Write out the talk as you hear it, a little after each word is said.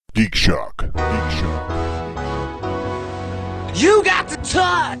Geek Shock. Geek Shock. You got the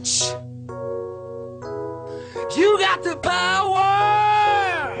touch. You got the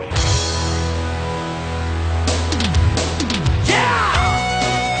power.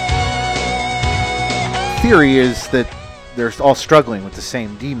 Yeah! Theory is that they're all struggling with the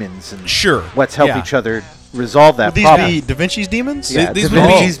same demons, and Sure. let's help Yeah. each other resolve that Would these problem. be Da Vinci's demons? Yeah, These Da would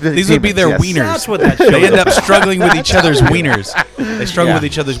Vinci's be their demons, yes. wieners. That's what that show They end is up struggling with each other's wieners. They struggle Yeah. with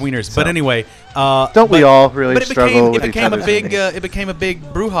each other's wieners. But anyway, Don't we all really but it struggle with it each became a other's big. wieners? It became a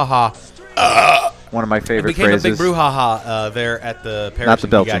big brouhaha. One of my It favorite became phrases. a big brouhaha there at the parish. Not the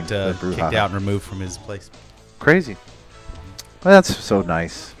and belching, He the got brouhaha. kicked out and removed from his place. Crazy. Well, that's so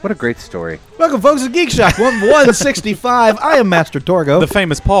nice. What a great story. Welcome, folks, to Geek Shock 165. I am Master Torgo. The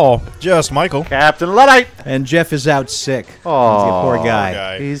famous Paul. Just Michael. Captain Luddite. And Jeff is out sick. Oh, He's a poor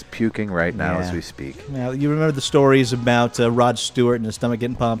guy. He's puking right now Yeah. as we speak. Now, you remember the stories about Rod Stewart and his stomach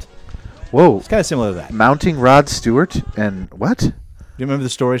getting pumped? Whoa. It's kind of similar to that. Mounting Rod Stewart and what? Do you remember the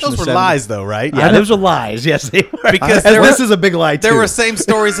stories Those from were the 70s? lies, though, right? Yeah, those were lies. Yes, they were. Because And there this were- is a big lie, too. There were same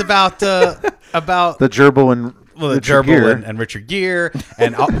stories about The gerbil and the Richard gerbil Gere. and Richard Gere,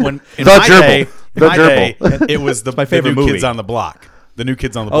 and when in The my gerbil. day, The in my day, gerbil. it was the, my favorite the new movie. kids on the block. The new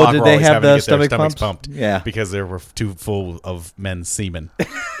kids on the Oh, block did were they always have having the to get their stomach stomachs pumps? pumped, Yeah. because they were too full of men's semen.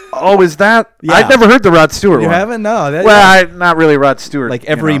 Oh, is that? Yeah. I've never heard the Rod Stewart You one. haven't? No. That, Well, not really Rod Stewart. like you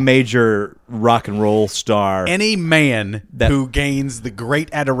every know. major rock and roll star. Any man who gains the great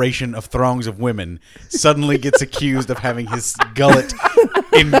adoration of throngs of women suddenly gets accused of having his gullet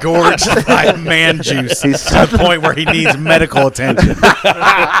engorged by man juice to the point where he needs medical attention.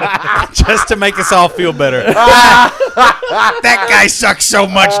 Just to make us all feel better. That guy sucks so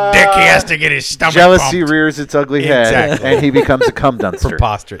much dick he has to get his stomach Jealousy pumped. rears its ugly head, Exactly. and he becomes a cum dunster.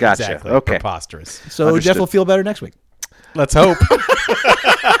 Preposterous. Gotcha. Exactly. Okay. Preposterous. So Understood. Jeff will feel better next week. Let's hope.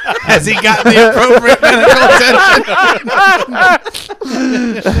 Has he gotten the appropriate medical attention?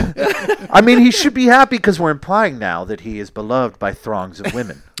 I mean, he should be happy because we're implying now that he is beloved by throngs of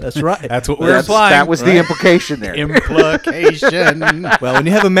women. That's right. That's what we're implying. That was the implication there. Implication. Well, when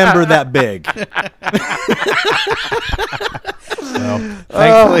you have a member that big,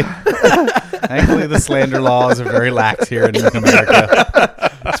 Thankfully, the slander laws are very lax here in America.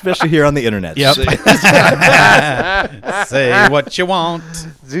 especially here on the internet. Yep. Say what you want.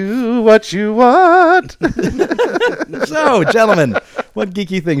 Do what you want. So, gentlemen, what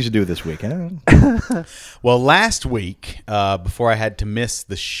geeky things you do this week? Huh? Well, last week, before I had to miss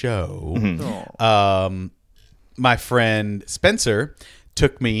the show, my friend Spencer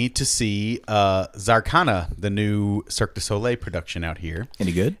took me to see Zarkana, the new Cirque du Soleil production out here.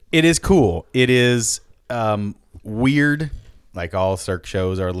 Any good? It is cool. It is weird. Like all Cirque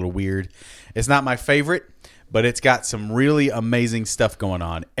shows are a little weird. It's not my favorite, but it's got some really amazing stuff going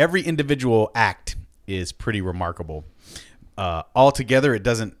on. Every individual act is pretty remarkable. Altogether, it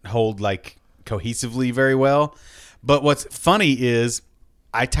doesn't hold like cohesively very well. But what's funny is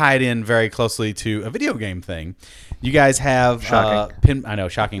I tie it in very closely to a video game thing. You guys have Shocking. I know,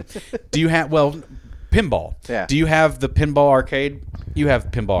 shocking. Do you have pinball? Yeah. Do you have the pinball arcade? You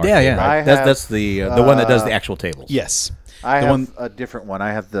have pinball Yeah, arcade, yeah. right? I That's have, the one that does the actual tables. Yes. I The have one- a different one.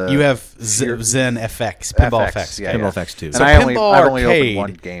 I have the. You have Zen FX, Pinball FX. Yeah, Pinball yeah. FX too. And So I've Pinball only opened Arcade,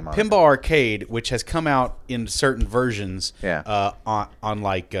 one game on it. Pinball Arcade, which has come out in certain versions, Yeah. on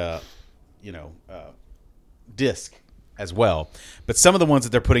like disc as well. But some of the ones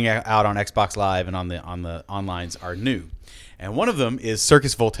that they're putting out on Xbox Live and on the onlines are new, and one of them is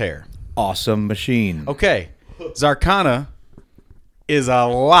Circus Voltaire. Awesome machine. Okay, Zarkana is a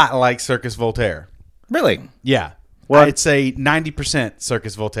lot like Circus Voltaire. Really? Yeah. Well- I'd say 90%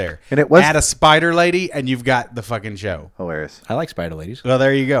 Circus Voltaire. And it was- Add a spider lady, and you've got the fucking show. Hilarious. I like Spider Ladies. Well,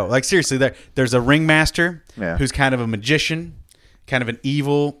 there you go. Like, seriously, there's a ringmaster Yeah. who's kind of a magician, kind of an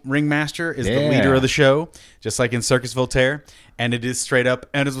evil ringmaster, is the Yeah. leader of the show, just like in Circus Voltaire. And it is straight up.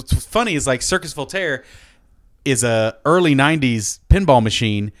 And what's funny is, like, Circus Voltaire is a early 90s pinball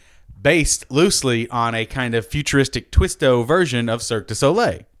machine based loosely on a kind of futuristic Twisto version of Cirque du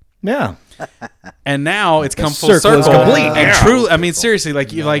Soleil. Yeah. And now it's come full circle is circle. complete. And Yeah. truly, I mean, seriously,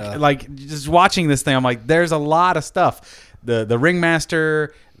 like you like just watching this thing, I'm like, there's a lot of stuff. The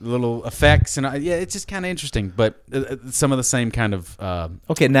ringmaster, little effects, and yeah, it's just kind of interesting. But some of the same kind of.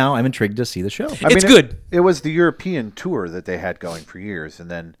 Okay, now I'm intrigued to see the show. It's good. It was the European tour that they had going for years,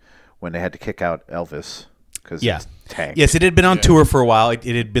 and then when they had to kick out Elvis because Yeah. it's tanked. Yes, it had been on tour for a while. It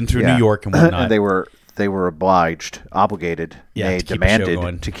had been through Yeah. New York and whatnot. and they were obligated, Yeah, they to keep the show demanded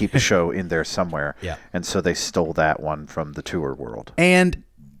going. to keep a show in there somewhere. Yeah. And so they stole that one from the tour world. And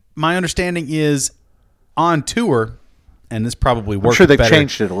my understanding is on tour, and this probably worked. I'm sure they've better.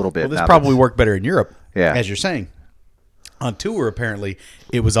 changed it a little bit. Well, this now probably that's- worked better in Europe. Yeah. as you're saying. On tour, apparently,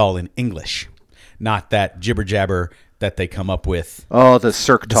 it was all in English, not that jibber jabber that they come up with. Oh, the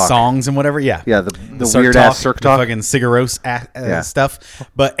Cirque The talk. songs and whatever, yeah, Yeah, the Cirque weird ass Cirque the talk. fucking cigaros Yeah. stuff.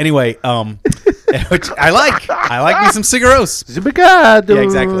 But anyway, which I like me some cigaros. Yeah, Yeah,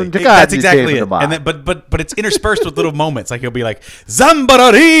 exactly. That's exactly it. And then, but it's interspersed with little moments. Like he'll be like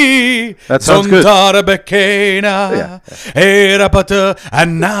Zambarari, That sounds good. Zontara Becena, Erapata,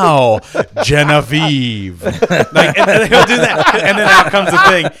 and now Genevieve. Like, and then he'll do that, and then out comes the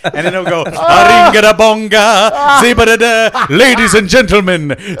thing, and then he'll go Aringa da bonga, zibada da, ladies and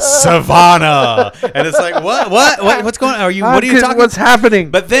gentlemen, Savannah, and it's like what's going on? What are you talking? What's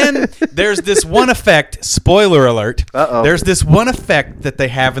happening? But then there's this one effect, spoiler alert. Uh-oh. There's this one effect that they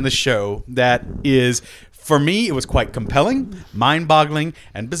have in the show that is, for me, it was quite compelling, mind-boggling,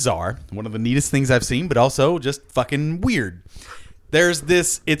 and bizarre. One of the neatest things I've seen, but also just fucking weird. There's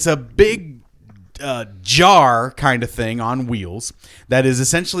this, it's a big jar kind of thing on wheels that is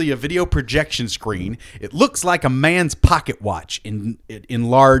essentially a video projection screen. It looks like a man's pocket watch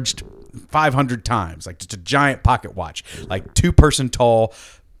enlarged 500 times, like just a giant pocket watch, like 2-person tall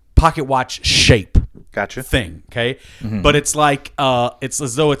pocket watch shape. Gotcha. Thing, okay? But it's like it's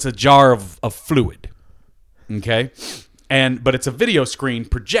as though it's a jar of fluid. Okay? But it's a video screen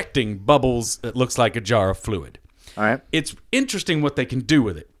projecting bubbles that looks like a jar of fluid. All right. It's interesting what they can do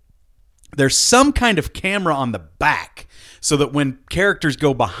with it. There's some kind of camera on the back so that when characters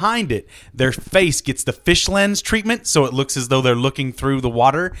go behind it, their face gets the fish lens treatment, so it looks as though they're looking through the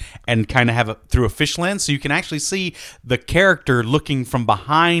water and kind of have it through a fish lens, so you can actually see the character looking from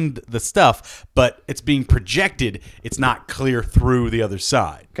behind the stuff, but it's being projected. It's not clear through the other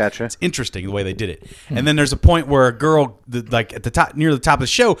side. Gotcha. It's interesting the way they did it. And then there's a point where a girl, like at the top, near the top of the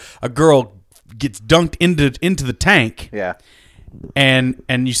show, a girl gets dunked into the tank. Yeah. And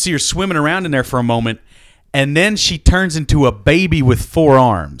you see her swimming around in there for a moment, and then she turns into a baby with 4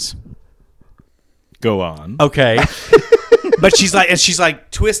 arms. Go on. Okay. But she's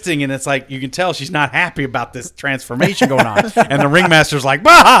like twisting, and it's like you can tell she's not happy about this transformation going on. And the ringmaster's like,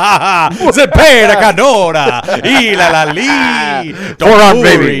 "Bah, se pera canora, la li, 4-arm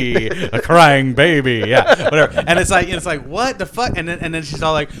baby, a crying baby, yeah, whatever." And it's like what the fuck? And then she's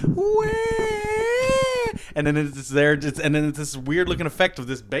all like, "Wah." And then it's there, and then it's this weird looking effect of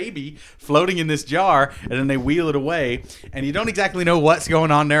this baby floating in this jar, and then they wheel it away, and you don't exactly know what's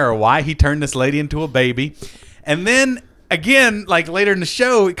going on there or why he turned this lady into a baby. And then again, like later in the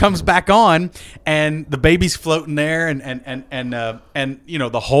show, it comes back on, and the baby's floating there, and you know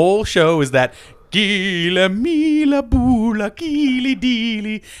the whole show is that. Gila mila bula kili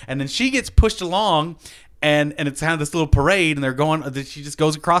dili, and then she gets pushed along. And it's kind of this little parade, and they're going. She just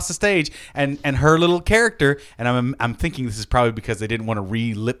goes across the stage, and her little character. And I'm thinking this is probably because they didn't want to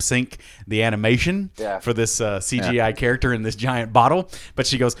lip sync the animation for this CGI character in this giant bottle. But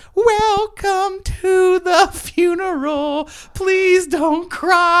she goes, "Welcome to the funeral. Please don't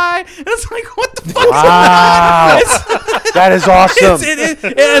cry." And it's like, what the fuck? Wow. That is awesome.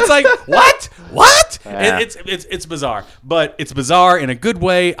 It's like what? Yeah. It's bizarre, but it's bizarre in a good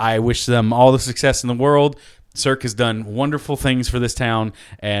way. I wish them all the success in the world. Cirque has done wonderful things for this town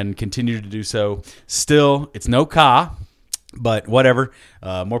and continue to do so. Still, it's no Ka, but whatever.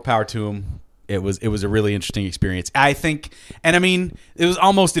 More power to them. It was a really interesting experience, I think. And I mean, it was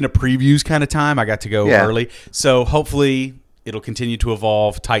almost in a previews kind of time. I got to go early, so hopefully it'll continue to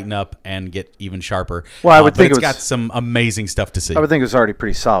evolve, tighten up, and get even sharper. Well, I would think it's got some amazing stuff to see. I would think it was already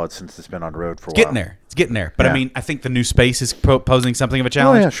pretty solid since it's been on the road for a while. It's getting there. But Yeah. I mean, I think the new space is posing something of a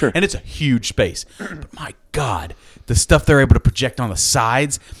challenge. yeah, sure. And it's a huge space. But my God, the stuff they're able to project on the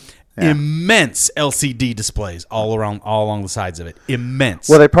sides, immense LCD displays all along the sides of it. Immense.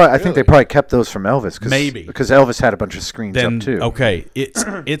 Well, I think they probably kept those from Elvis. Maybe. Because Elvis had a bunch of screens up too. Okay,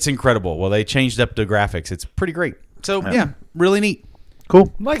 it's incredible. Well, they changed up the graphics. It's pretty great. So yeah, really neat.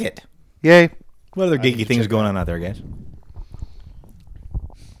 Cool. Like it. Yay. What other geeky things going on out there, guys?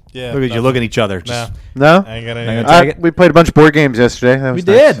 Yeah. Look at you looking at each other. Just, No? I ain't gonna. Not gonna take it? We played a bunch of board games yesterday. That We was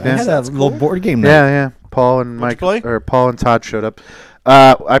did. nice. We Yeah. had a little board game night. Yeah. Paul and What'd Mike, you play? or Paul and Todd showed up.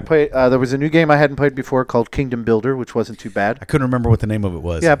 I played. There was a new game I hadn't played before called Kingdom Builder, which wasn't too bad. I couldn't remember what the name of it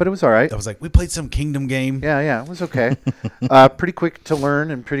was. Yeah, but it was all right. I was like, we played some Kingdom game. Yeah, it was okay. Pretty quick to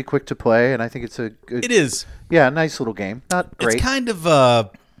learn and pretty quick to play, and I think it's a good. It is. Yeah, nice little game. Not great. It's kind of a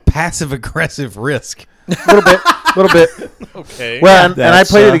passive aggressive Risk. A little bit. Okay. Well, and I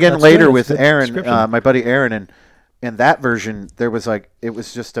That's, played it again that's later good. with Good Aaron, description. my buddy Aaron, and in that version, there was it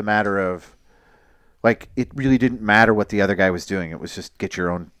was just a matter of like it really didn't matter what the other guy was doing. It was just get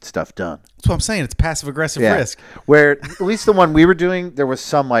your own stuff done. That's what I'm saying. It's passive aggressive risk. Where at least the one we were doing, there was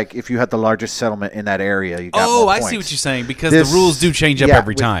some like if you had the largest settlement in that area, you got more I points. see what you're saying because the rules do change up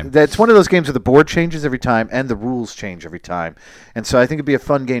every time. That's one of those games where the board changes every time and the rules change every time. And so I think it'd be a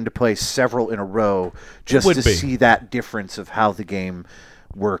fun game to play several in a row just to see that difference of how the game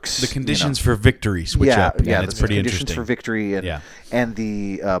works. The conditions for victory switch up. And it's pretty conditions interesting. for victory and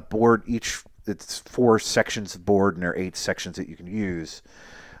the board it's 4 sections of board and there are 8 sections that you can use.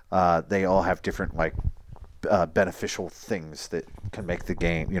 They all have different like beneficial things that can make the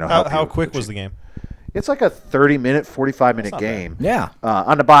game. How quick was the game? It's like a 30-minute, 45-minute game. bad. Yeah.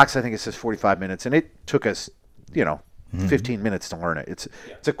 On the box, I think it says 45 minutes, and it took us, 15 minutes to learn it.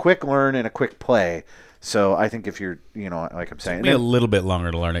 It's a quick learn and a quick play. So I think if you're, like I'm saying, Took me a little bit longer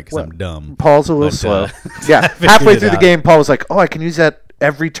to learn it because I'm dumb. Paul's a little slow. Yeah, halfway through the game, Paul was like, "Oh, I can use that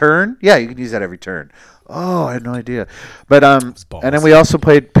every turn." Yeah, you can use that every turn. Oh, I had no idea. But and then we also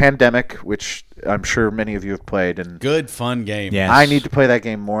played Pandemic, which I'm sure many of you have played. And Good fun game. Yes. I need to play that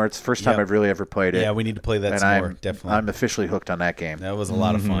game more. It's the first time I've really ever played it. Yeah, we need to play that and some more. Definitely. I'm officially hooked on that game. That was a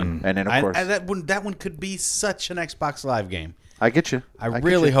lot of fun. And then of course that one could be such an Xbox Live game. I get you. I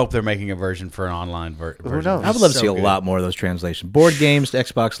really hope they're making a version for an online version. Who knows? I would love to So see a good. lot more of those translations. Board games to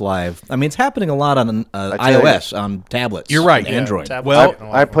Xbox Live. I mean, it's happening a lot on iOS, on tablets. You're right. and Android. Tablet.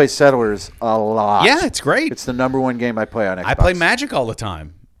 Well, I play Settlers a lot. yeah, it's great. It's the number one game I play on Xbox. I play Magic all the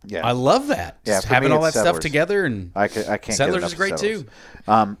time. Yeah. I love that. Yeah, Just for having me, all that it's stuff Settlers. together and I can't get Settlers enough is of great Settlers. too.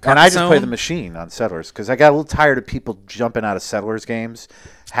 And I just play Carcassonne. the machine on Settlers because I got a little tired of people jumping out of Settlers games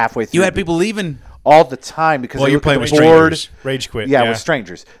halfway through. You had people leaving. all the time because Well, they you're look playing at with the board. strangers. Rage quit. Yeah, with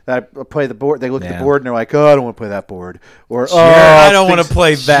strangers. I play the board. They look at Yeah. the board and they're like, "Oh, I don't want to play that board," or "Oh, I don't want to things-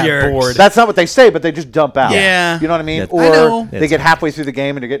 play that Jerks. board. That's not what they say, but they just dump out. Yeah. You know what I mean? That's- Or I know. they get halfway through the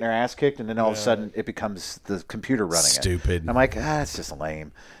game and they're getting their ass kicked, and then all of a sudden it becomes the computer running it. Stupid. I'm like, that's just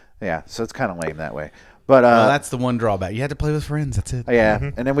lame. Yeah, so it's kind of lame that way. But Well, that's the one drawback. You had to play with friends. That's it. yeah,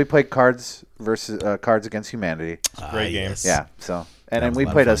 and then we played Cards Against Humanity. Great game. yes. Yeah, so and then was we a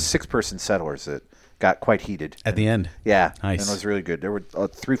lot of played a fun. 6-person Settlers that got quite heated At the end. Yeah, Nice. and it was really good. There were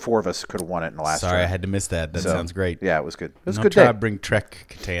 3-4 of us could have won it in the last. Sorry, round. I had to miss that. That So, sounds great. Yeah, it was good. It was a I'll good try day. to bring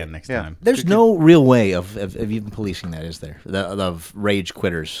Trek Catan next Yeah. time. There's no real way of even policing that, is there? Of rage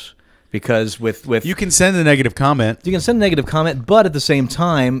quitters. Because with You can send a negative comment. you can send a negative comment, but at the same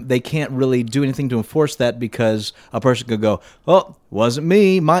time, they can't really do anything to enforce that because a person could go, "Oh, wasn't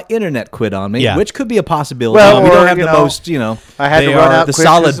me. My internet quit on me," Yeah. which could be a possibility. Well, we or, don't have you the know, most, I had They to run are out the quick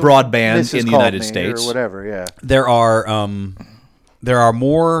solid 'cause broadband Mrs. in the called United me States. or whatever. Yeah. There are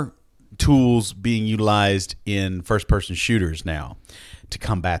more tools being utilized in first-person shooters now to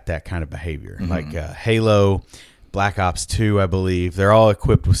combat that kind of behavior. Like Halo, Black Ops 2, I believe. They're all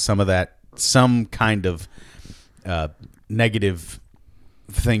equipped with some kind of negative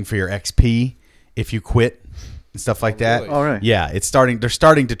thing for your XP if you quit and stuff like that. Oh, really? Yeah, they're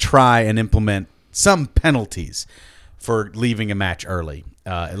starting to try and implement some penalties for leaving a match early.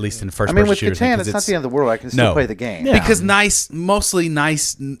 At least in I first-person mean, with shooters. Catan, because it's not the end of the world. I can still play the game. Yeah. Because mostly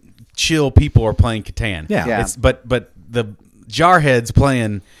nice, chill people are playing Catan. Yeah. Yeah. But the jarheads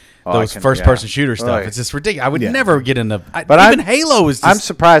playing those first-person shooter stuff. Right. It's just ridiculous. I would Yeah. never get into. But even Halo is. Just, I'm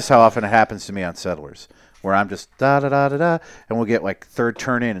surprised how often it happens to me on Settlers, where I'm just da da da da da, and we'll get like third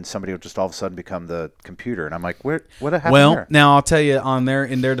turn in, and somebody will just all of a sudden become the computer, and I'm like, what happened well, there? now I'll tell you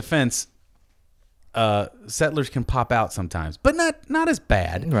in their defense. Settlers can pop out sometimes, but not as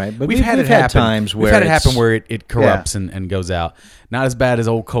bad. Right, but we've we've had it had happen. times we've where had it happen it's- where it corrupts and goes out. Not as bad as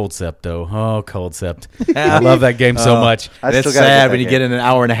old Cold Sept though. Oh, Cold Sept! I love that game so much. I It's still gotta sad get when you that get game. in an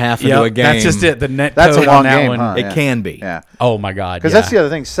hour and a half into Yep, a game. that's just it. The net That's a code long on that game, one. huh? It Yeah. can be. Yeah, Oh my god! because yeah. that's the other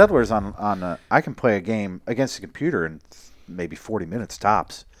thing. Settlers on I can play a game against a computer in maybe 40 minutes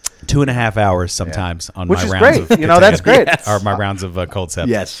tops. 2.5 hours sometimes on Which my is rounds great. of You know, that's great. Yes. or my rounds of Cold Sept.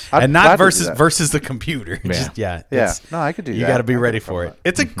 Yes. I'm and glad not to do versus that. versus the computer. Just, Yeah, it's- no, I could do You that. got to be I ready could for it. follow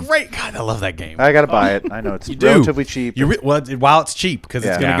It's a great. God, I love that game. I got to buy it. I know it's You do. relatively cheap. While it's cheap because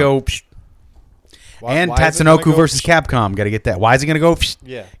it's Yeah. going to Yeah. go. Psh, and why is it gonna Tatsunoko go versus psh? Capcom. Got to get that. Why is it going to go?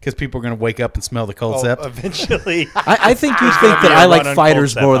 Yeah. Because people are going to wake up and smell the Cold Well, Sept. eventually. I think you There's think gonna be that a I run like on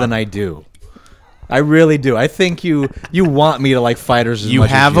fighters Cold more Sept, than huh? I do. I really do. I think you want me to like fighters as You much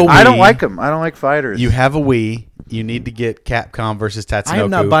have as you a do. I don't Wii. like them. I don't like fighters. You have a Wii. You need to get Capcom versus Tatsunoko. I am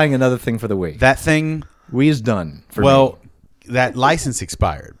not buying another thing for the Wii. that thing. Wii is done for Well, me. that license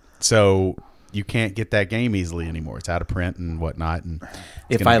expired, so you can't get that game easily anymore. It's out of print and whatnot. And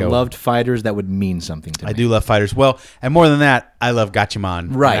it's If gonna I go. loved fighters, that would mean something to me. I do love fighters. Well, and more than that, I love Gatchaman.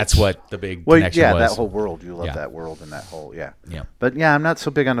 Right. That's what the big Well, connection yeah, was. that whole world. You love Yeah. that world and that whole, yeah. Yep. But yeah, I'm not so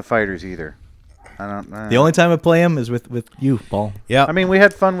big on the fighters either. I don't know. The only time I play them is with you, Paul. Yeah. I mean, we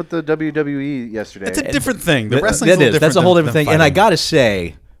had fun with the WWE yesterday. it's a different thing. The That- wrestling's that a little is. That's a different whole than- different than thing. And I fighting. gotta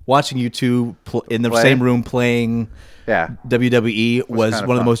say, watching you two in the Play? same room playing yeah. WWE was kinda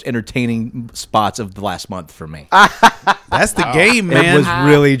one of the fun. most entertaining spots of the last month for me. That's the game, man. It was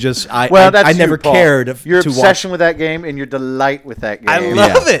really just Well, that's I never you, Paul. cared Your to obsession watch. with that game and your delight with that game. I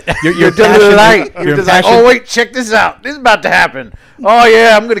love it. Your passion- delight. your You're just like, passion- oh wait, check this out. This is about to happen. Oh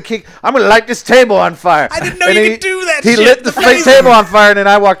yeah, I'm gonna light this table on fire. I didn't know And you he- could do that He shit. lit the It's amazing. table on fire, and then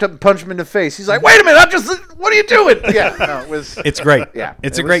I walked up and punched him in the face. He's like, wait a minute, what are you doing? Yeah, no, it was. It's great. Yeah,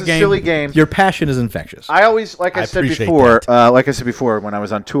 It's it a was great game. Silly game. Your passion is infectious. I always, like I said appreciate before, that. when I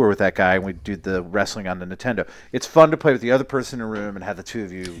was on tour with that guy and we do the wrestling on the Nintendo, it's fun to play with the other person in the room and have the two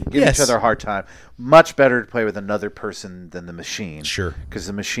of you give Yes. each other a hard time. Much better to play with another person than the machine. Sure. Because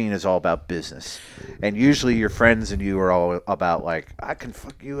the machine is all about business. And usually your friends and you are all about, like, I can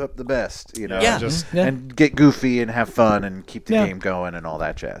fuck you up the best, you know? Yeah. Yeah. And get goofy and have fun and keep the Yeah. game going and all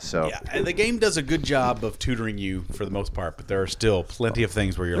that jazz. So Yeah, and the game does a good job of tutoring you for the most part, but there are still plenty of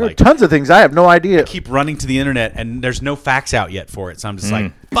things where you're there are like, tons of things I have no idea. keep running to the internet, and there's no facts out yet for it. So I'm just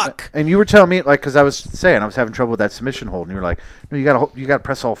like, fuck. And you were telling me, like, because I was saying I was having trouble with that submission hold, and you were like, "No, you got to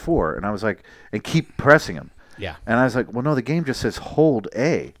press all four." And I was like, "And keep pressing them." Yeah. And I was like, "Well, no, the game just says hold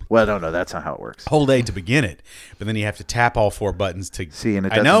A." Well, no, that's not how it works. Hold A to begin it, but then you have to tap all four buttons to See, and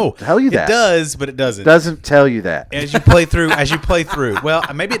it I doesn't know tell you that. It does, but it doesn't. Doesn't tell you that. As you play through. Well,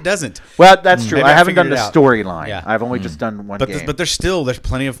 maybe it doesn't. Well, that's true. Maybe I I haven't done the figured it out. storyline. Yeah. I've only just done one But game. there's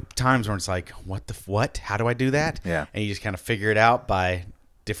plenty of times where it's like, what? How do I do that? Yeah. And you just kind of figure it out by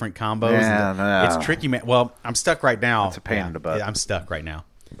different combos. Yeah, and no. It's tricky, man. Well, I'm stuck right now. It's a pain in the butt. Yeah, I'm stuck right now.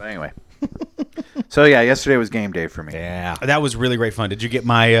 But anyway. So yeah, yesterday was game day for me. Yeah. That was really great fun. Did you get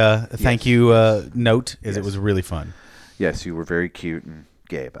my thank you note? It was really fun. Yes, you were very cute and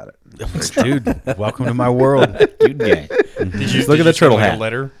gay about it. Dude, welcome to my world. Dude, gang. Did you Look at the turtle like hat. A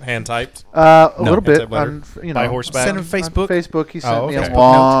letter hand typed. A little bit Type letter? on, By horseback? Send him Facebook. On Facebook, he sent Oh, me a okay.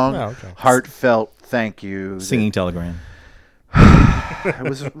 long, Oh, okay. heartfelt thank you. Singing telegram. It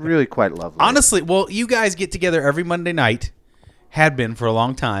was really quite lovely. Honestly, well, you guys get together every Monday night. Had been for a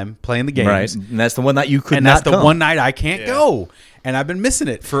long time playing the games. Right. And that's the one that you could And not that's the come. one night I can't go. And I've been missing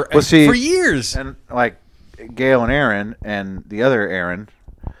it for see, for years. and like Gail and Aaron and the other Aaron,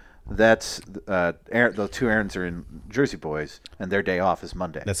 that's Aaron, the two Aarons are in Jersey Boys, and their day off is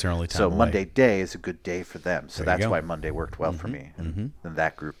Monday. That's their only time So away. Monday day is a good day for them. So There you that's go. why Monday worked well for me and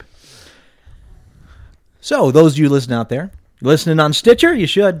that group. So, those of you listening out there, listening on Stitcher, you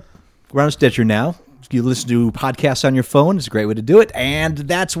should. We're on Stitcher now. You listen to podcasts on your phone. It's a great way to do it. And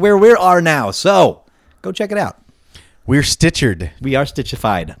that's where we are now. So, go check it out. We're Stitchered. We are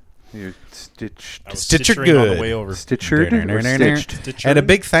Stitchified. You're stitched, I was Stitcher stitchering on good. the way over. stitchered, or stitched. And a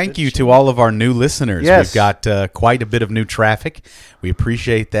big thank you to all of our new listeners. Yes. We've got quite a bit of new traffic. We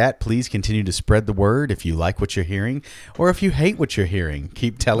appreciate that. Please continue to spread the word if you like what you're hearing, or if you hate what you're hearing.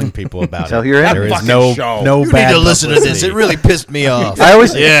 Keep telling people about Tell it. your There is enemies. no bad publicity. It really pissed me off. I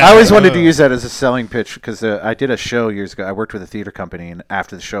always wanted to use that as a selling pitch because I did a show years ago. I worked with a theater company, and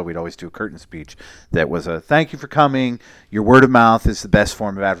after the show, we'd always do a curtain speech that was a thank you for coming. Your word of mouth is the best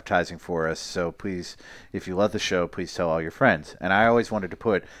form of advertising for us. So please, if you love the show, please tell all your friends. And I always wanted to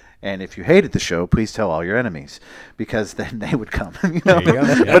put, and if you hated the show, please tell all your enemies, because then they would come. You know?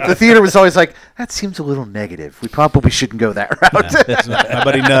 There you go. But the theater was always like, that seems a little negative. We probably shouldn't go that route. My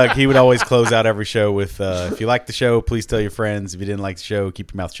buddy Nug, he would always close out every show with, if you like the show, please tell your friends. If you didn't like the show,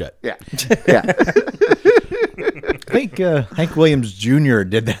 keep your mouth shut. Yeah. Yeah. I think Hank Williams Jr.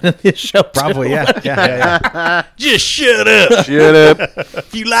 did that in his show. Probably, too. yeah. Just shut up. Shut up.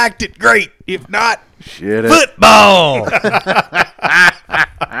 If you liked it, great. If not, Shut up. football.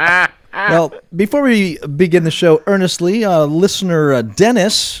 Well, before we begin the show earnestly, listener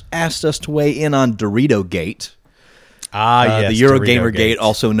Dennis asked us to weigh in on Dorito Gate. Yes. The Eurogamer Gate,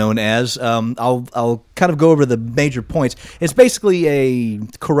 also known as. I'll kind of go over the major points. It's basically a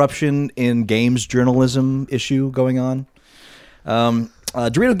corruption in games journalism issue going on.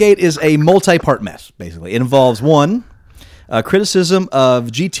 Dorito Gate is a multi-part mess, basically. It involves, one, criticism of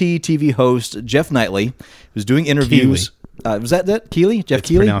GT TV host Jeff Knightley, who's doing interviews. Was that Keeley? Jeff It's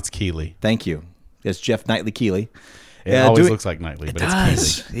Keeley? pronounced Keeley. Thank you. It's Jeff Knightley Keeley. It always looks like Knightley, but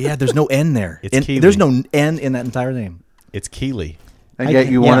it's Keeley. Yeah, there's no N there. It's Keeley. There's no N in that entire name. It's Keeley. And yet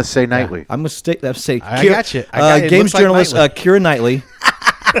you yeah. want to say Nightly. I'm going to say I got you. I got it. It games looks like journalist Knightley. Keira Knightley.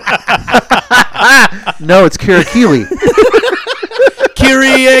 No, it's Kira Keeley.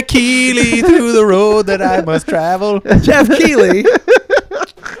 Keeley through the road that I must travel. Jeff Keeley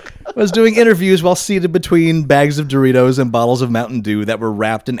was doing interviews while seated between bags of Doritos and bottles of Mountain Dew that were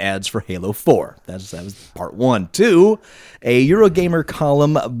wrapped in ads for Halo 4. That was part 1. 2, a Eurogamer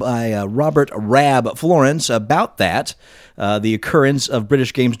column by Robert Rab Florence about that. The occurrence of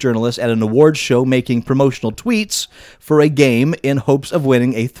British games journalists at an awards show making promotional tweets for a game in hopes of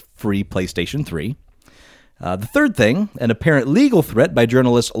winning a free PlayStation 3. The third thing, an apparent legal threat by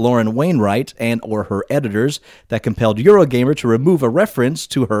journalist Lauren Wainwright and or her editors that compelled Eurogamer to remove a reference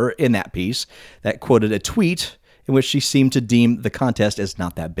to her in that piece that quoted a tweet in which she seemed to deem the contest as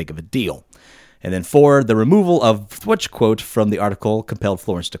not that big of a deal. And then 4, the removal of which quote from the article compelled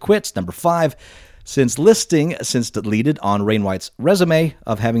Florence to quit. Number 5, since deleted on Wainwright's resume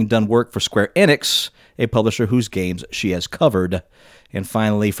of having done work for Square Enix, a publisher whose games she has covered. And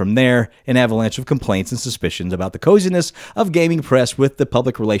finally, from there, an avalanche of complaints and suspicions about the coziness of gaming press with the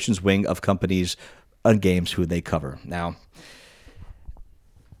public relations wing of companies on games who they cover. Now,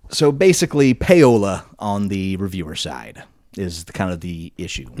 so basically, payola on the reviewer side is kind of the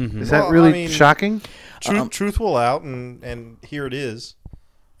issue. Is that really shocking? Truth will out, and here it is.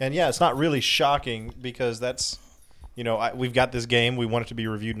 And yeah, it's not really shocking because that's, we've got this game. We want it to be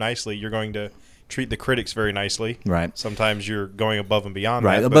reviewed nicely. You're going to treat the critics very nicely. Right. Sometimes you're going above and beyond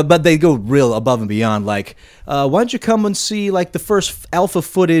right. that. But they go real above and beyond. Like, why don't you come and see like the first alpha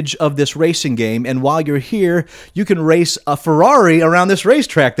footage of this racing game, and while you're here, you can race a Ferrari around this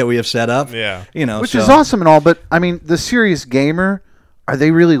racetrack that we have set up. Yeah. Which is awesome and all, but I mean, the serious gamer, are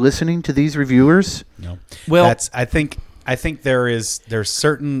they really listening to these reviewers? No. Well, I think there's a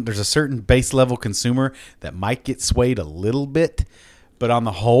certain base level consumer that might get swayed a little bit, but on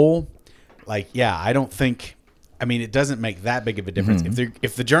the whole, I don't think. I mean, it doesn't make that big of a difference.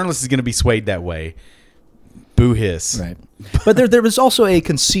 If the journalist is going to be swayed that way, boo hiss. Right. But there was also a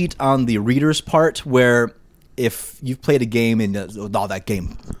conceit on the reader's part where if you've played a game and that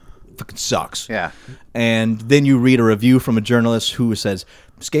game fucking sucks. Yeah. And then you read a review from a journalist who says,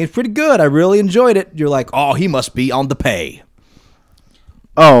 this game's pretty good, I really enjoyed it. You're like, oh, he must be on the pay.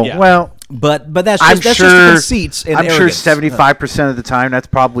 Oh, Yeah. well, But that's I'm just sure the conceits and I'm sure arrogance. 75% of the time that's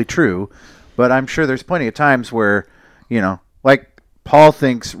probably true, but I'm sure there's plenty of times where, like Paul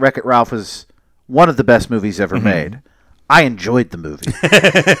thinks Wreck-It Ralph is one of the best movies ever made. I enjoyed the movie.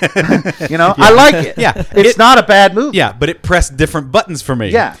 I like it. Yeah. It's not a bad movie. Yeah, but it pressed different buttons for me.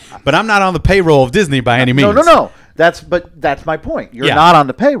 Yeah. But I'm not on the payroll of Disney by any means. No. That's my point. You're Yeah. not on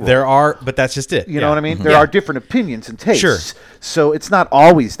the payroll. But that's just it. You know what I mean? There are different opinions and tastes. Sure. So it's not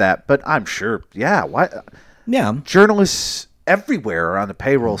always that, but I'm sure, why Yeah. journalists everywhere are on the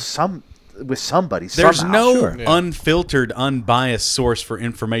payroll with somebody There's somehow. no Sure. unfiltered, unbiased source for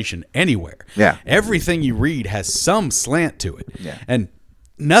information anywhere. Yeah. Everything you read has some slant to it. Yeah. And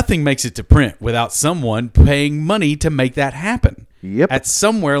nothing makes it to print without someone paying money to make that happen. Yep. At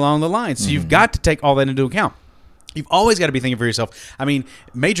somewhere along the line. So you've got to take all that into account. You've always got to be thinking for yourself. I mean,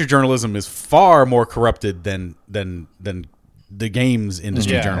 major journalism is far more corrupted than the games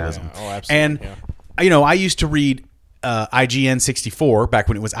industry Yeah. journalism. Yeah. Oh, absolutely. And I used to read IGN 64 back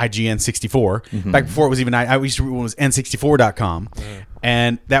when it was IGN 64. Back before it was even I used to read when it was N64.com,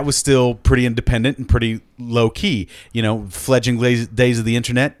 and that was still pretty independent and pretty low key. Fledgling days of the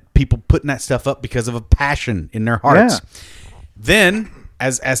internet, people putting that stuff up because of a passion in their hearts. Yeah. Then,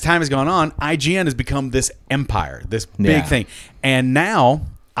 as time has gone on, IGN has become this empire, this big Yeah. thing. And now,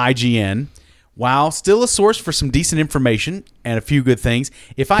 IGN, while still a source for some decent information and a few good things,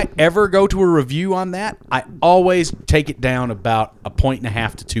 if I ever go to a review on that, I always take it down about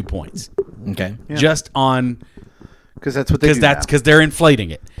 1.5 to 2 points. Okay. Just on... Because that's what they do Because they're inflating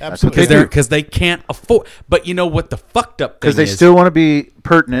it. That's what they do. Because they can't afford... But you know what the fucked up thing Because they is? still want to be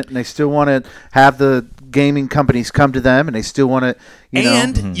pertinent, and they still want to have the gaming companies come to them, and they still want to,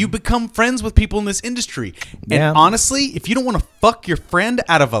 you become friends with people in this industry. Yeah. And honestly, if you don't want to fuck your friend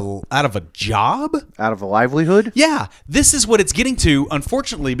out of a job, out of a livelihood. yeah, this is what it's getting to.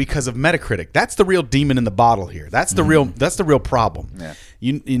 Unfortunately, because of Metacritic, that's the real demon in the bottle here. That's the real problem. Yeah.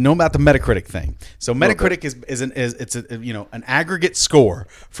 You know about the Metacritic thing. So Metacritic is an aggregate score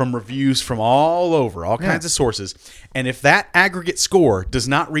from reviews from all over, all kinds of sources. And if that aggregate score does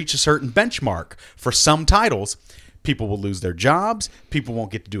not reach a certain benchmark for some titles, people will lose their jobs. People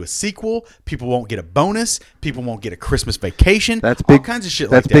won't get to do a sequel. People won't get a bonus. People won't get a Christmas vacation. That's all big- kinds of shit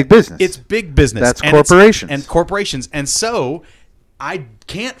that's like that. big business. It's big business. That's And it's- corporations. And so I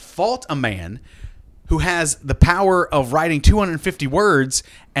can't fault a man who has the power of writing 250 words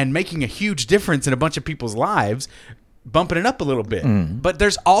and making a huge difference in a bunch of people's lives, bumping it up a little bit. But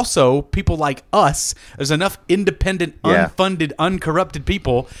there's also people like us. There's enough independent, Yeah. unfunded, uncorrupted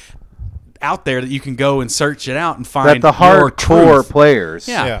people out there that you can go and search it out and That find the your hardcore truth. players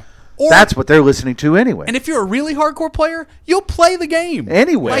Yeah. Yeah. That's what they're listening to anyway. And if you're a really hardcore player, you'll play the game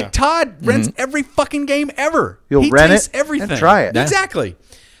Anyway. Like Todd rents every fucking game ever. You'll he rent tastes it everything. and try it. Yeah. Exactly.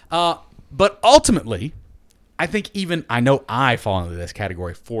 But ultimately, I think I know I fall into this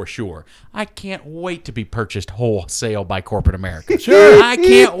category for sure. I can't wait to be purchased wholesale by corporate America. Sure. I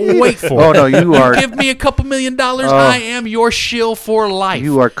can't wait for it. Oh, no, you are. Give me a couple $1 million. I am your shill for life.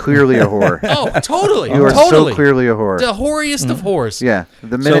 You are clearly a whore. Oh, totally. You are totally. so clearly a whore. The whoriest of whores. Yeah.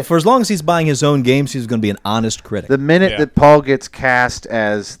 The So minute for as long as he's buying his own games, he's going to be an honest critic. the minute Yeah. that Paul gets cast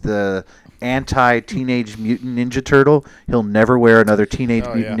as the anti-Teenage Mutant Ninja Turtle, he'll never wear another Teenage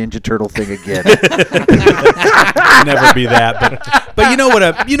Mutant Ninja Turtle thing again. Never be that, but you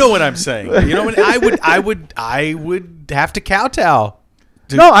know what I'm saying. You know what I would have to kowtow.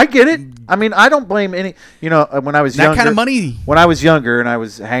 No, I get it. I mean, I don't blame any. You know, when I was That younger, kind of money. When I was younger and I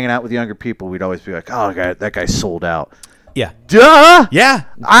was hanging out with younger people, we'd always be like, "Oh, that guy sold out." Yeah, Duh. yeah.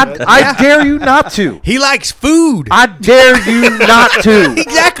 I dare you not to. He likes food. I dare you not to.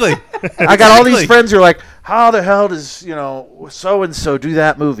 Exactly. I got all these friends who are like, how the hell does, so and so do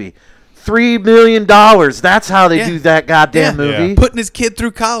that movie? $3 million. That's how they Yeah. do that goddamn movie. Yeah. Putting his kid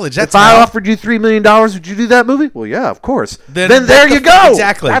through college. That's If I how. offered you $3 million, would you do that movie? Well, yeah, of course. Then Then there what you the- go.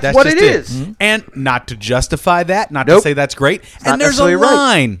 Exactly. That's what just it is. And not to justify that, not to Nope. say that's great. not And there's a necessarily right.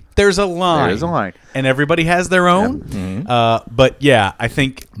 line. There's a line. There is a line. And everybody has their own. But yeah, I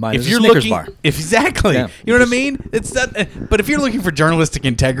think Mine if is a you're Snickers looking, bar. exactly, Yeah. you know what I mean. It's that. But if you're looking for journalistic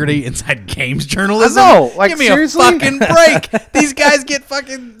integrity inside games journalism, know, like, give me seriously? a fucking break. These guys get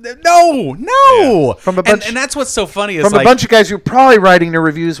fucking no. From a bunch- and that's what's so funny is From like, a bunch of guys who are probably writing their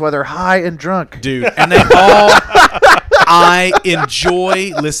reviews while they're high and drunk. dude, and they all. I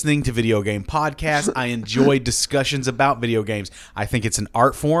enjoy listening to video game podcasts. I enjoy discussions about video games. I think it's an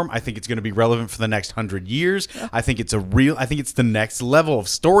art form. I think it's going to be relevant for the next 100 years. I think it's the next level of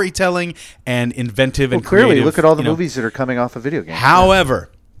storytelling and inventive Well, and clearly, creative, look at all the you know. movies that are coming off of video games.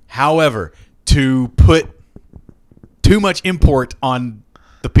 However, to put too much import on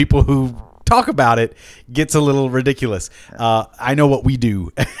the people who talk about it gets a little ridiculous. I know what we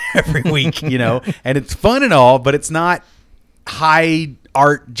do every week, and it's fun and all, but it's not high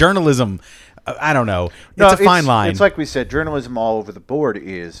art journalism. I don't know. It's a fine line. It's like we said, journalism all over the board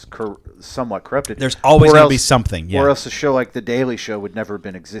is somewhat corrupted. There's always Or going to be else- something. Yeah. Or else a show like The Daily Show would never have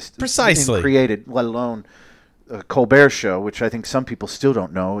been Precisely. created, let alone a Colbert Show, which I think some people still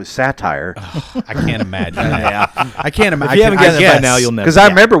don't know is satire. I can't imagine. I can't imagine. If you haven't gotten it by now, you'll never. Because I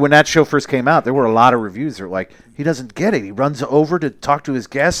remember when that show first came out, there were a lot of reviews that were like, he doesn't get it. He runs over to talk to his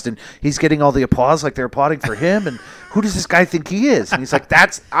guest, and he's getting all the applause like they're applauding for him. And who does this guy think he is? And he's like,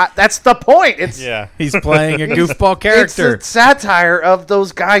 that's the point. It's He's playing a goofball character. It's a satire of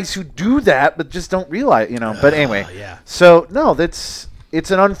those guys who do that, but just don't realize, But anyway, yeah. So no, it's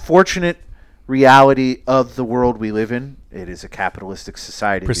an unfortunate reality of the world we live in. It is a capitalistic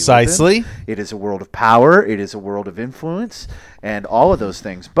society. we live in. Precisely. It is a world of power. It is a world of influence, and all of those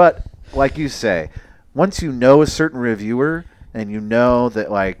things. But like you say, once you know a certain reviewer, and you know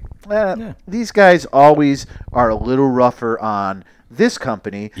that these guys always are a little rougher on this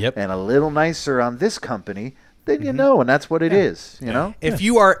company Yep. and a little nicer on this company, then you know, and that's what it is. You know. If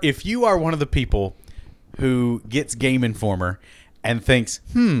you are one of the people who gets Game Informer and thinks,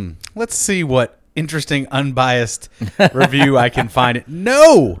 let's see what interesting unbiased review I can find.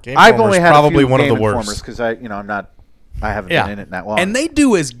 No, Game I've Informer's only had probably a few one of Game the worst. Informers because I haven't yeah, been in it that long. and they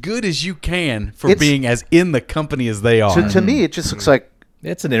do as good as you can for It's- being as in the company as they are. to me, it just looks like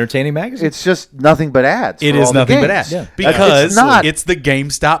It's an entertaining magazine. it's just nothing but ads. It for is all the nothing but games. ads Yeah. because It's not. it's the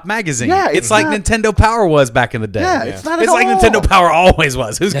GameStop magazine. Yeah, it's it's like not. Nintendo Power was back in the day. Yeah, it's not at It's like all. Nintendo Power always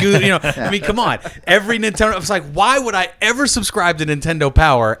was. Who's good? I mean, come on. Every Nintendo. It's like, why would I ever subscribe to Nintendo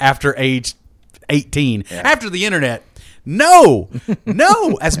Power after age 18? After the internet? No.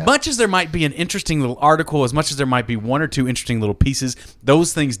 As much as there might be an interesting little article, as much as there might be one or two interesting little pieces,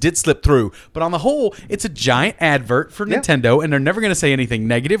 those things did slip through. But on the whole, it's a giant advert for Nintendo, and they're never going to say anything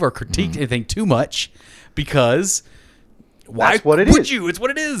negative or critique anything too much because why That's what it would is. you? It's what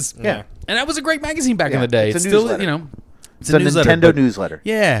it is. Yeah. And that was a great magazine back in Yeah, the day. it's a still, newsletter. it's It's a newsletter, Nintendo but- newsletter.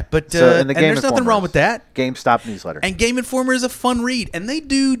 Yeah, but So in the and Game there's nothing Informer wrong is with that. GameStop newsletter. And Game Informer is a fun read, and they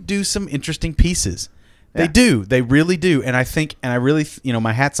do some interesting pieces. They do. They really do. And I think, and I really,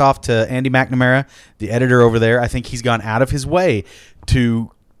 my hat's off to Andy McNamara, the editor over there. I think he's gone out of his way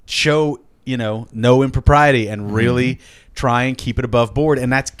to show, no impropriety and really try and keep it above board.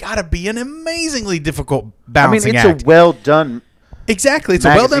 And that's got to be an amazingly difficult balancing it's act. a well done. Exactly, it's a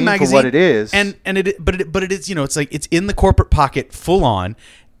well done magazine magazine for what it is. and it is, but it is, it's like it's in the corporate pocket full on,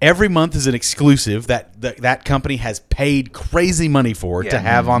 Every month is an exclusive that company has paid crazy money for to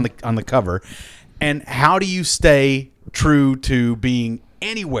have on the cover. And how do you stay true to being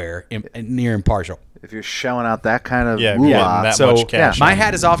anywhere near impartial? If you're shelling out that kind of Yeah, moolah. yeah, that So much cash my on-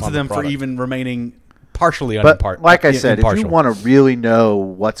 hat is off to on the them for product. even remaining partially But unimpartial. like I said, if impartial. you want to really know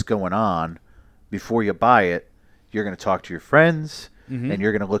what's going on before you buy it, you're going to talk to your friends, and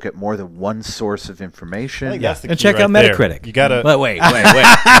you're going to look at more than one source of information. I think that's the And key check right out there. Metacritic. You gotta But wait.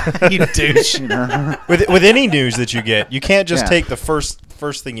 you douche. with any news that you get, you can't just Yeah. take the first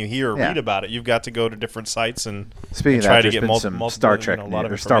thing you hear or Yeah. read about it. You've got to go to different sites and Speaking and of try that, to there's get been multiple some Star Trek a lot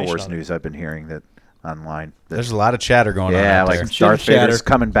of news, or Star information Wars on it. news I've been hearing that online. That, There's a lot of chatter going on. yeah, out like there. Darth Chitter Vader's chatter.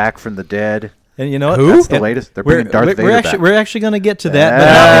 coming back from the dead. And you know what? Who? That's the latest. They're bringing Darth Vader actually, back. We're actually going to get to that.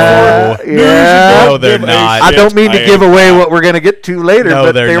 but not before. Yeah. No, they're not. I don't mean to I give am away not. what we're going to get to later, No,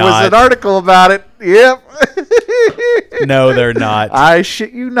 but they're there was not. an article about it. Yep. No, they're not. I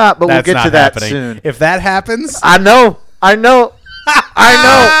shit you not, but That's we'll get not to that happening. soon. If that happens, I know. I know.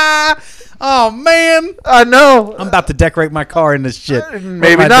 Oh man, I know. I'm about to decorate my car in this shit. What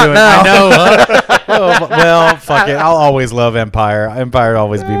Maybe am I not doing? now. I know. Huh? Oh, well, fuck it. I'll always love Empire. Empire will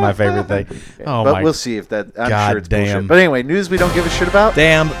always be my favorite thing. Oh But my. we'll see if that. I'm God sure it's damn. bullshit. But anyway, news we don't give a shit about.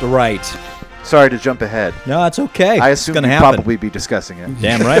 Damn right. Sorry to jump ahead. No, it's okay. I it's assume going we'll to happen. probably be discussing it.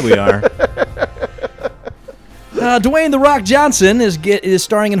 Damn right we are. Dwayne "The Rock" Johnson is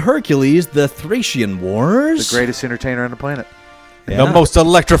starring in Hercules: The Thracian Wars. The greatest entertainer on the planet. The most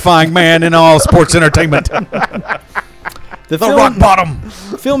electrifying man in all sports entertainment. The Rock Bottom.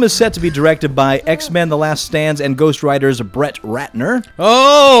 film is set to be directed by X-Men: The Last Stands and Ghost Rider's Brett Ratner.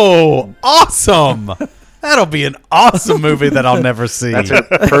 Oh, awesome. That'll be an awesome movie that I'll never see. That's a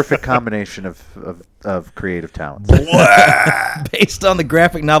perfect combination of creative talent. Based on the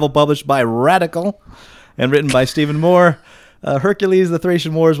graphic novel published by Radical and written by Stephen Moore, Hercules: The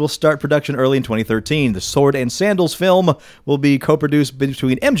Thracian Wars will start production early in 2013. The Sword and Sandals film will be co-produced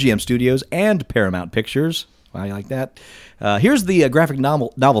between MGM Studios and Paramount Pictures. Wow, you like that? Here's the graphic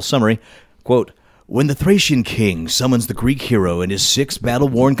novel summary. Quote, "When the Thracian king summons the Greek hero and his 6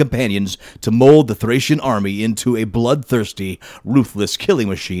 battle-worn companions to mold the Thracian army into a bloodthirsty, ruthless killing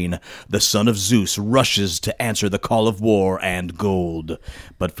machine, the son of Zeus rushes to answer the call of war and gold.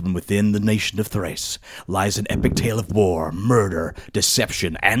 But from within the nation of Thrace lies an epic tale of war, murder,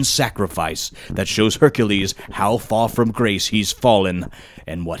 deception, and sacrifice that shows Hercules how far from grace he's fallen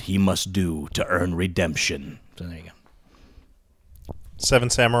and what he must do to earn redemption." So there you go. Seven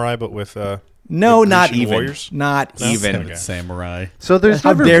Samurai, but with No, with not Grecian even. warriors? Not No? even. Okay. Samurai. So there's How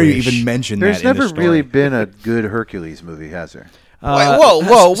never dare you even mention There's that in never the story. really been a good Hercules movie, has there?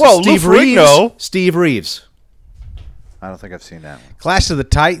 Steve Lou Reeves. Ferrigno. Steve Reeves. I don't think I've seen that one. Clash of the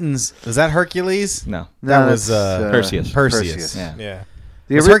Titans. Is that Hercules? No. That No, was that's, Perseus. Perseus. Yeah. Yeah.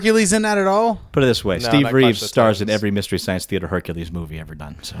 The Was ori- Hercules in that at all? Put it this way: No, Steve not Reeves Clash of the stars in Titans. every Mystery Science Theater Hercules movie ever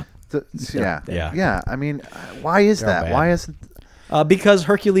done. So, yeah. I mean, why is They're that? bad. Why isn't? because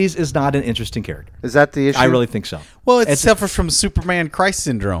Hercules is not an interesting character, Is that the issue? I really think so. Well, it suffers from Superman Christ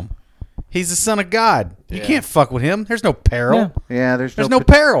syndrome. He's the son of God. You Yeah. can't fuck with him. There's no peril. Yeah. Yeah, there's There's no no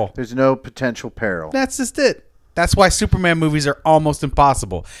peril. There's no potential peril. That's just it. That's why Superman movies are almost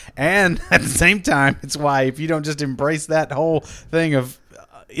impossible. And at the same time, it's why if you don't just embrace that whole thing of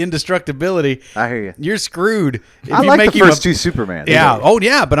indestructibility, I hear you. you're screwed. If I you like make the him first a- two Supermans. Yeah. Oh,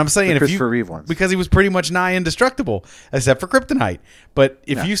 yeah. But I'm saying The if you Christopher Reeve ones. because he was pretty much nigh indestructible, except for kryptonite. But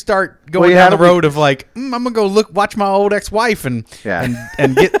if you start going Well, you down had the to be- road of like, I'm gonna go watch my old ex-wife and Yeah.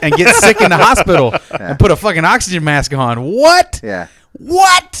 and get sick in the hospital and put a fucking oxygen mask on. What? Yeah.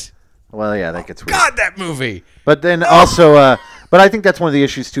 What? Well, yeah, that gets weird. God, that movie. But then also, but I think that's one of the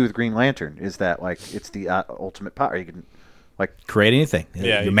issues too with Green Lantern is that like it's the ultimate power. You can like Create anything. Yeah,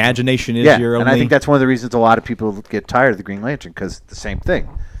 Your you- imagination is yeah, your only. and I think that's one of the reasons a lot of people get tired of the Green Lantern because the same thing.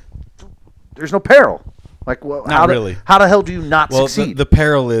 There's no peril. Like, well, Not really. How the hell do you not Well, succeed? the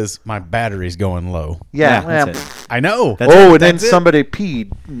peril is my battery's going low. yeah, Yeah, that's well, it. I know. oh, and then That's it. somebody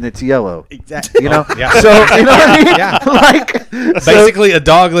peed and it's yellow. Exactly. You know, Oh, yeah. so you know what I mean? Yeah. Like, so- Basically, a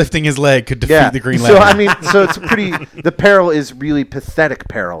dog lifting his leg could defeat yeah. the Green So Lantern. I mean, so it's pretty. The peril is really pathetic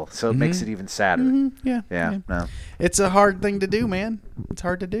peril, so it makes it even sadder. yeah. Yeah, no. It's a hard thing to do, man. It's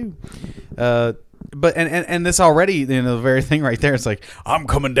hard to do. But and this already, you know, the very thing right there. It's like I'm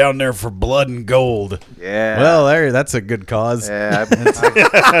coming down there for blood and gold. Yeah. Well, that's a good cause. Yeah,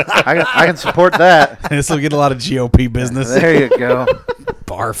 I can support that. This will get a lot of GOP business. There you go.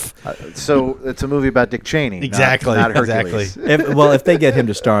 Barf. So it's a movie about Dick Cheney. Exactly, Not Hercules. exactly. If they get him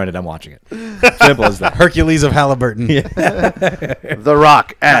to star in it, I'm watching it. Simple as that. Hercules of Halliburton. The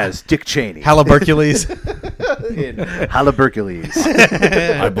Rock as Dick Cheney. Halliburcules. in Halliburcules.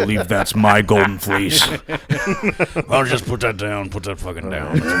 I believe that's my golden fleece. I'll just put that down. Put that fucking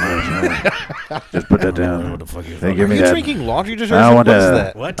down. Just put that down. What the fuck you They give Are me you that. drinking laundry detergent? I want What is to.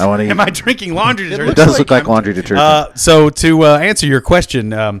 that? What? I want to. Am I drinking laundry detergent? It does look like laundry detergent. So to answer your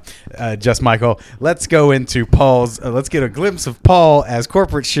question, Just Michael, let's go into Paul's. Let's get a glimpse of Paul as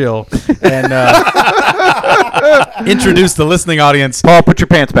corporate shill and introduce the listening audience Paul, put your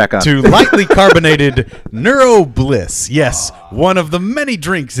pants back on. to lightly carbonated Neuro Bliss. Yes, one of the many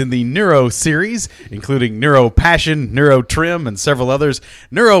drinks in the Neuro series, including Neuro Passion, Neuro Trim, and several others.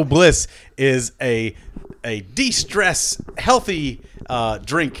 Neuro Bliss is a de-stress, healthy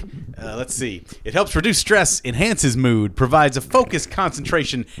drink. Let's see. It helps reduce stress, enhances mood, provides a focused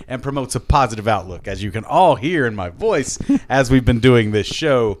concentration, and promotes a positive outlook. As you can all hear in my voice as we've been doing this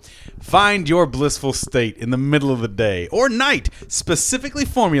show, find your blissful state in the middle of the day or night, specifically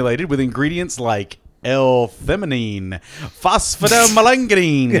formulated with ingredients like L-theanine,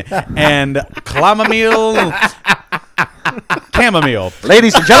 phosphatidylmalanghrine, and chamomile.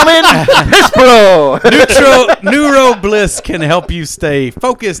 Ladies and gentlemen, Pispro. Neuro Bliss can help you stay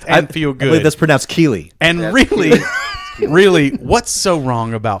focused and feel I believe good. that's pronounced Keely. And really, what's so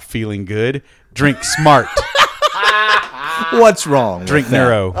wrong about feeling good? Drink smart. What's wrong? Drink with that?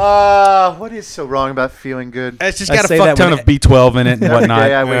 Neuro. What is so wrong about feeling good? It's just I got a say fuck that ton when of B12 in it and Every day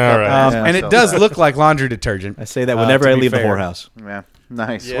I whatnot. wake All up right. ask And it myself does that. look like laundry detergent. I say that whenever to I be leave the fair. whorehouse. Yeah,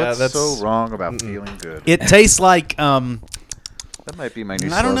 nice. Yeah, What's that's- so wrong about feeling good? It tastes like That might be my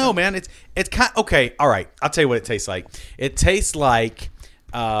new. I don't know, slogan. man. It's kind okay. All right, I'll tell you what it tastes like. It tastes like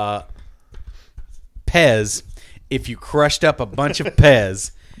Pez if you crushed up a bunch of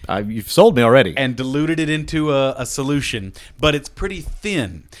Pez You've sold me already. and diluted it into a solution, but it's pretty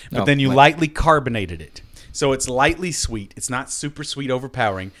thin. But Oh, then you my- lightly carbonated it. So it's lightly sweet. It's not super sweet,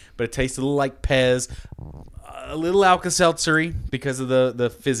 overpowering, but it tastes a little like Pez, a little Alka-Seltzery because of the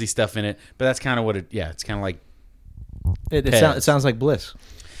fizzy stuff in it. But that's kind of what it. Yeah, it's kind of like. it sounds like bliss.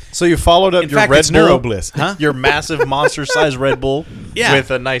 So you followed up In your fact, Red it's Bull, Neuro Bliss, huh? your massive monster-sized Red Bull, Yeah. with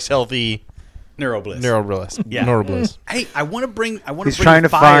a nice healthy Neuro Bliss. Neuro Bliss. Yeah. Neuro Bliss. Hey, I want to bring He's trying to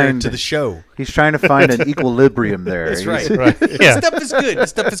fire find- to the show. He's trying to find an equilibrium there. That's He's- right. Yeah. This stuff is good. This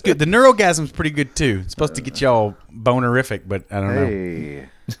stuff is good. The neurogasm's pretty good too. It's supposed to get y'all bonerific, but I don't know. Hey.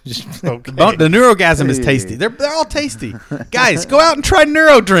 Okay. The neurogasm is Hey. tasty. They're all tasty. Guys, go out and try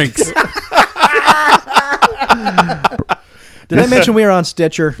neuro drinks. Did I mention we are on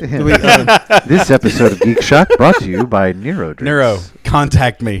Stitcher? Do we, This episode of Geek Shock brought to you by Neuro Drinks. Neuro,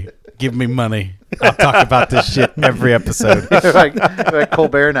 contact me. Give me money. I'll talk about this shit every episode. like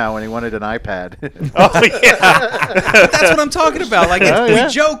Colbert now when he wanted an iPad. Oh yeah. That's what I'm talking about. Like Oh, yeah.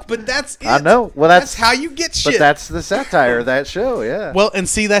 we joke, but that's it. I know. Well, that's how you get shit. But that's the satire of that show. Yeah. well, and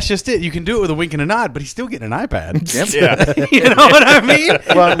see, that's just it. You can do it with a wink and a nod, but he's still getting an iPad. Yep. Yeah. You know what I mean?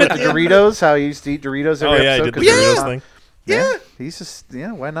 Well, with the Doritos, how he used to eat Doritos every Oh yeah. episode. You did the 'cause they're Doritos not- thing. Yeah. He's just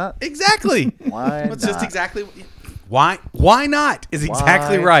why not? Exactly. Why That's just not? exactly why not is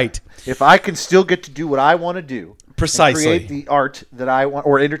exactly Why? right. If I can still get to do what I want to do, and Precisely. create the art that I want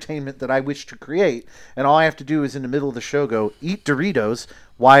or entertainment that I wish to create, and all I have to do is in the middle of the show go eat Doritos.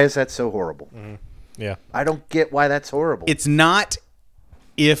 Why is that so horrible? Yeah. I don't get why that's horrible. It's not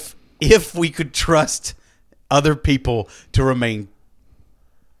if we could trust other people to remain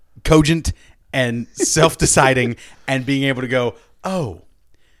cogent and self-deciding and being able to go, oh,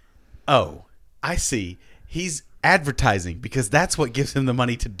 I see. He's advertising because that's what gives him the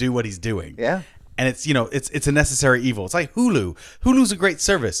money to do what he's doing. Yeah. And it's it's a necessary evil. It's like Hulu. Hulu's a great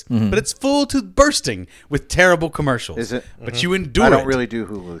service, but it's full to bursting with terrible commercials. Is it? But you endure I it. don't really do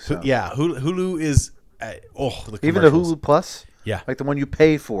Hulu. So. Yeah, Hulu is the Even the commercials. Hulu Plus. Yeah. Like the one you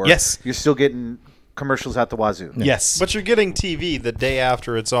pay for. Yes. You're still getting commercials out the wazoo. Yes, But you're getting TV the day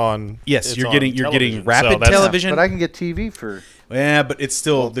after it's on. yes, it's you're on getting television. rapid So that's- television. But I can get TV for. Yeah, but it's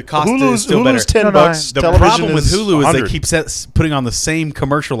still the cost is Hulu's still better. $10. No, no, The television problem with is Hulu is they 100. keep putting on the same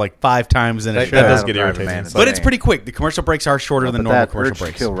commercial like 5 times in a That show. does That'll get drive a irritating. man insane. But it's pretty quick. The commercial breaks are shorter than But normal that commercial urge to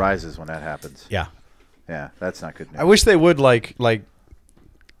breaks. kill rises when that happens. Yeah. Yeah, that's not good news. I wish they would like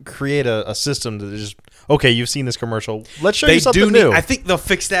create a system that just you've seen this commercial. Let's show They you something do new. I think they'll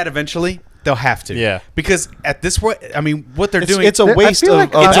fix that eventually. They'll have to. Yeah. Because at this point, I mean, what they're doing it's a waste feel of,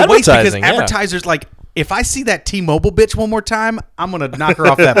 like of it's a waste because advertising. Yeah. advertisers like if I see that T-Mobile bitch one more time, I'm gonna knock her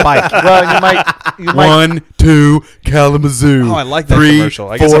off that bike. Well, you might. 1, 2, Kalamazoo. Oh, I like that 3, commercial.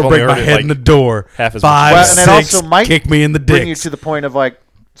 I guess 4, I've only break my heard it, head like, in the door. half as much. 5, Well, and it 6, also might kick me in the bring you dicks. to the point of like,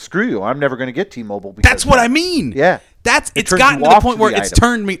 screw you. I'm never going to get T-Mobile. Because That's what I mean. Yeah. It's turns gotten you to the off point to where the it's item.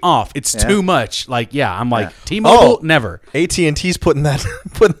 turned me off. It's Yeah. too much. Like, yeah, I'm like, Yeah. T-Mobile, never. AT&T's putting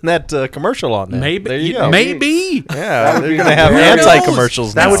that commercial on there. Maybe. There you go. Maybe. Yeah, would they're be going to have Who knows?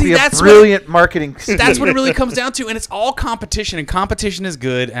 anti-commercials That now. would See, be a that's brilliant marketing scheme. That's what it really comes down to. And it's all competition, and competition is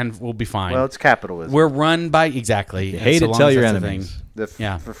good, and we'll be fine. Well, it's capitalism. We're run by, exactly. hate so it, long tell as your that's the enemies. thing. The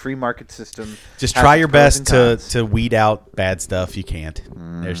free market system. Just has try its your pros best and to, cons. to weed out bad stuff. You can't.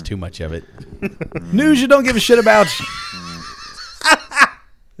 There's too much of it. News you don't give a shit about.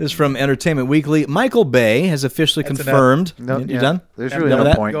 This is from Entertainment Weekly. Michael Bay has officially confirmed. No, You yeah. done? There's Done really with no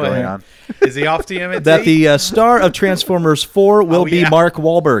that? point Go going ahead. on. Is he off TMNT? That the star of Transformers 4 will be yeah. Mark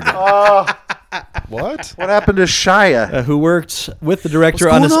Wahlberg, What? What happened to Shia? who worked with the director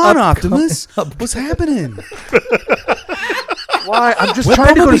What's on going his on, upcoming- Optimus? What's happening? Why? I'm just Where'd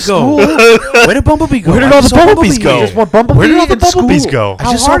trying to go to Bumblebee school. go? Where did Bumblebee go? Where did I all just the saw bumblebees go? You just want Bumblebee Where did all the in bumblebees school. go? I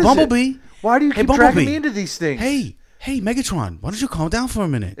How just saw hard is it? Bumblebee. Why do you Hey, keep dragging Bumblebee. me into these things? Hey, Megatron, why don't you calm down for a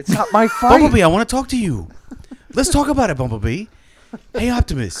minute? It's not my fight. Bumblebee, I want to talk to you. Let's talk about it, Bumblebee. Hey,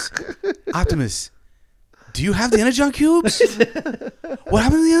 Optimus, do you have the Energon cubes? What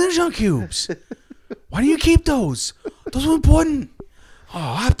happened to the Energon cubes? Why do you keep those? Those were important. Oh,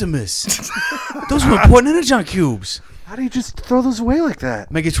 Optimus, those were important Energon cubes. How do you just throw those away like that?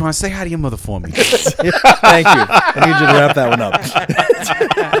 Megatron, say hi to your mother for me. Thank you. I need you to wrap that one up.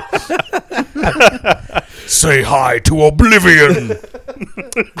 Say hi to Oblivion.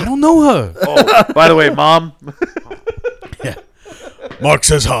 I don't know her. Oh, by the way, Mom. Mark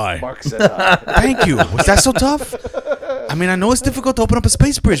says hi. Mark said hi. Thank you. Was that so tough? I mean, I know it's difficult to open up a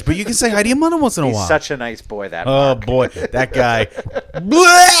space bridge, but you can say hi to your mother once in a He's while. such a nice boy, that Oh Mark. boy, that guy.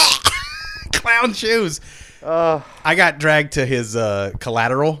 Blech! Clown shoes. I got dragged to his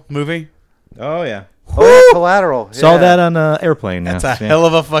Collateral movie. Oh, yeah. Oh, yeah, Collateral. Saw Yeah. that on airplane. That's yeah. a hell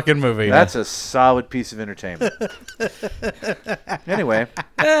of a fucking movie. That's a solid piece of entertainment. Anyway,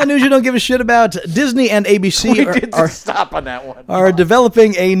 News you don't give a shit about. Disney and we ABC did are stop on that one. are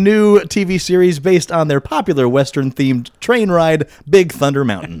developing a new TV series based on their popular Western-themed train ride, Big Thunder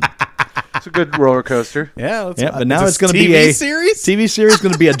Mountain. It's a good roller coaster. yeah. Yeah, but now a it's going to TV be a series. TV series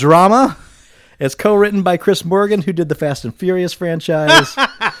going to be a drama. It's co-written by Chris Morgan, who did the Fast and Furious franchise.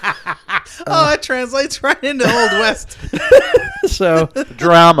 Oh, that translates right into Old West. So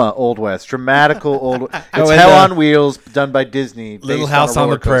Drama, Old West. Dramatical Old West. It's and, Hell on Wheels, done by Disney. Little based House on, a on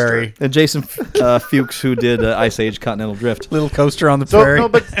the roller coaster. Prairie. and Jason Fuchs, who did Ice Age Continental Drift. Little coaster on the So, prairie. no,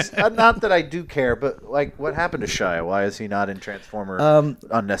 but not that I do care, but like, what happened to Shia? Why is he not in Transformer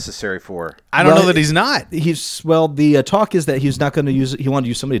Unnecessary 4? I don't well, know that he's not. The talk is that he's not going to use. He wanted to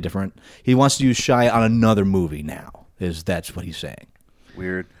use somebody different. He wants to use Shia on another movie now. That's what he's saying.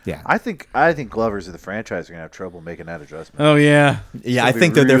 Weird. Yeah. I think Lovers of the franchise are gonna have trouble making that adjustment. Oh yeah. Yeah, I gonna be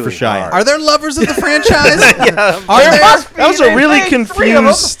think they're there for really Shia. hard. Are there lovers of the franchise? That was a really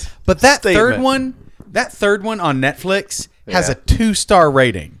confused. But that statement. third one on Netflix has Yeah. a 2-star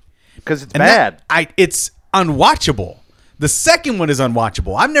rating. Because it's And bad. it's unwatchable. The second one is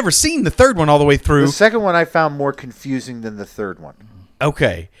unwatchable. I've never seen the third one all the way through. The second one I found more confusing than the third one.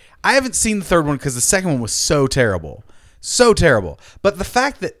 Okay. I haven't seen the third one because the second one was so terrible. So terrible. But the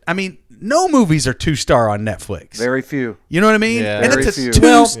fact that, I mean, no movies are 2-star on Netflix. Very few. You know what I mean? Yeah. And Very it's a few.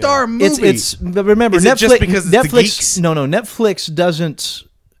 2-star movie. But remember, Is Netflix. it just because it's the Netflix. geeks? No, Netflix doesn't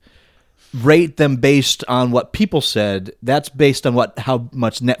rate them based on what people said. That's based on how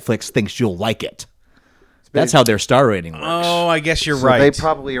much Netflix thinks you'll like it. That's how their star rating works. Oh, I guess you're So right. they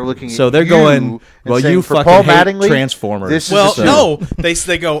probably are looking So at they're you going, and well, saying, you for fucking Paul hate Mattingly, Transformers. This is Well, a- no,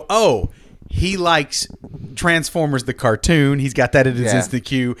 they go, oh, he likes Transformers the cartoon. He's got that in his Yeah. instant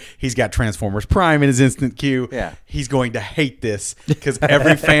queue. He's got Transformers Prime in his instant queue. Yeah. He's going to hate this because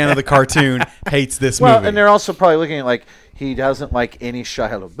every fan of the cartoon hates this Well, movie. and they're also probably looking at like he doesn't like any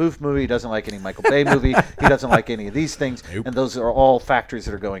Shia LaBeouf movie, he doesn't like any Michael Bay movie, he doesn't like any of these things, and those are all factors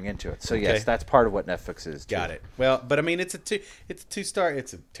that are going into it. So yes, Okay. that's part of what Netflix is. Too. Got it. Well, but I mean, it's a 2-star.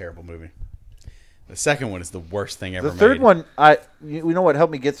 It's a terrible movie. The second one is the worst thing ever The third made. one, you know what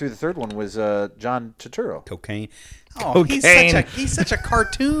helped me get through the third one was John Turturro. Cocaine. Oh, he's such a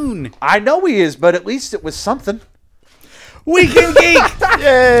cartoon. I know he is, but at least it was something. Weekend Geek.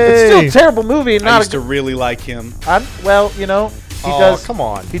 It's still a terrible movie. And I not used to really like him. well, you know, he Oh, does. come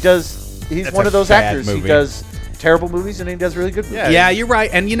on. He does. He's That's one a of those bad actors. He movie. does terrible movies and then he does really good movies. Yeah, you're right.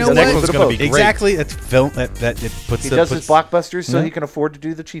 And you know The next what? one's gonna be great. Exactly. That's film that it puts He the, does puts, his blockbusters so he can afford to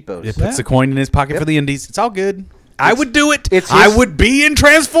do the cheapos. it puts the coin in his pocket for the indies. It's all good. I would do it. it's I his- would be in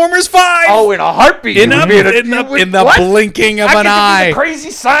Transformers 5. Oh, in a heartbeat. in you a, would be in a- in you the, would- in the what? blinking of I an get to be eye. the crazy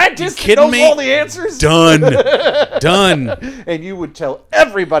scientist that kidding knows me? all the answers. Done. Done. And you would tell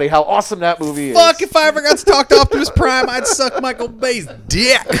everybody how awesome that movie is. Fuck, if I ever got to talk to Optimus Prime, I'd suck Michael Bay's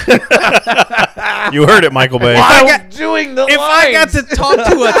dick. You heard it, Michael Bay. While got- doing the If I got lines. to talk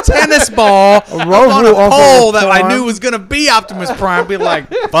to a tennis ball up on a pole that I knew was going to be Optimus Prime, be like,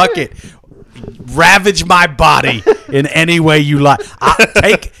 fuck it. Ravage my body in any way you like.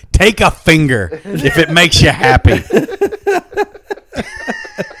 Take a finger if it makes you happy.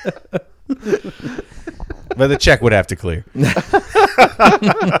 But the check would have to clear.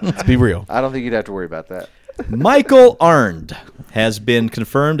 Let's be real. I don't think you'd have to worry about that. Michael Arndt has been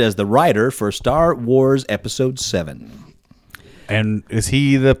confirmed as the writer for Star Wars Episode 7. And is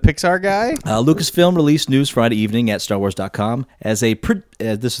he the Pixar guy? Lucasfilm released news Friday evening at StarWars.com as this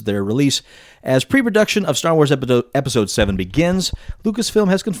is their release. As pre-production of Star Wars Episode 7 begins, Lucasfilm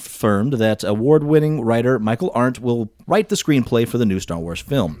has confirmed that award-winning writer Michael Arndt will write the screenplay for the new Star Wars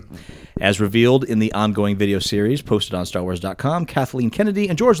film. As revealed in the ongoing video series posted on StarWars.com, Kathleen Kennedy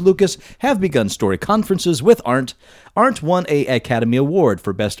and George Lucas have begun story conferences with Arndt. Arndt won an Academy Award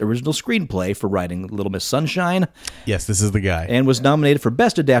for Best Original Screenplay for writing Little Miss Sunshine, Yes, this is the guy. and was nominated for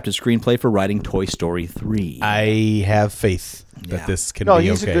Best Adapted Screenplay for writing Toy Story 3. I have faith that Yeah. this can No, be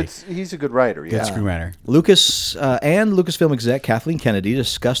he's okay. he's a good writer. Good Yeah. screenwriter. Lucas and Lucasfilm exec Kathleen Kennedy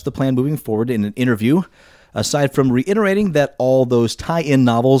discussed the plan moving forward in an interview. Aside from reiterating that all those tie-in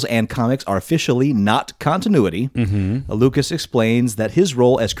novels and comics are officially not continuity, Lucas explains that his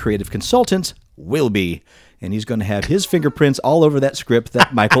role as creative consultant will be, and he's going to have his fingerprints all over that script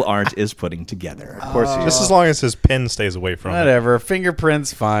that Michael Arndt is putting together. Of course he is. Just as long as his pen stays away from it. Whatever.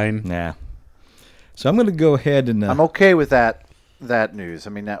 Fingerprints, fine. Yeah. So I'm going to go ahead and... I'm okay with that news. I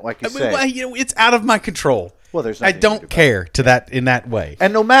mean, that like you I mean, say. well, you know, it's out of my control. Well, there's I nothing you can do don't about care to that in that way.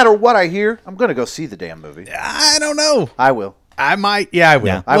 And no matter what I hear, I'm going to go see the damn movie. I don't know. I will. I might. Yeah, I will.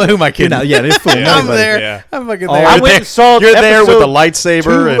 Yeah. Well, who am I kidding? No, yeah, it's full. I'm Nobody. there. Yeah. I'm fucking Oh, there. I went and saw You're there with episode the lightsaber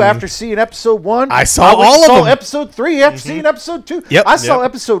 2 and- after seeing episode 1. I saw went all and of saw them. episode 3 after seeing episode 2. Yep. I saw Yep.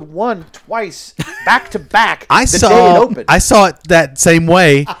 episode 1 twice, back to back. I the day it saw. opened. I saw it that same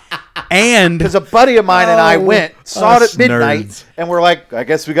way, and Because a buddy of mine and I went, saw it us at midnight, nerds. and we're like, I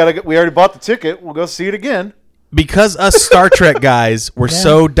guess we already bought the ticket. We'll go see it again. because us Star Trek guys were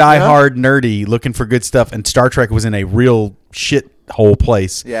so diehard nerdy, looking for good stuff, and Star Trek was in a real shit hole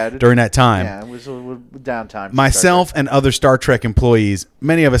place during that time. Yeah, it was a downtime. for Myself Star Trek. and other Star Trek employees,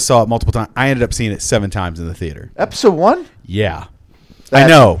 many of us saw it multiple times. I ended up seeing it 7 times in the theater. Episode 1? Yeah, I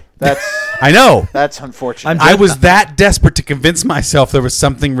know. That's I know. that's unfortunate. I was that desperate to convince myself there was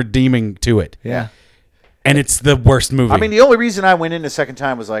something redeeming to it, Yeah. and it's the worst movie. I mean, the only reason I went in the second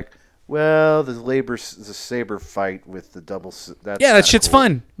time was like, well, the saber fight with the double. That's yeah, that kinda shit's cool.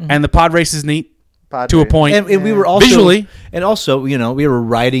 fun, and the pod race is neat Pod to a race. point. And we were also Visually. and also, you know, we were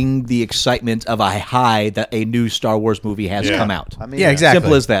riding the excitement of a high that a new Star Wars movie has Yeah. come out. I mean, Yeah, exactly.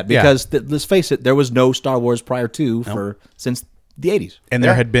 Simple as that. Yeah. Because let's face it, there was no Star Wars prior to since the 80s. And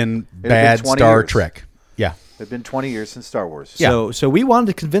there Yeah. had been been bad 20 Star years. Trek. Yeah. It's been 20 years since Star Wars. So we wanted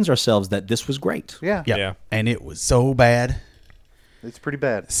to convince ourselves that this was great. Yeah, Yeah. Yeah. And it was so bad. it's pretty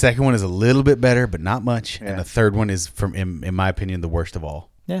bad. Second one is a little bit better, but not much. Yeah. And the third one is, in my opinion, the worst of all.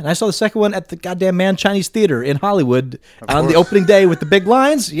 Yeah, and I saw the second one at the goddamn Man Chinese Theater in Hollywood on the course. opening day with the big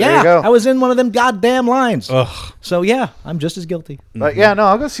lines. Yeah, you go. I was in one of them goddamn lines. Ugh. So yeah, I'm just as guilty. But yeah, no,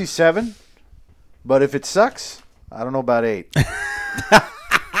 I'll go see 7. But if it sucks, I don't know about 8.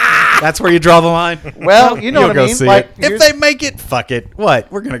 That's where you draw the line. Well, you know You'll what go I mean. see Like, it. If here's- they make it, fuck it.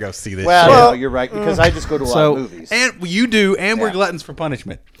 What? We're going to go see this well, shit. no, you're right because I just go to a lot So- of movies. And you do, and we're Yeah. gluttons for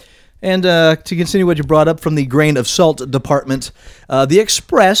punishment. And to continue what you brought up from the grain of salt department, the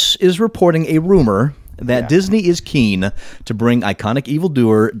Express is reporting a rumor that Disney is keen to bring iconic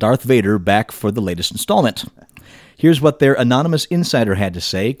evildoer Darth Vader back for the latest installment. Here's what their anonymous insider had to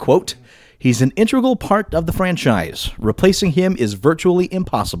say, quote, "He's an integral part of the franchise. Replacing him is virtually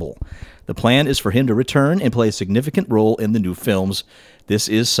impossible. The plan is for him to return and play a significant role in the new films. This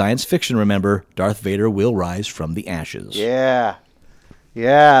is science fiction, remember. Darth Vader will rise from the ashes." yeah.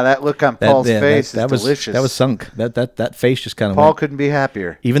 Yeah, that look on Paul's face is was delicious. That was sunk. That face just kind of Paul went. couldn't be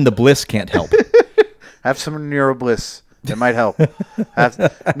happier. Even the bliss can't help. Have some neurobliss. That might help.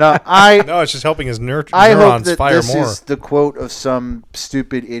 I No, it's just helping his hope neurons that fire this more. is the quote of some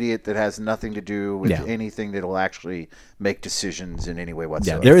stupid idiot that has nothing to do with Yeah. anything that will actually make decisions in any way Yeah,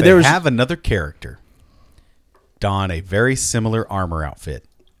 whatsoever. there They was have another character. don a very similar armor outfit,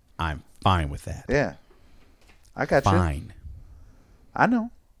 I'm fine with that. Yeah. I got you. Fine. I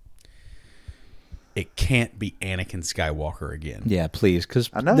know. It can't be Anakin Skywalker again. Yeah, please, because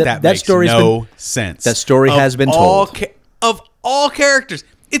I know. That that makes story's no been, sense. that story Of has been all told. Of all characters,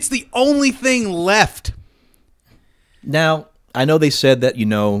 it's the only thing left. Now, I know they said that,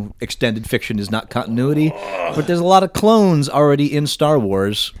 extended fiction is not continuity, but there's a lot of clones already in Star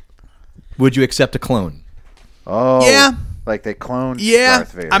Wars. Would you accept a clone? Oh. Yeah. Like they cloned Yeah.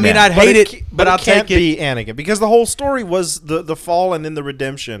 Darth Vader. I mean, Yeah. I'd hate it, ca- but I'll it can't take it. be Anakin because the whole story was the fall and then the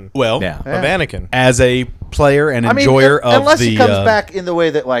redemption Well, Yeah. of Anakin. as a player and I mean, enjoyer of unless the he comes back in the way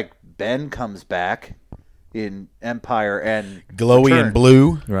that like Ben comes back in Empire and glowy Return. and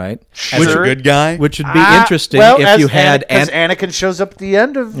blue Right. as a Sure. good guy, Which would be Ah, interesting well, if as you had... as Anakin shows up at the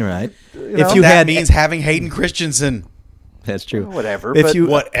end of right. know, If you that had... means having Hayden Christensen. That's true. whatever. If but, you...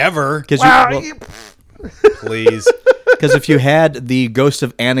 Whatever, Because Wow, please. Because if you had the ghost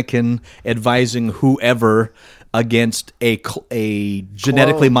of Anakin advising whoever against a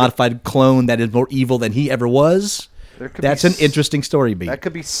genetically Clone. modified clone that is more evil than he ever was, There could that's be an interesting story beat. that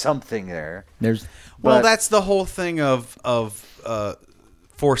could be something there. There's Well, But- that's the whole thing of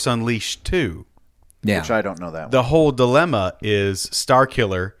Force Unleashed 2. yeah. Which I don't know that. The whole dilemma is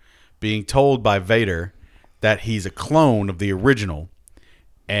Starkiller being told by Vader that he's a clone of the original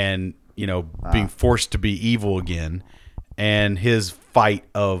and, being forced to be evil again, and his fight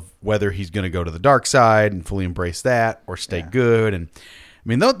of whether he's going to go to the dark side and fully embrace that or stay good. And I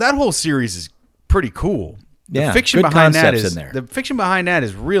mean, that whole series is pretty cool. Yeah, The fiction good behind that concepts is in there. the fiction behind that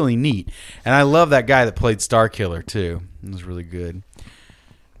is really neat, and I love that guy that played Starkiller too. It was really good.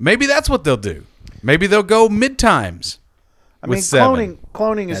 Maybe that's what they'll do. Maybe they'll go mid-times. I with mean, 7.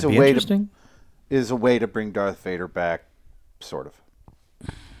 cloning is That'd a be way interesting. is a way to bring Darth Vader back, sort of,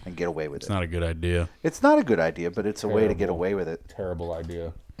 and get away with It's it. not a good idea. It's not a good idea, but it's a way to get away with it. Terrible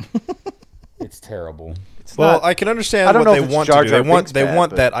idea. It's terrible. It's Well, not, I can understand I don't what know they if it's want Jar to do. Jar They want Binks they bad, want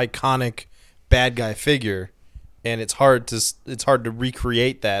but- that iconic bad guy figure, and it's hard to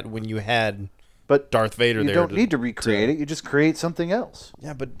recreate that when you had but Darth Vader you there. don't need to recreate it. You just create something else.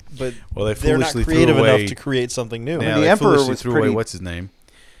 Yeah, but Well, they they're not foolishly threw creative away- enough to create something new. Yeah, the they Emperor foolishly was threw away pretty- what's his name?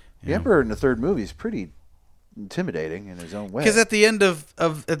 The Emperor in the third movie is pretty intimidating in his own way. Because at the end of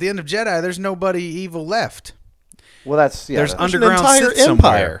Jedi, there's nobody evil left. well, that's there's that's- There's an underground entire Sith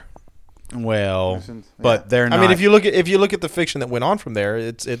empire. Well, yeah. but they're not. I mean, if you look at the fiction that went on from there,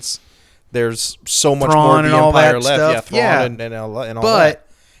 it's there's so much Thrawn more of and the all empire that left. stuff, Yeah, Thrawn yeah. and all But- that.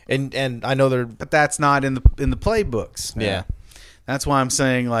 And I know they're but that's not in the playbooks. yeah. That's why I'm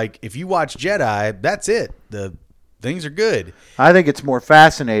saying, like, if you watch Jedi, that's it. The things are good. I think it's more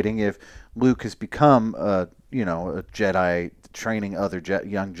fascinating if Luke has become a Jedi training other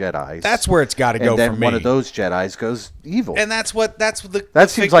young Jedis. That's where it's got to go and then for me. one of those Jedis goes evil. And that's what the That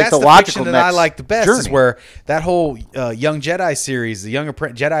seems like that's the logical fiction that I next like the best is journey. where that whole Young Jedi series, the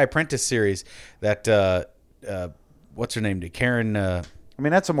Jedi Apprentice series, that what's her name did Karen. I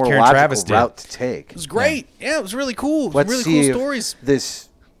mean, that's a more Karen logical Travis did. route to take. It was great. Yeah, it was really cool. It was Let's really see cool if stories. this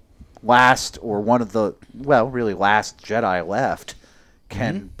last or one of the really last Jedi left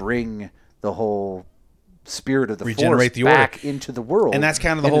can bring the whole spirit of the Regenerate Force the Order. back into the world, And that's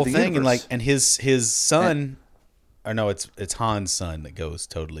kind of the into whole thing. And universe. his son, or no, it's Han's son that goes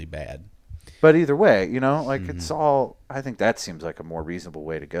totally bad. But either way, it's Mm-hmm. all. I think that seems like a more reasonable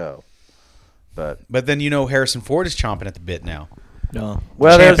way to go. But But then Harrison Ford is chomping at the bit now. No.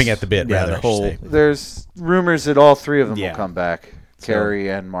 well, Champing at the bit, yeah, rather. the I should whole- say. there's rumors that all three of them Yeah. will come back. Carrie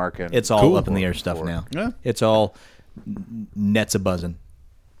and Mark and It's all Cool. up in the air stuff now. Yeah. It's all nets a buzzing.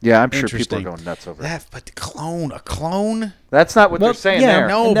 yeah, I'm sure people Interesting. are going nuts over it. But a clone. That's not what Well, they're saying yeah, there.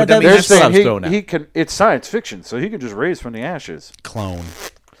 No, and but that- I mean, They're that's what I was saying throwing out. he can. It's science fiction, so he can just raise from the ashes. Clone.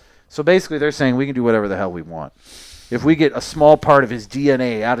 So basically, they're saying we can do whatever the hell we want. If we get a small part of his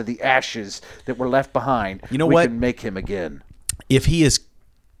DNA out of the ashes that were left behind, You know we what? can make him again. If he is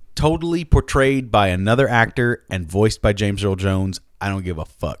totally portrayed by another actor and voiced by James Earl Jones, I don't give a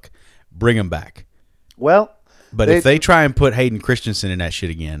fuck. Bring him back. Well, But if they try and put Hayden Christensen in that shit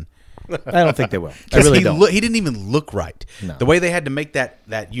again, I don't think they will. I 'cause really he don't. he didn't even look right. No. The way they had to make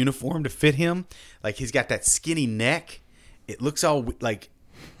that uniform to fit him, like he's got that skinny neck. It looks all like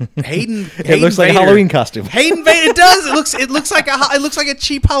Hayden. It looks like a Vader- Halloween costume. Hayden Vader. It does. It looks like a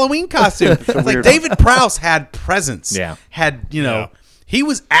cheap Halloween costume. It's like weird- David Prowse had presence. Yeah. Had he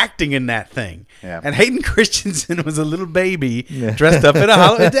was acting in that thing. Yeah. And Hayden Christensen was a little baby dressed up in a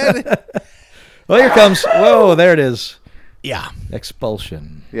Halloween. Well, here comes. Whoa, there it is. Yeah.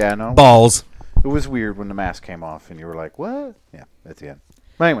 Expulsion. yeah, no, Balls. it was weird when the mask came off and you were like, "What?" Yeah, at the end.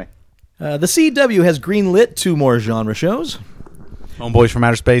 But anyway, The CW has greenlit 2 more genre shows. Homeboys from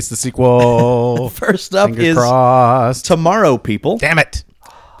Outer Space, the sequel. First up Fingers is crossed. Tomorrow People. Damn it.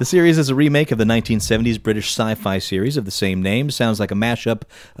 The series is a remake of the 1970s British sci-fi series of the same name. Sounds like a mashup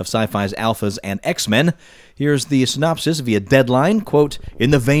of sci-fi's Alphas and X-Men. Here's the synopsis via Deadline. Quote, in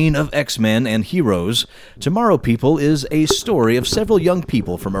the vein of X-Men and Heroes, Tomorrow People is a story of several young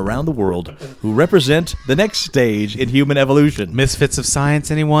people from around the world who represent the next stage in human evolution. Misfits of Science,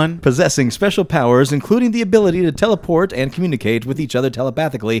 anyone? Possessing special powers, including the ability to teleport and communicate with each other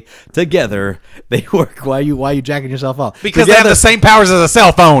telepathically, together they work. Why are you jacking yourself off? Because they have the same powers as a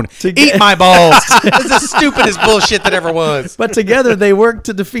cell phone. Together- Eat my balls. This is the stupidest bullshit that ever was. But together they work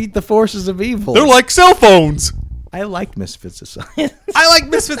to defeat the forces of evil. They're like cell phones. I like Misfits of Science. I like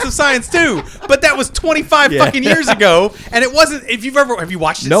Misfits of Science too, but that was 25 Yeah. fucking years ago, and it wasn't. Have you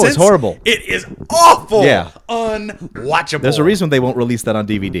watched it? No, it's since? horrible. It is awful. Yeah. Unwatchable. There's a reason they won't release that on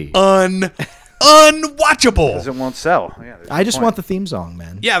DVD. Unwatchable. Because it won't sell. Yeah, there's I no just point. want the theme song,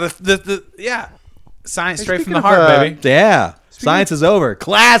 man. Yeah, the science straight from speaking the of, heart, baby. Yeah. Science is over.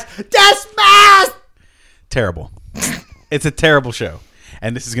 Class dismissed! Terrible. It's a terrible show.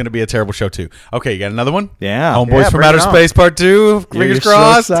 And this is going to be a terrible show, too. Okay, you got another one? Yeah. Homeboys Yeah, from bring Outer it on. Space Part 2. Fingers You're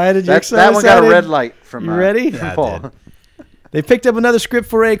crossed. So excited. You're so That one got a excited. red light from You ready? Yeah, it Paul. did. They picked up another script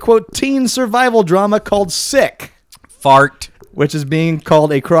for a, quote, teen survival drama called Sick, Fart. which is being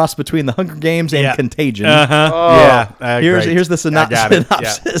called a cross between The Hunger Games and Yeah. Contagion. Yeah. Here's the I got it. Yeah.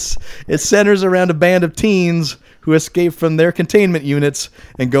 synopsis. It centers around a band of teens who escape from their containment units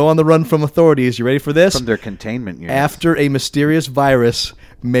and go on the run from authorities. You ready for this? From their containment unit. After a mysterious virus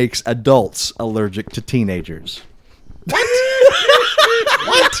makes adults allergic to teenagers.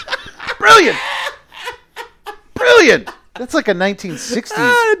 Brilliant! Brilliant! That's like a 1960s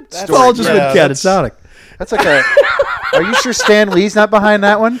It's story. all just Yeah, been that's- catatonic. That's like a... Are you sure Stan Lee's not behind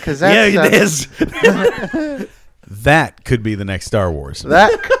that one? Because it is. That could be the next Star Wars.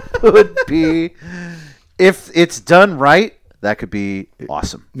 That could be... If it's done right, that could be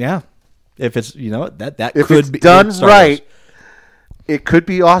awesome. Yeah. If it's, that If could it's be done Star Wars. right, it could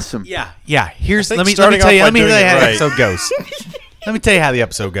be awesome. Yeah. Here's think let me starting tell you. off Let by me tell you doing how it the right. episode goes. Let me tell you how the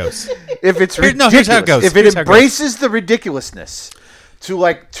episode goes. If it's Here's ridiculous, how it goes. if it Here's how it goes. embraces the ridiculousness to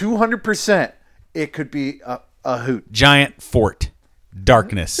like 200%, it could be a hoot. Giant fort,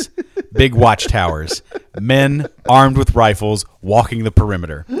 darkness, big watchtowers, men armed with rifles walking the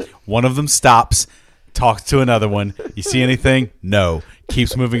perimeter. One of them stops, talks to another one. You see anything? No.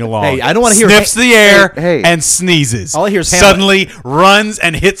 Keeps moving along. Hey, I don't wanna hear- Sniffs the air Hey. and sneezes. All I hear is Hamlet. Suddenly runs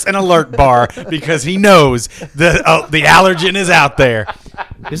and hits an alert bar because he knows the allergen is out there.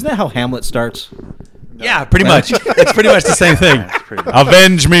 Isn't that how Hamlet starts? Yeah, pretty much. It's pretty much the same thing. pretty much.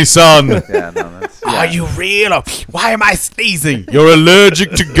 Avenge me, son. Yeah, no, that's... Are you real? Or why am I sneezing? You're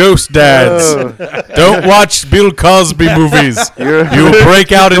allergic to ghost dads. Don't watch Bill Cosby movies. You'll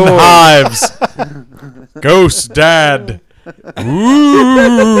break out in hives. Ghost dad.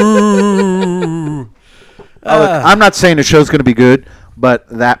 Ooh. Look, I'm not saying the show's going to be good, but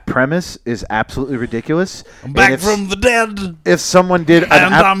that premise is absolutely ridiculous. I'm back And if, from the dead, if someone did... and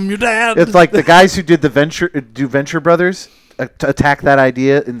I'm your dad. It's like the guys who did the Venture Brothers attack that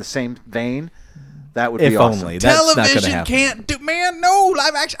idea in the same vein. That would If be awesome. only. That's not going to Television happen. can't do. Man, no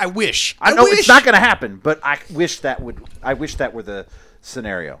live action. I wish. I know wish. it's not going to happen, but I wish that would. I wish that were the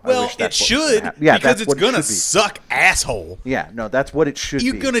scenario. I Well, wish it that's what was gonna should happen. Yeah, because that's it's what it gonna should be. suck asshole. Yeah, no, that's what it should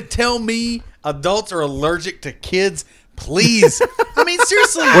You're be. gonna tell me adults are allergic to kids? Please. I mean,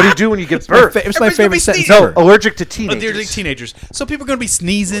 seriously. What do you do when you give birth? It's my Everybody's gonna favorite be sentence sneezing. ever. Allergic to But they're like teenagers. teenagers. So people are going to be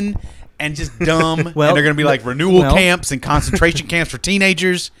sneezing and just dumb. Well, and they're going to be like renewal well- camps and concentration camps for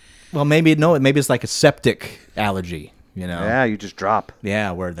teenagers. Well, maybe it's like a septic allergy, Yeah, you just drop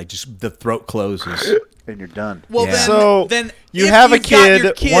Yeah, where they just the throat closes. and you're done. Well, Yeah. then You if have a you've got your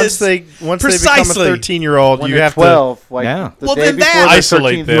kid kids- once they become a Precisely. 13-year-old. When You they're have 12, like Yeah. the Well, day then before that- their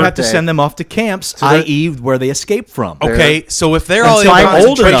Isolate 13th them. You have to birthday. send them off to camps, they're- i.e., where they escape from. Okay, so if they're And all so in I'm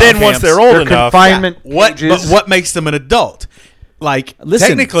old concentration enough. But then once camps, they're old Their enough, confinement what? But ages. what makes them an adult? Like Listen,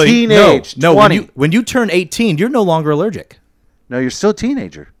 technically, teenage. No, 20. when you turn 18, you're no longer allergic. No, you're still a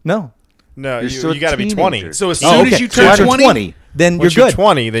teenager. No. no, You're still you a got to be 20. teenager. so as Oh, soon okay. as you So turn after 20, then Once you're you're good.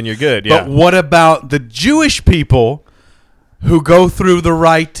 20, then you're good. Yeah. But what about the Jewish people who go through the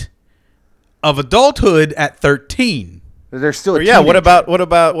rite of adulthood at 13? They're still a Or yeah, what teenager. about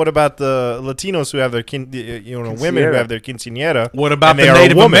the Latinos who have their women who Quinceañera. have their quinceañera? What about and the they are a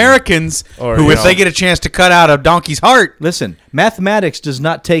Native woman? Americans Or, who, you if know. they get a chance to cut out a donkey's heart, Listen, mathematics does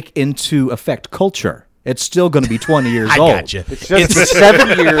not take into effect culture. It's still going to be 20 years I old. got you. It's just the 7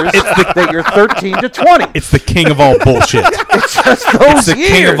 years that you're 13 to 20. It's the king of all bullshit. It's just those the years.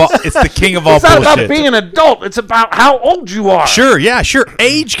 king of all. It's the king of all It's not bullshit. about being an adult. It's about how old you are. Sure, yeah, sure.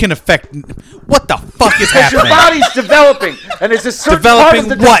 Age can affect. What the fuck is Because your happening? body's developing, and it's a certain part of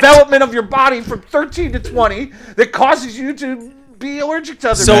the Developing what? development of your body from 13 to 20 that causes you to be allergic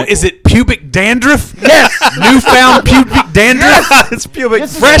to other So people. is it pubic dandruff? Yes. Newfound pubic dandruff? It's pubic.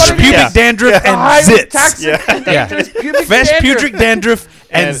 This is Fresh what it pubic is. dandruff and Highly zits. toxic and dangerous pubic Fresh dandruff. pubic dandruff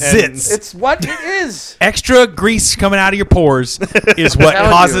and And- zits. It's what it is. Extra grease coming out of your pores is what telling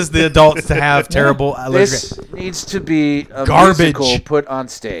causes you. the adults to have terrible allergic. This needs to be a Garbage. musical put on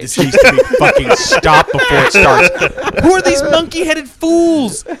stage. This needs to be fucking stopped before it starts. Who are these monkey-headed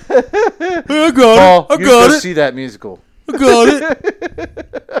fools? I got Paul, it. I you got go it. see that musical. I got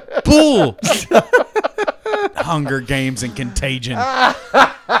it. Bull. Hunger Games and Contagion.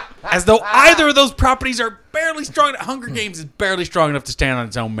 As though either of those properties are barely strong. Hunger Games is barely strong enough to stand on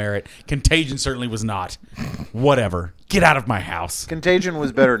its own merit. Contagion certainly was not. Whatever. Get out of my house. Contagion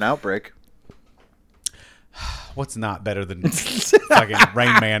was better than Outbreak. What's not better than fucking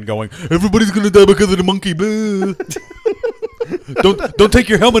Rain Man going, everybody's gonna die because of the monkey. Blah. Don't take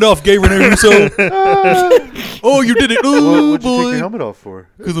your helmet off, gay Rene Russo. Oh, you did it. Oh, What'd you take your boy. helmet off for?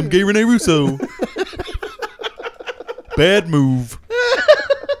 Because I'm gay Rene Russo. Bad move.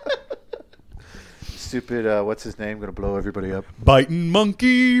 Stupid, what's his name? Gonna blow everybody up. Biting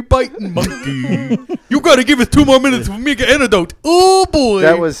monkey, biting monkey. You gotta give us 2 more minutes for me to get antidote. Oh, boy.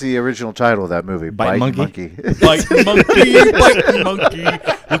 That was the original title of that movie. Biting Biting Monkey? Biting monkey, biting monkey.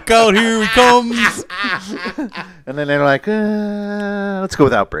 Look out, here he comes. And then they're like, let's go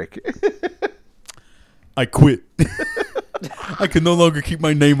with Outbreak. I quit. I can no longer keep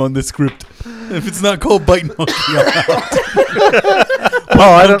my name on this script. If it's not called Biting Monkey, I'm out.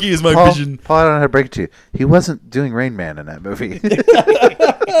 Paul, Monkey is my vision. Paul, I don't know how to break it to you. He wasn't doing Rain Man in that movie.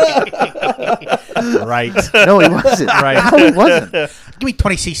 Right. No, he wasn't. Right. No, he wasn't. Give me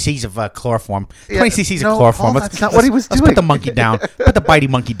 20 cc's of chloroform. 20 Yeah, cc's no, of chloroform. Paul, that's not what he was Let's doing. put the monkey down. Put the bitey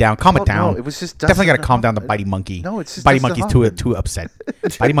monkey down. Calm it Oh, down. no, it was just definitely got to Dustin calm down the Hoffman. bitey monkey. No, it's just bitey Dustin monkey's Hoffman. too upset.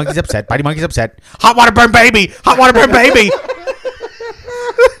 Bitey monkey's upset. Bitey monkey's upset. Hot water burn baby. Hot water burn baby.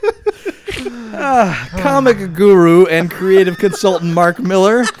 Comic guru and creative consultant Mark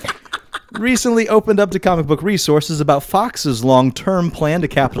Miller recently opened up to Comic Book Resources about Fox's long-term plan to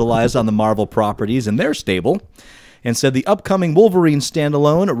capitalize on the Marvel properties in their stable, and said the upcoming Wolverine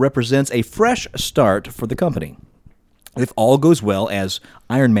standalone represents a fresh start for the company. If all goes well, as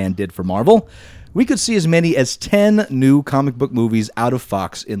Iron Man did for Marvel, we could see as many as 10 new comic book movies out of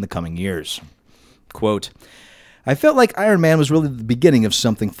Fox in the coming years. Quote, I felt like Iron Man was really the beginning of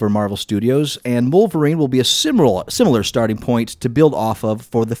something for Marvel Studios, and Wolverine will be a similar starting point to build off of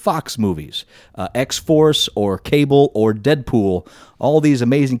for the Fox movies. X-Force or Cable or Deadpool, all these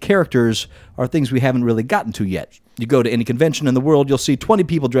amazing characters are things we haven't really gotten to yet. You go to any convention in the world, you'll see 20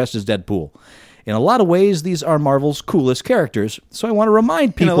 people dressed as Deadpool. In a lot of ways, these are Marvel's coolest characters, so I want to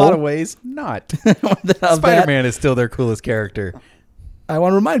remind people... In a lot of ways, not. Spider-Man is still their coolest character. I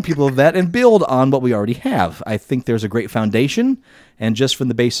want to remind people of that and build on what we already have. I think there's a great foundation, and just from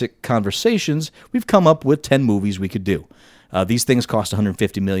the basic conversations, we've come up with 10 movies we could do. These things cost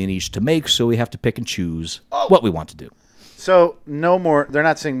 $150 million each to make, so we have to pick and choose what we want to do. So no more. They're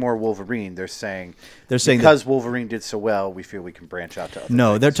not saying more Wolverine. They're saying because Wolverine did so well, we feel we can branch out to other.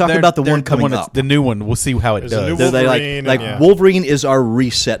 No, things. they're talking about the one coming that's up. The new one. We'll see how it There's a new does. They're Wolverine, like yeah. Wolverine is our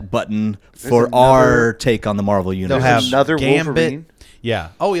reset button for our take on the Marvel universe. They'll have another Gambit. Wolverine? Yeah.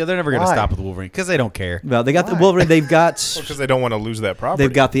 Oh, yeah. They're never going to Why? stop with Wolverine because they don't care. Well, they got the Why? Wolverine. They've got Because they don't want to lose that property.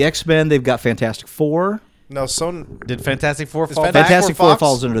 they've got the X-Men. They've got Fantastic Four. No, Did Fantastic Four fall Fantastic back? Fantastic Four Four Fox?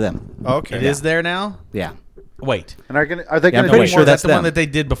 falls under them. okay. It is there now? Yeah. Wait. And are they Yeah, going I'm to pretty do sure more? that's the one them. that they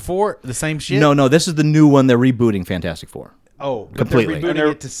did before? The same shit? No, this is the new one. They're rebooting Fantastic Four. Oh, but Completely. they're And rebooting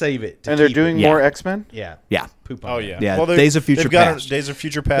they're- it to save it. and they're keep doing it. Yeah. more X-Men. Yeah. Yeah. Poop on Oh it. yeah. Yeah, they- Days of Future they've got Past. Days of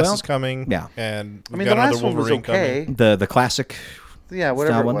Future Past Well, is coming. yeah. And I we've mean, got the another last one was Wolverine okay. coming. The classic. Yeah,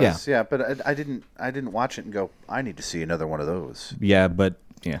 whatever Style it one, was. Yeah, but I didn't watch it and go, I need to see another one of those. Yeah, but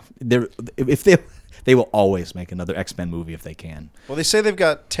yeah, they will always make another X-Men movie if they can. Well, they say they've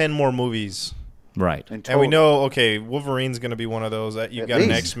got 10 more movies. Right. In And total. we know, okay, Wolverine's going to be one of those. You've At got an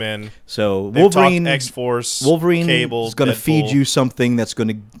least. X-Men. So They've Wolverine, talked X-Force, Wolverine Cable, is going to feed Deadpool. you something that's going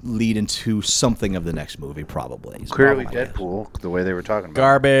to lead into something of the next movie, probably. is Clearly probably my guess. Deadpool, the way they were talking about.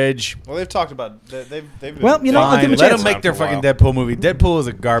 Garbage. Well, they've talked about. They've been Well, you know, I'll Fine. give them a Let chance. them make their For a fucking while. Deadpool movie. Deadpool is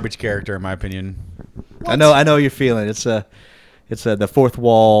a garbage character, in my opinion. I know you're feeling it. It's the fourth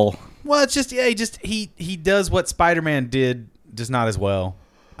wall. Well, it's just he does what Spider-Man did, just not as well.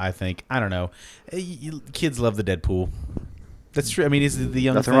 I think. I don't know. Kids love the Deadpool. That's true. I mean, is the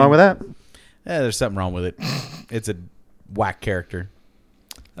young Nothing thing. wrong with that. There's something wrong with it. It's a whack character.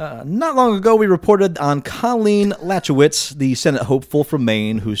 Not long ago, we reported on Colleen Lachowicz, the Senate hopeful from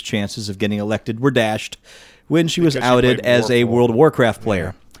Maine, whose chances of getting elected were dashed when she was Because she outed played as a Warfare. World of Warcraft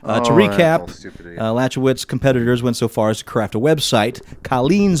player. To Oh, recap, that's all stupid, yeah. Lachowitz's competitors went so far as to craft a website,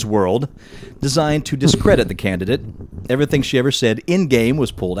 Colleen's World, designed to discredit the candidate. Everything she ever said in-game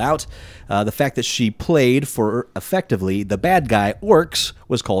was pulled out. The fact that she played for, effectively, the bad guy orcs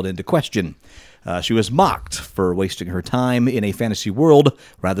was called into question. She was mocked for wasting her time in a fantasy world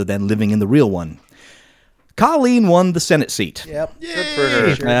rather than living in the real one. Colleen won the Senate seat. Yep. Good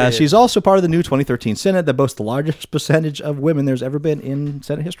for her. She's also part of the new 2013 Senate that boasts the largest percentage of women there's ever been in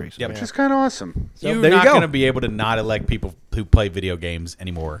Senate history. So, Which is kind of awesome. You're there you not go. going to be able to not elect people who play video games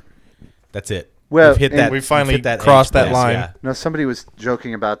anymore. That's it. Well, We've hit and that. we finally hit that crossed age that class, line. Yeah. No, somebody was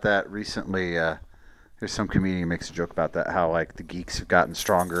joking about that recently. There's some comedian who makes a joke about that, how like the geeks have gotten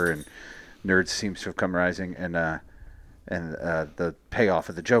stronger and nerds seems to have come rising, and the payoff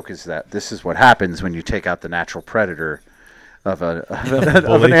of the joke is that this is what happens when you take out the natural predator of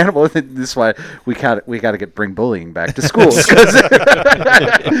an animal. This is why we got to bring bullying back to schools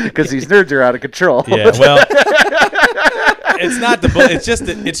because these nerds are out of control. Yeah, well, it's not the. It's just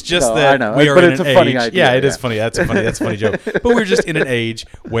that. It's just No, that I know, we are but in it's an a funny age. idea, Yeah, it is yeah. funny. That's a funny joke. But we're just in an age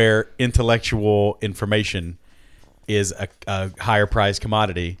where intellectual information is a higher prize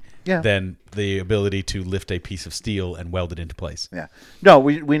commodity Yeah. than the ability to lift a piece of steel and weld it into place. Yeah. No,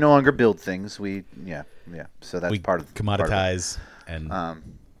 we no longer build things. Yeah. So that's We part of commoditize and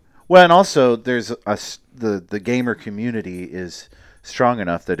Well, and also there's the gamer community is strong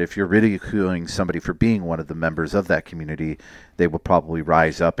enough that if you're ridiculing somebody for being one of the members of that community, they will probably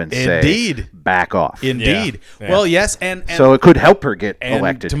rise up and Indeed. say, "Back off." indeed. Yeah. Well, yes, and So it could help her get And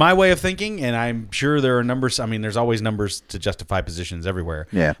elected. to my way of thinking, and I'm sure there are numbers. I mean, there's always numbers to justify positions everywhere.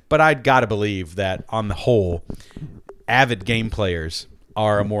 Yeah. But I'd got to believe that on the whole, avid game players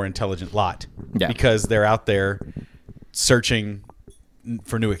are a more intelligent lot Yeah. because they're out there searching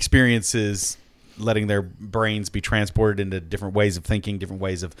for new experiences, letting their brains be transported into different ways of thinking, different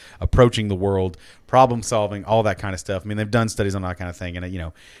ways of approaching the world, problem solving, all that kind of stuff. I mean, they've done studies on that kind of thing,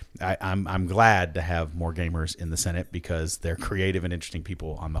 and I'm glad to have more gamers in the Senate because they're creative and interesting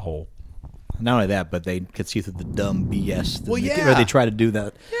people on the whole. Not only that, but they could see through the dumb BS. that Well, they- yeah. where they try to do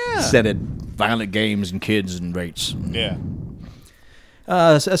that. Yeah. Senate, violent games and kids and rates. Yeah.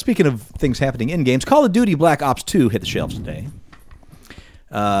 Speaking of things happening in games, Call of Duty Black Ops 2 hit the shelves today.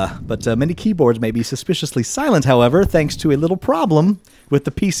 But many keyboards may be suspiciously silent, however, thanks to a little problem with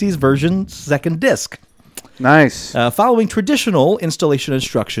the PC's version's second disc. Nice. Following traditional installation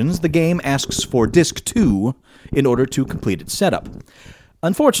instructions, the game asks for Disk 2 in order to complete its setup.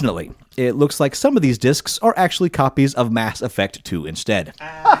 Unfortunately, it looks like some of these discs are actually copies of Mass Effect 2 instead.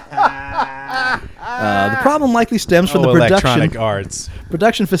 The problem likely stems from the Electronic Arts.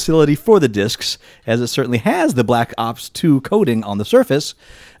 production facility for the discs, as it certainly has the Black Ops 2 coating on the surface.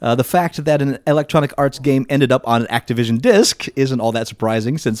 The fact that an Electronic Arts game ended up on an Activision disc isn't all that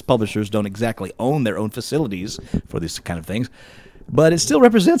surprising, since publishers don't exactly own their own facilities for these kind of things. But it still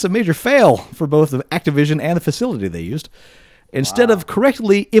represents a major fail for both the Activision and the facility they used. Instead of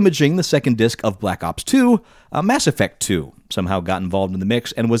correctly imaging the second disc of Black Ops 2, Mass Effect 2 somehow got involved in the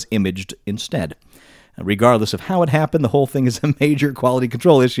mix and was imaged instead. Regardless of how it happened, the whole thing is a major quality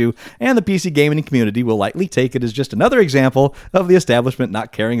control issue, and the PC gaming community will likely take it as just another example of the establishment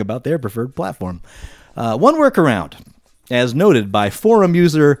not caring about their preferred platform. One workaround, as noted by forum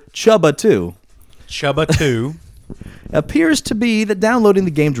user Chubba2, Chubba 2. appears to be that downloading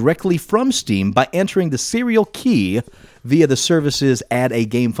the game directly from Steam by entering the serial key via the service's Add a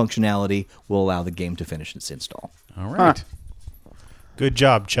Game functionality will allow the game to finish its install. All right. Good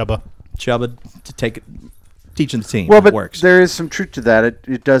job, Chubba. Chubba to teaching the team Well, how it but works. there is some truth to that.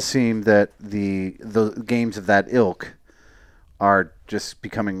 It does seem that the games of that ilk are just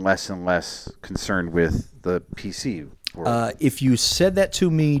becoming less and less concerned with the PC world. If you said that to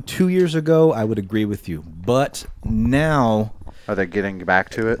me 2 years ago, I would agree with you. But now, Are they getting back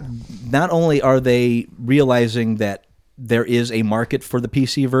to it? not only are they realizing that there is a market for the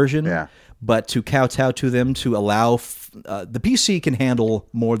PC version, Yeah. but to kowtow to them to allow the PC can handle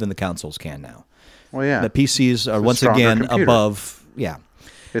more than the consoles can now. Well, yeah. The PCs are a once stronger again computer. above, yeah.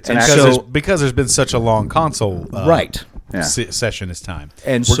 It's an and actual. so- Because there's been such a long console Right. Yeah. session this time.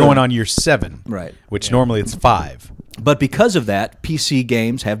 And we're so- going on year 7. Right. Which normally it's 5. But because of that, PC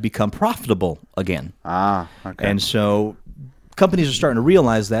games have become profitable again. Okay. And so companies are starting to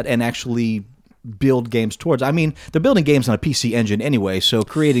realize that and actually build games towards. I mean, they're building games on a PC engine anyway, so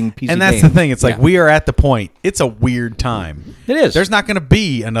creating PC And that's games, the thing. It's like yeah. we are at the point. It's a weird time. It is. There's not going to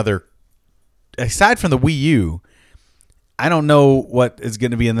be another. Aside from the Wii U, I don't know what is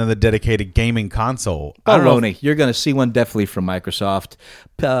going to be another dedicated gaming console. I don't know. Baloney. You're going to see one definitely from Microsoft.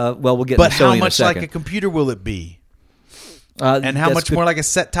 Well, we'll get But into Sony how in a much like second. a computer will it be? And how That's much good. more like a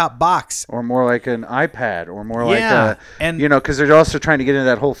set-top box? Or more like an iPad, or more Yeah, like and- because they're also trying to get into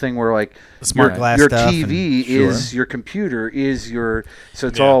that whole thing where like Smart your, glass your stuff TV and- is your computer is your, so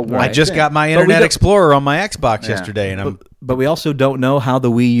it's all one. I just thing. got my we Internet don't- Explorer on my Xbox Yeah. yesterday, and I'm But we also don't know how the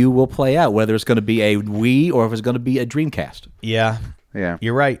Wii U will play out, whether it's going to be a Wii or if it's going to be a Dreamcast. yeah, Yeah.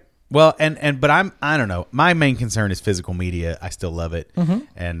 you're right. Well, but I don't know. My main concern is physical media. I still love it,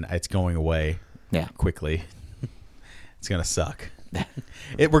 and it's going away. Yeah. Quickly. It's gonna suck.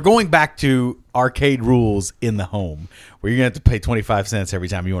 We're going back to arcade rules in the home, where you're gonna have to pay 25 cents every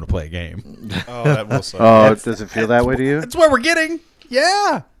time you want to play a game. Oh, that will suck. Oh, does it feel that way to you? That's where we're getting.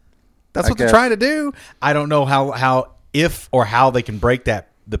 Yeah, that's what they're guess. trying to do. I don't know how if or how they can break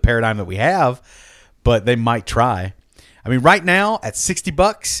the paradigm that we have, but they might try. I mean, right now at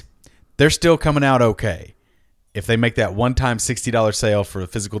 $60, they're still coming out okay. If they make that one-time $60 sale for a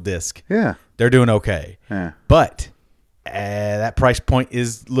physical disc, Yeah. they're doing okay. Yeah. But that price point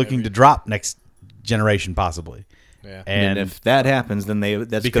is looking to drop next generation possibly. Yeah. And if that happens, then that's going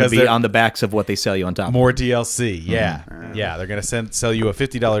to Because be they're- on the backs of what they sell you on top. More DLC, yeah, yeah. They're gonna sell you a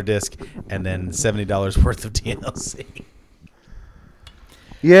 $50 disc and then $70 worth of DLC.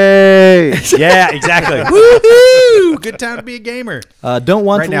 Yay! Yeah, exactly. Woohoo! Good time to be a gamer. Don't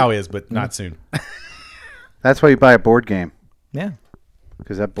want Right to now is, but not soon. That's why you buy a board game, Yeah,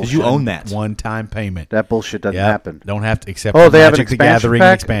 because that because bullshit. you own that. One-time payment. That bullshit doesn't Yeah, happen. don't have to accept. Oh, the they have an Magic the expansion Gathering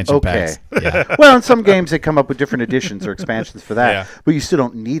pack? expansion Okay. packs. Yeah, Well, in some games they come up with different editions or expansions for that, Yeah. but you still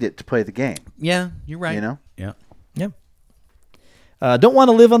don't need it to play the game. yeah, you're right. You know? yeah. Yeah. Don't want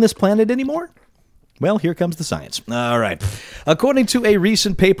to live on this planet anymore? Well, here comes the science. All right. According to a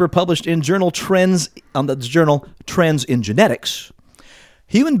recent paper published in journal Trends in Genetics,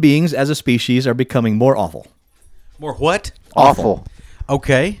 human beings as a species are becoming more awful. More what? Awful.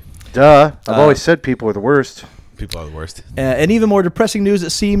 Okay. Duh. I've always said people are the worst. People are the worst. And even more depressing news, it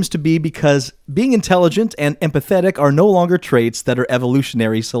seems to be because being intelligent and empathetic are no longer traits that are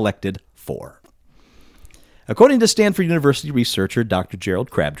evolutionary selected for. According to Stanford University researcher Dr. Gerald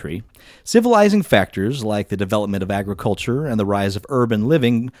Crabtree, civilizing factors like the development of agriculture and the rise of urban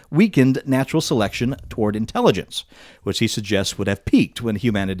living weakened natural selection toward intelligence, which he suggests would have peaked when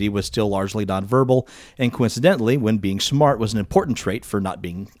humanity was still largely nonverbal and coincidentally when being smart was an important trait for not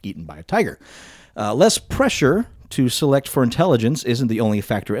being eaten by a tiger. Less pressure to select for intelligence isn't the only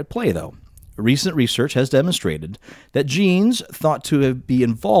factor at play, though. Recent research has demonstrated that genes thought to be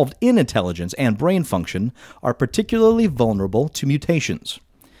involved in intelligence and brain function are particularly vulnerable to mutations.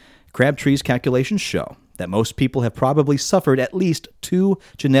 Crabtree's calculations show that most people have probably suffered at least 2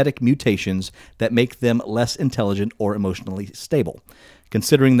 genetic mutations that make them less intelligent or emotionally stable.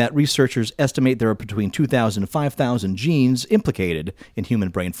 Considering that researchers estimate there are between 2,000 and 5,000 genes implicated in human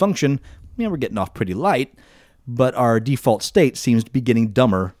brain function, we're getting off pretty light, but our default state seems to be getting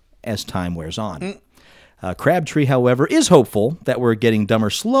dumber as time wears on. Crabtree, however, is hopeful that we're getting dumber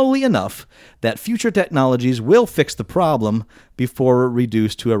slowly enough that future technologies will fix the problem before we're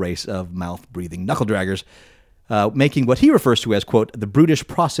reduced to a race of mouth-breathing knuckle-draggers, making what he refers to as, quote, the brutish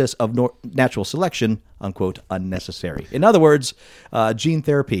process of natural selection, unquote, unnecessary. In other words, gene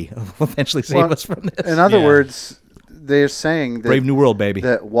therapy will eventually save us from this. In other Yeah. words, they're saying that Brave New World, baby.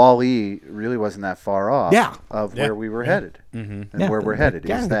 that Wall-E really wasn't that far off Yeah. of where we were headed and where we're headed.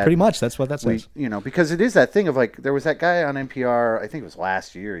 Yeah, is that pretty much. That's what that we, says. because it is that thing of like, there was that guy on NPR, I think it was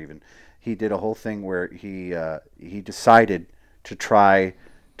last year even, he did a whole thing where he decided to try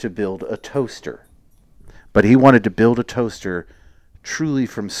to build a toaster. But he wanted to build a toaster truly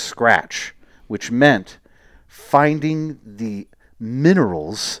from scratch, which meant finding the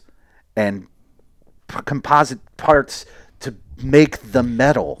minerals and composite parts to make the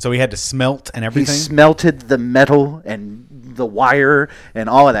metal. So he had to smelt and He everything. smelted the metal and the wire and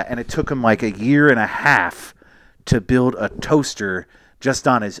all of that, and it took him like a year and a half to build a toaster just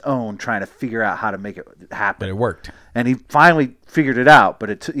on his own, trying to figure out how to make it happen. But it worked. And he finally figured it out, but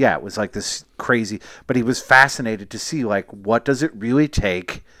it was like this crazy, but he was fascinated to see like, what does it really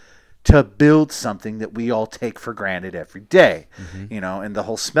take to build something that we all take for granted every day? And the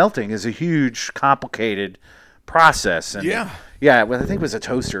whole smelting is a huge, complicated process. And yeah, well, I think it was a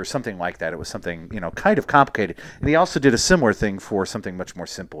toaster or something like that. It was something, kind of complicated. And he also did a similar thing for something much more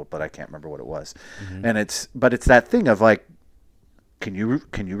simple, but I can't remember what it was. And it's that thing of like, can you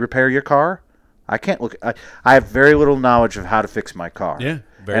repair your car? I can't look. I have very little knowledge of how to fix my car. Yeah,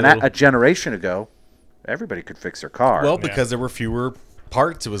 very and little. a generation ago, everybody could fix their car. Well, because there were fewer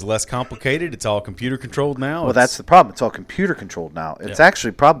parts, it was less complicated. It's all computer controlled now. Well, that's the problem. It's all computer controlled now. It's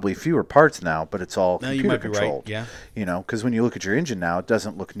actually probably fewer parts now, but it's all No, you computer might be right, controlled. yeah. You know, because when you look at your engine now, it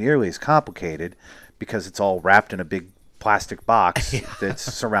doesn't look nearly as complicated because it's all wrapped in a big plastic box that's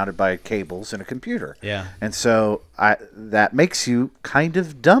surrounded by cables and a computer. Yeah. And so that makes you kind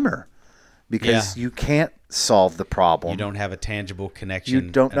of dumber because you can't solve the problem. You don't have a tangible connection. You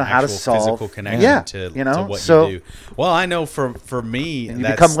don't know an how to actual solve- physical connection Yeah, to, you know, to what so- you do. Well, I know for me, and you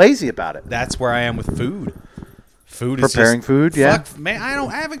that's, become lazy about it. that's where I am with food. Food is Preparing just, food, yeah. Fuck, man,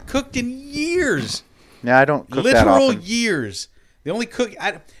 I haven't cooked in years. Yeah, I don't cook that Literal often. years. The only cook,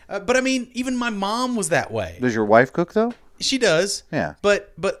 but I mean, even my mom was that way. Does your wife cook though? She does. Yeah.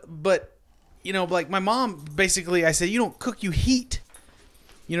 But you know, like my mom, basically, I said, you don't cook, you heat.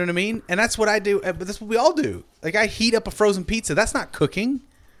 You know what I mean? And that's what I do. But that's what we all do. Like I heat up a frozen pizza. That's not cooking.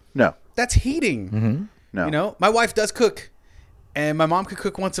 No. That's heating. Mm-hmm. No. You know, my wife does cook, and my mom could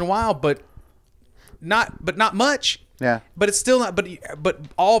cook once in a while, but not much. Yeah. But it's still not. But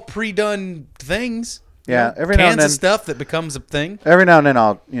all pre-done things. you Yeah, know, every now and cans of then- stuff that becomes a thing. Every now and then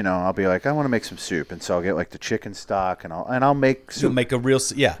I'll be like, I want to make some soup, and so I'll get like the chicken stock, and I'll make soup. You'll make a real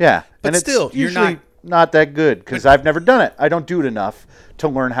yeah. Yeah, But and still, it's you're usually not. not that good because I've never done it. I don't do it enough to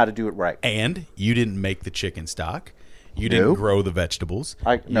learn how to do it right. And you didn't make the chicken stock. You No. didn't grow the vegetables.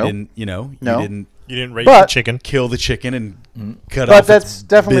 I- you no. didn't. You know. No. You didn't You didn't raise But- the chicken. kill the chicken and cut But off. that's its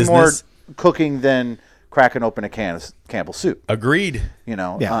definitely business. more cooking than cracking open a can of Campbell's soup. Agreed. You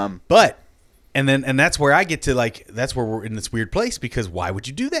know. Yeah. But and that's where I get to like that's where we're in this weird place because why would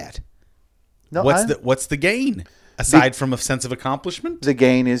you do that? No, What's the gain aside from a sense of accomplishment? the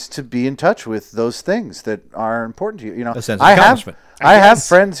gain is to be in touch with those things that are important to you. You know, A sense of I have accomplishment. I have guess.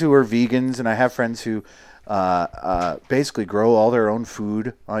 friends who are vegans, and I have friends who basically grow all their own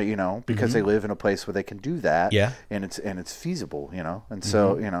food. You know, because they live in a place where they can do that. Mm-hmm. Yeah. and it's feasible. You know, and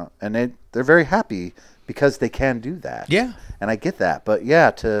so you know, and they're very happy because they can do that. Yeah. and I get that, but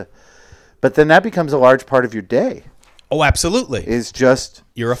but then that becomes a large part of your day. Oh, absolutely. Is just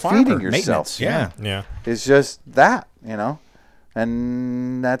You're a farmer. feeding yourself. Maintenance, yeah. Yeah. It's just that, you know,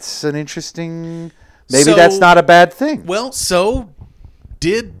 and that's an interesting. Maybe So- that's not a bad thing. Well, so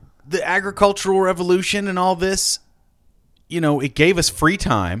did the agricultural revolution and all this, you know, it gave us free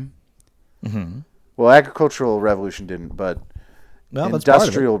time. Well, agricultural revolution didn't, but Well, that's part of it.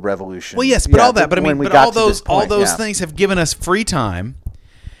 industrial revolution. Well, yes, but Yeah, all that, but I when mean, we but got all to this those all point, those yeah. things have given us free time.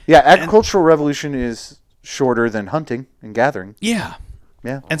 Yeah, agricultural revolution is shorter than hunting and gathering. Yeah.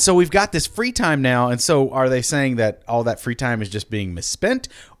 Yeah. And so we've got this free time now. And so are they saying that all that free time is just being misspent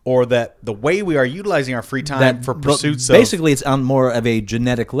or that the way we are utilizing our free time for but pursuits basically it's on more of a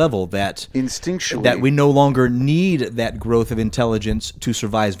genetic level that Instinctually. we no longer need that growth of intelligence to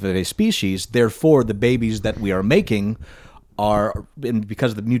survive as a species. Therefore, the babies that we are making are, and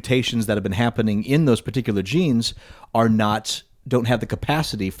because of the mutations that have been happening in those particular genes, don't have the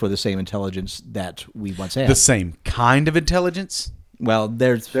capacity for the same intelligence that we once had. the same kind of intelligence? Well,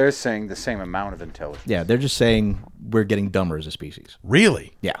 They're saying the same amount of intelligence. they're just saying we're getting dumber as a species.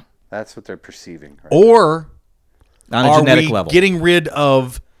 Really? Yeah, That's what they're perceiving. Right? Or on a are genetic we level. getting rid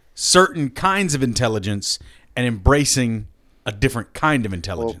of certain kinds of intelligence and embracing a different kind of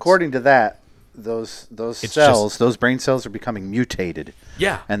intelligence? Well, according to that, those It's cells, just- those brain cells, are becoming mutated.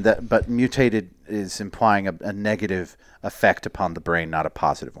 Yeah. But mutated is implying a negative effect upon the brain, not a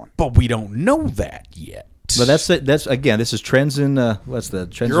positive one. But we don't know that yet. But that's it. That's again. This is trends in what's the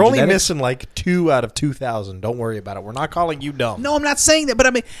trends? You're in only genetics? missing like 2 out of 2,000. Don't worry about it. We're not calling you dumb. No, I'm not saying that, but I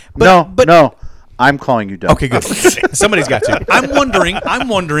mean, but no, I'm calling you dumb. Okay, good. Somebody's got to. I'm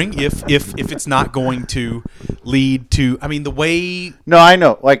wondering if it's not going to lead to. I mean, the way. No, I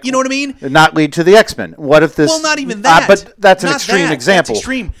know. Like, You know what I mean? Not lead to the X-Men. What if this? Well, not even that. But that's an Not extreme that. example. That's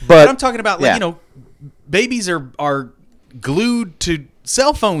extreme. But I'm talking about, like, yeah. you know, babies are glued to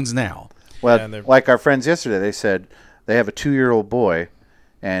cell phones now. Well, Yeah, and they're- like our friends yesterday, they said they have a 2-year-old boy,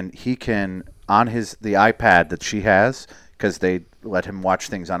 and he can on the iPad that she has, because they let him watch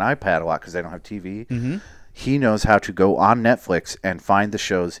things on iPad a lot because they don't have TV. Mm-hmm. He knows how to go on Netflix and find the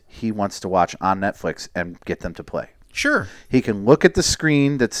shows he wants to watch on Netflix and get them to play. Sure. He can look at the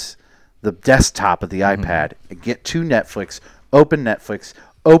screen that's the desktop of the iPad and get to Netflix, open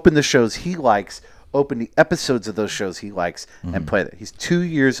the shows he likes, open the episodes of those shows he likes, and play that. He's 2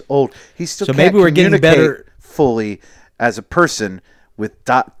 years old. He still So can't maybe we're getting communicate better- fully as a person with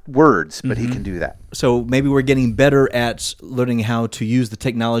words, but he can do that. So maybe we're getting better at learning how to use the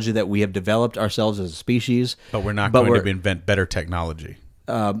technology that we have developed ourselves as a species. But we're not going to invent better technology.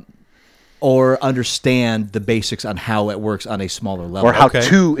 or understand the basics on how it works on a smaller level. or how Okay.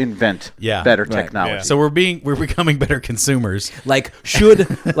 to invent Yeah. better Right. technology. Yeah. So we're becoming better consumers. like should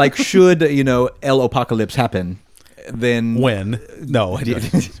El Apocalypse happen, then When? No,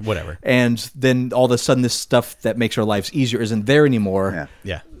 whatever. and then all of a sudden this stuff that makes our lives easier isn't there anymore. Yeah.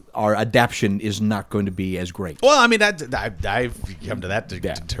 Yeah. Our adaptation is not going to be as great. Well, I mean, I've come to that to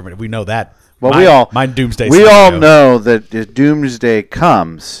determine. We know that. Well, my doomsday. we all scenario. know that if doomsday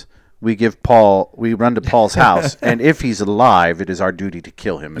comes, we run to Paul's house, and if he's alive, it is our duty to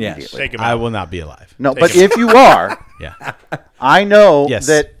kill him Yes. immediately. Take him I out. will not be alive. No, but if you are, Yeah, I know Yes.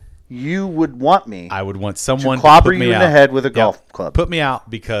 that you would want me I would want someone to clobber put me you in out. the head with a Yep. golf club. Put me out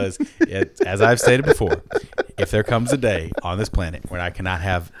because, as I've stated before, if there comes a day on this planet where I cannot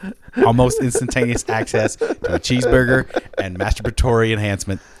have almost instantaneous access to a cheeseburger and masturbatory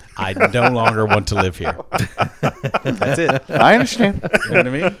enhancement, I no longer want to live here. That's it. I understand. You know what I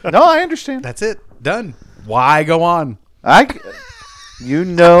mean? No, I understand. That's it. Done. Why go on, You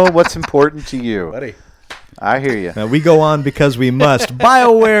know what's important to you. buddy? I hear you. Now, we go on because we must.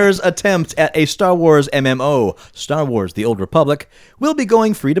 BioWare's attempt at a Star Wars MMO, Star Wars The Old Republic, will be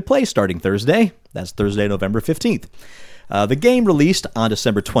going free to play starting Thursday. That's Thursday, November 15th. The game, released on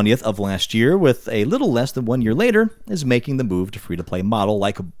December 20th of last year, with a little less than 1 year later, is making the move to free-to-play model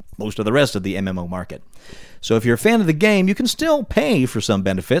like most of the rest of the MMO market. So if you're a fan of the game, you can still pay for some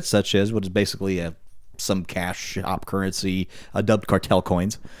benefits, such as what is basically some cash shop currency, dubbed cartel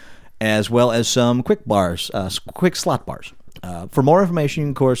coins, as well as some quick slot bars. For more information,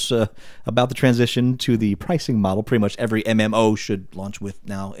 of course, about the transition to the pricing model, pretty much every MMO should launch with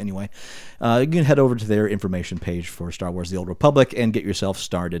now anyway, you can head over to their information page for Star Wars The Old Republic and get yourself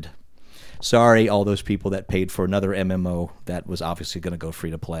started. Sorry, all those people that paid for another MMO that was obviously going to go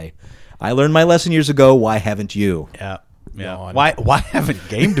free to play. I learned my lesson years ago. Why haven't you? Yeah. Yeah. Why haven't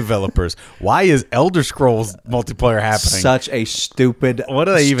game developers? Why is Elder Scrolls multiplayer happening? Such a stupid, What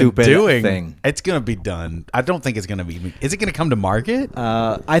are they even stupid doing? thing. It's gonna be done. I don't think it's gonna be. Is it gonna come to market?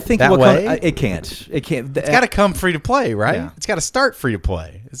 I think That it will way? it can't. It can't. It's got to come free to play, right? Yeah. It's got to start free to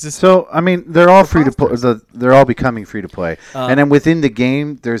play. It's just So I mean, they're all free to play. They're all becoming free to play, and then within the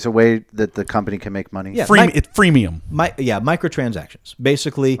game, there's a way that the company can make money. Yeah. it's freemium. Microtransactions.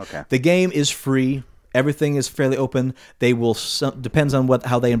 Basically, Okay. the game is free. Everything is fairly open. They will depends on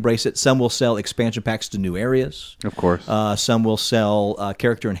how they embrace it. Some will sell expansion packs to new areas. Of course. Some will sell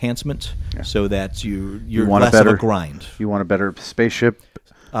character enhancement so that you're want a less of better a grind. You want a better spaceship?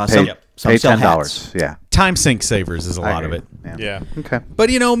 Some Pay sell $10. Yeah. Time sink savers is a lot of agree. it. Yeah. Okay. But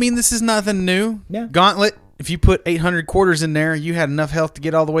I mean, this is nothing new. Yeah. Gauntlet. If you put 800 quarters in there, you had enough health to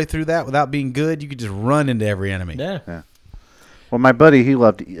get all the way through that without being good. You could just run into every enemy. Yeah. Well, my buddy, he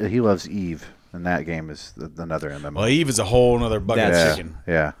loves Eve, and that game is another MMO. Well, Eve is a whole nother bucket of That's- chicken.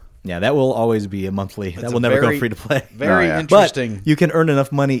 Yeah. Yeah, that will always be a monthly. That It's will a never go very- free to play. Very yeah. But interesting. you can earn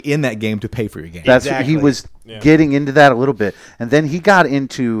enough money in that game to pay for your game. That's Exactly. he was getting into that a little bit, and then he got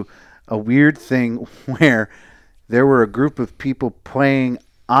into a weird thing where there were a group of people playing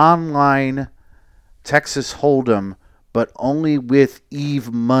online Texas Hold'em, but only with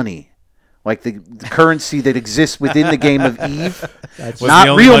Eve money, like the currency that exists within the game of Eve. Was not the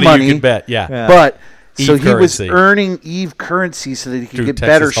only real money money, you could bet. Yeah. but Eve so he was currency. earning Eve currency so that he could Through get Texas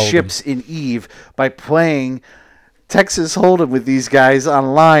better Hold'em. ships in Eve by playing Texas Hold'em with these guys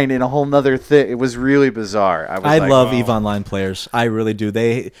online in a whole nother thing. It was really bizarre. I like, love oh. EVE Online players. I really do.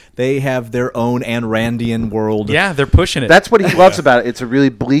 They have their own Ayn Randian world. Yeah, they're pushing it. That's what he loves about it. It's a really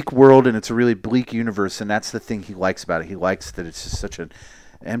bleak world and it's a really bleak universe, and that's the thing he likes about it. He likes that it's just such an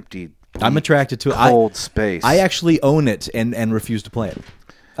empty, I'm bleak, attracted to it. cold space. I actually own it and refuse to play it.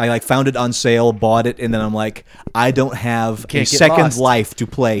 I found it on sale, bought it, and then I'm like, I don't have a Can't get second lost. life to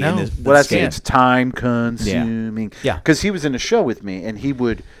play No. in this. Well, that's game. it's time consuming. Yeah. Because he was in a show with me, and he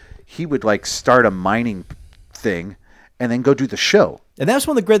would like start a mining thing, and then go do the show, And that's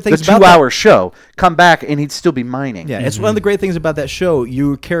one of the great the things about that. 2-hour show. Come back, and he'd still be mining. Yeah, it's one of the great things about that show.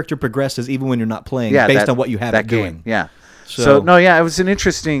 Your character progresses even when you're not playing, based on what you have that it game. doing. Yeah. So- So no, yeah, it was an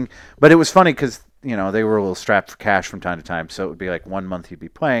interesting, but it was funny because they were a little strapped for cash from time to time. So it would be like 1 month he'd be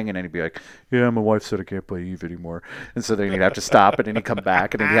playing, and then he'd be like, "Yeah, my wife said I can't play Eve anymore," and so then he'd have to stop, and then he'd come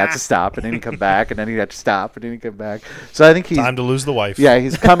back, and then he'd have to stop, and then he'd come back, and then he'd have to stop, and then he'd come back. So I think he's Time to lose the wife. yeah,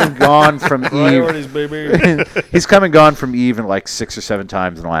 he's come and gone from Eve. Priorities, baby. He's come and gone from Eve in like 6 or 7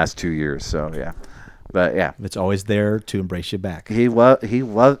 times in the last 2 years. So yeah, but yeah. It's always there to embrace you back. He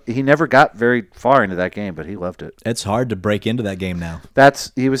never got very far into that game, but he loved it. It's hard to break into that game now.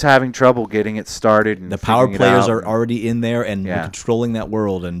 He was having trouble getting it started. And The power figuring it players out. are already in there and Yeah. controlling that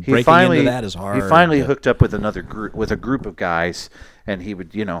world, and He breaking finally into that is hard. He finally hooked up with a group of guys, and he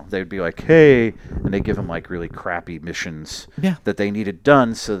would, they'd be like, "Hey," and they give him like really crappy missions that they needed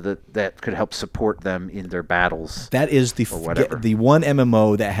done, so that could help support them in their battles. That is or whatever. the one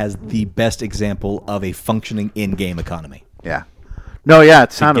MMO that has the best example of a functioning in-game economy. Yeah. No, yeah,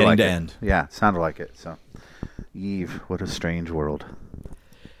 it sounded Beginning like to it. end. Yeah, it sounded like it. So, Eve, what a strange world.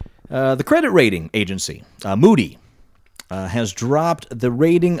 The credit rating agency, Moody, has dropped the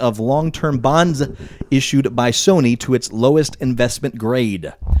rating of long-term bonds issued by Sony to its lowest investment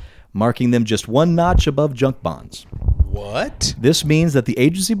grade, marking them just one notch above junk bonds. What? This means that the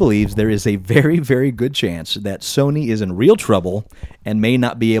agency believes there is a very, very good chance that Sony is in real trouble and may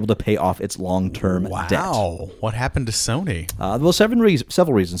not be able to pay off its long-term debt. Wow. What happened to Sony? Well, several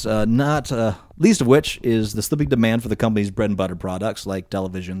reasons, not least of which is the slipping demand for the company's bread and butter products like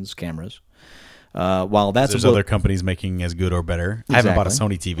televisions, cameras. While that's There's other companies making as good or better. I haven't bought a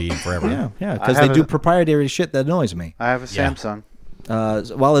Sony TV in forever. Yeah, because they do proprietary shit that annoys me. I have a Samsung.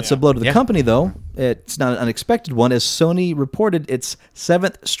 While it's a blow to the company, though, it's not an unexpected one, as Sony reported its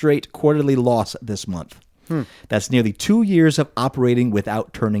 7th straight quarterly loss this month. That's nearly 2 years of operating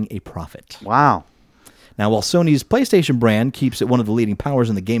without turning a profit. Wow. Now, while Sony's PlayStation brand keeps it one of the leading powers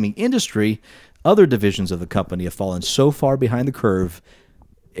in the gaming industry, other divisions of the company have fallen so far behind the curve,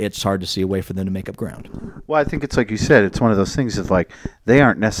 it's hard to see a way for them to make up ground. Well, I think it's like you said. It's one of those things of like they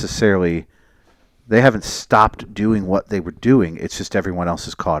aren't necessarily. They haven't stopped doing what they were doing. It's just everyone else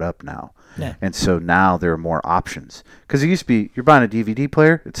is caught up now. Yeah. And so now there are more options. Because it used to be, you're buying a DVD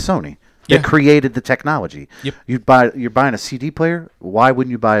player, it's Sony. They Yeah. created the technology. Yep. You're buying a CD player, why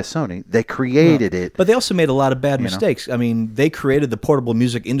wouldn't you buy a Sony? They created it. But they also made a lot of bad mistakes. I mean, they created the portable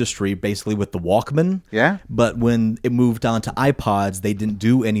music industry basically with the Walkman. Yeah. But when it moved on to iPods, they didn't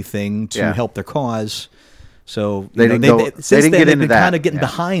do anything to Yeah. help their cause. So They didn't go- since they didn't then, get they've into been that. kind of getting Yeah.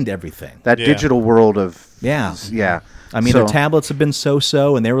 behind everything. That digital world of... Yeah. Yeah. I mean, So- their tablets have been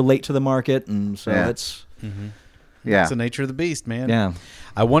so-so, and they were late to the market, and so Yeah. it's Yeah. It's the nature of the beast, man. Yeah.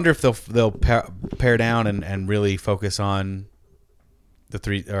 I wonder if they'll pare down and really focus on the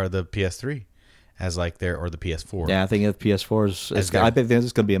PS3 as like or the PS4. yeah. I think the PS4 is. I think this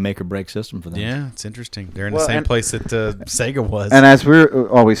is going to be a make or break system for them. Yeah, it's interesting. They're in Well, the same and- place that Sega was. And as we're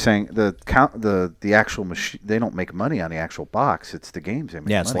always saying, the actual machine, they don't make money on the actual box. It's the games they make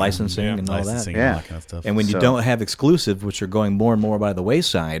Yeah, it's money on. licensing and all that. licensing Yeah. and all that kind of stuff. And when you So- don't have exclusive, which are going more and more by the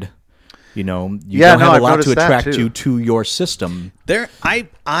wayside, you don't Yeah, no, have I've a lot to noticed that, attract too. you to your system. I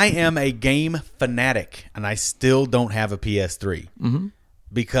am a game fanatic, and I still don't have a PS3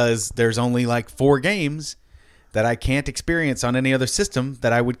 because there's only like 4 games that I can't experience on any other system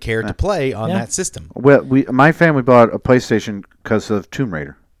that I would care to play on Yeah. that system. Well, my family bought a PlayStation because of Tomb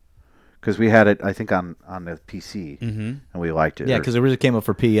Raider. Because we had it, I think, on the PC, and we liked it. Yeah, Or- because it originally came up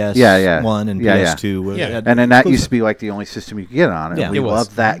for PS1 and Yeah. PS2. Yeah. Had and then that used exclusive. to be like the only system you could get on. And Yeah, we it was.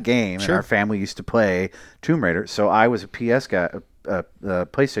 loved that game, and Sure. our family used to play Tomb Raider. So I was a PS guy, a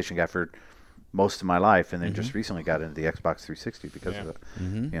PlayStation guy for most of my life, and then just recently got into the Xbox 360 because of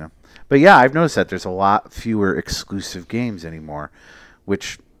it. But yeah, I've noticed that there's a lot fewer exclusive games anymore,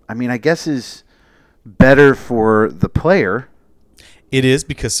 which I mean, I guess is better for the player. It is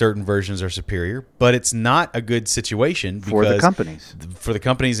because certain versions are superior, but it's not a good situation For the because- companies. For the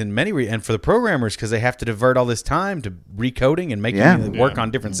companies in many and for the programmers because they have to divert all this time to recoding and making Yeah. it work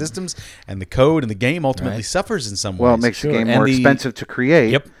on different systems, and the code and the game ultimately Right. suffers in some Well, ways. it makes the game And more the- expensive to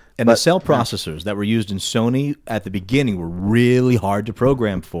create. Yep. And the cell processors that were used in Sony at the beginning were really hard to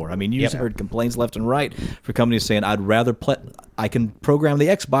program for. I mean, you just heard complaints left and right for companies saying, "I'd rather I can program the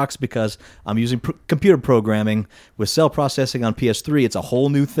Xbox because I'm using computer programming with cell processing on PS3. It's a whole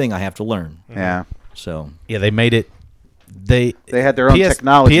new thing I have to learn." Yeah. So Yeah, they made it. They had their own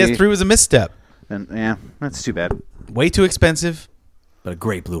technology. PS3 was a misstep. And yeah, that's too bad. Way too expensive. but a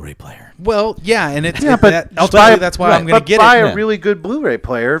great Blu-ray player. Well, yeah, and it's Yeah, but ultimately that's why I'm going to get buy it. a really good Blu-ray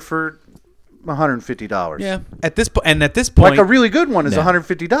player for $150. Yeah, at this point, and at this point, Like a really good one is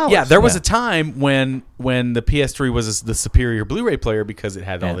 $150. yeah, there was a time when the PS3 was the superior Blu-ray player because it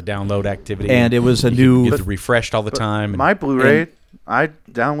had all the download activity, And it was a you new- get refreshed all the time. My Blu-ray, I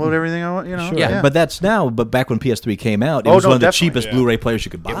download everything I want. You know. Sure. Yeah. But that's now. But back when PS3 came out, it Oh, was no, one of the definitely. cheapest Yeah. Blu-ray players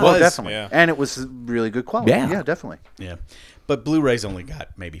you could buy. It Oh, was, definitely. yeah. And it was really good quality. Yeah. Yeah, definitely. yeah, but Blu-ray's only got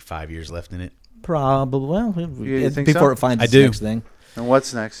maybe 5 years left in it. Probably. Well, you think before so? it finds I its do. next thing. And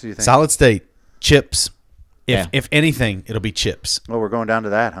what's next? Do you think? Solid state chips. Yeah. If anything, it'll be chips. Oh, we're going down to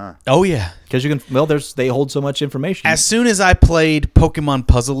that, huh? Oh yeah, Because you can, they hold so much information. As soon as I played Pokemon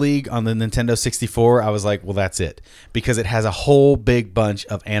Puzzle League on the Nintendo 64, I was like, well, that's it, because it has a whole big bunch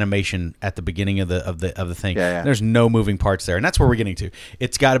of animation at the beginning of the thing. Yeah. There's no moving parts there, and that's where we're getting to.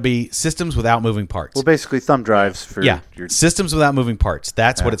 It's got to be systems without moving parts. Well, basically thumb drives for your systems without moving parts.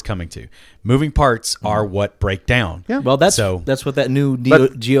 That's what it's coming to. Moving parts are what break down. Yeah. Well, that's what that new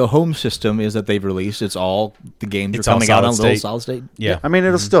Geo Home system is that they've released. It's all the games are coming out on little solid state. Yeah. I mean,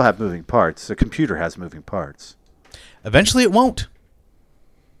 it'll still have moving parts. The computer has moving parts. Eventually, it won't.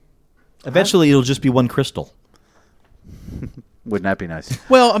 Eventually, it'll just be one crystal. Wouldn't that be nice?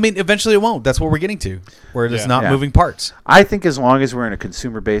 Well, I mean, eventually it won't. That's what we're getting to, where it's not moving parts. I think as long as we're in a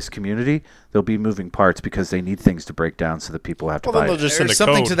consumer-based community, there'll be moving parts because they need things to break down so that people have to Well, then buy they'll it. just send There's a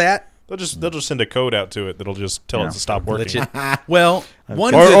something code. to that. They'll just send a code out to it that'll just tell it to stop working. Well,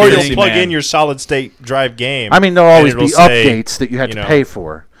 one Or good you'll thing, plug in your solid state drive game. I mean, there'll and always it'll be say, updates that you had to pay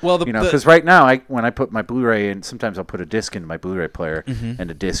for. Well, because right now, when I put my Blu-ray in, sometimes I'll put a disc into my Blu-ray player, and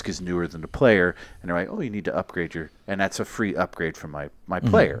the disc is newer than the player, and they're like, "Oh, you need to upgrade and that's a free upgrade from my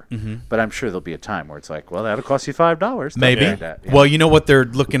player." But I'm sure there'll be a time where it's like, "Well, that'll cost you $5." maybe. Like that. Yeah. Well, you know what they're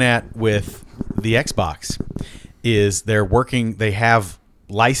looking at with the Xbox is they have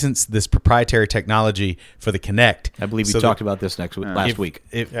licensed this proprietary technology for the Kinect. I believe we talked about this last week.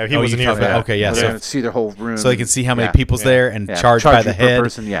 Yeah, he wasn't here for that. Okay, yeah. So So, they see their whole room, so they can see how many people's there and charge by you the per head.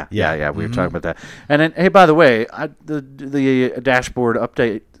 person. Yeah. We were talking about that. And then, hey, by the way, the dashboard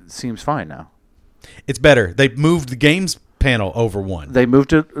update seems fine now. It's better. They moved the games panel over one. They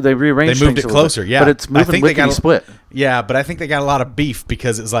moved it. They rearranged. They moved things it a little closer, bit. yeah. But it's I think moving they got split. Yeah, but I think they got a lot of beef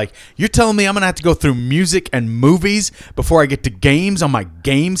because it's like, you're telling me I'm going to have to go through music and movies before I get to games on my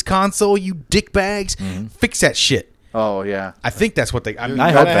games console, you dickbags? Fix that shit. Oh yeah. I think that's what they... I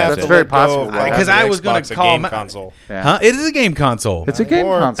hope that's very possible. Because I was going to call... console. Yeah. Huh? It is a game console. It's a game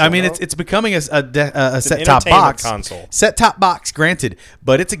console. I mean, it's becoming a set-top entertainment box. console. Set-top box, granted,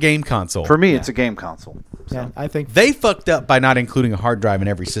 but it's a game console. For me, it's a game console. So. Yeah, I think They fucked up by not including a hard drive in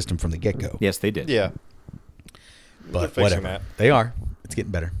every system from the get-go. yes, they did. Yeah. But fixing whatever. that. They are. It's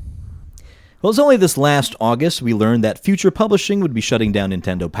getting better. Well, it's only this last August we learned that Future Publishing would be shutting down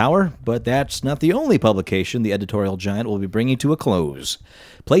Nintendo Power, but that's not the only publication the editorial giant will be bringing to a close.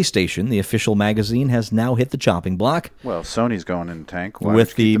 PlayStation, the official magazine, has now hit the chopping block, Well, Sony's going in the tank. Why with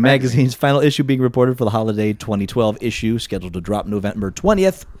don't you the keep magazine's final issue being reported for the holiday 2012 issue, scheduled to drop November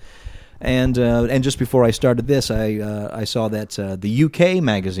 20th. And just before I started this, I saw that the UK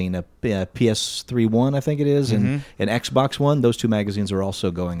magazine, a PS3 one, I think it is, and an Xbox one, those two magazines are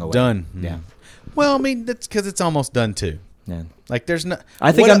also going away. Done. Yeah. Well, I mean, that's because it's almost done, too. Yeah. Like, there's no...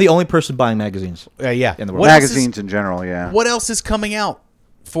 I think I'm the only person buying magazines. yeah. in the world. What else is- Magazines in general, yeah. What else is coming out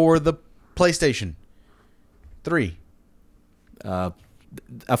for the PlayStation 3? A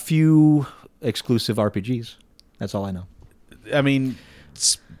few exclusive RPGs. That's all I know. I mean,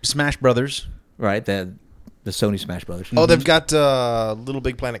 Smash Brothers. Right, the Sony Smash Brothers. Oh, they've got Little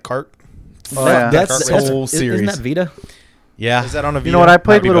Big Planet Kart. Oh, yeah. That's whole isn't series. that Vita? Yeah. Is that on a Vita? You know what? I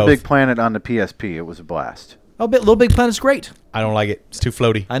played Might be Little both. Big Planet on the PSP. It was a blast. Oh, Little Big Planet's great. I don't like it. It's too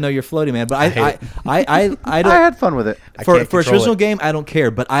floaty. I know you're floating, man, but I hate don't. I had fun with it. For can't its control original it. game, I don't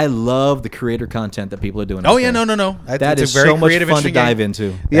care, but I love the creator content that people are doing. Oh, out yeah, there. no. That it's is a very so much creative, fun to interesting dive game.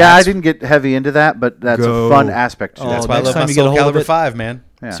 into. Yeah, I didn't get heavy into that, but that's Go. a fun aspect to it. That's Oh, why I next love time my you get a Soul hold of Calibur it- 5, man.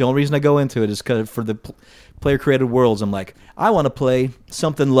 It's the only reason I go into it is because for the player-created worlds, I'm like, I want to play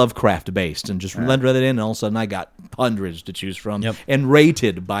something Lovecraft-based, and just render that in, and all of a sudden I got hundreds to choose from, Yep. and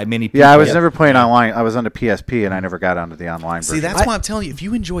rated by many people. Yeah, I was never playing online. I was on the PSP, and I never got onto the online version. See, that's why I'm telling you, if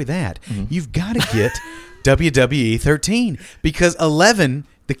you enjoy that, you've got to get WWE 13 because 11,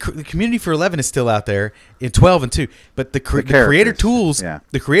 the community for 11 is still out there in 12 and 2, but the creator characters, tools, yeah.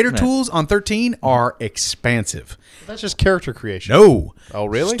 the creator tools on 13 are expansive. That's just character creation. No, Oh,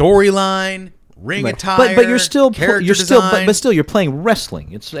 really? Storyline, ring Right. attire, but you're still character you're still design. but still you're playing wrestling.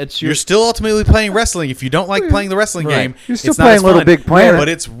 It's You're still ultimately playing wrestling. If you don't like playing the wrestling Right. game, You're still it's not playing as Little fun, Big Planet. but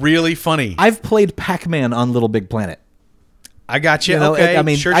it's really funny. I've played Pac-Man on Little Big Planet. I got you. You know, Okay, I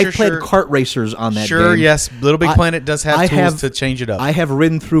mean, sure, I sure, played sure. kart racers on that Sure, game. yes. Little Big Planet does have I tools to change it up. I have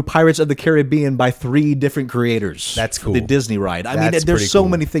ridden through Pirates of the Caribbean by 3 different creators. That's cool. The Disney ride. I mean, That's there's pretty so cool.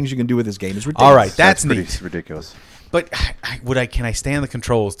 many things you can do with this game. It's ridiculous. All right, that's pretty neat. ridiculous. But can I stand the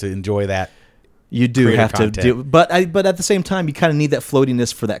controls to enjoy that? You do creative have content. to do, but at the same time, you kind of need that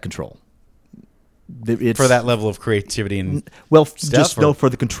floatiness for that control. It's, for that level of creativity and well, stuff, just or- no for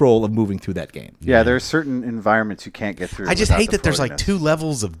the control of moving through that game. Yeah, there are certain environments you can't get through. I just without hate the that there's like floatiness. 2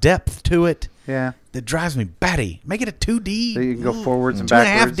 levels of depth to it. Yeah, That drives me batty. Make it a 2D. that you can go forwards and 2.5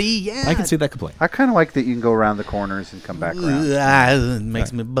 backwards. D. Yeah, I can see that complaint. I kind of like that you can go around the corners and come back around. It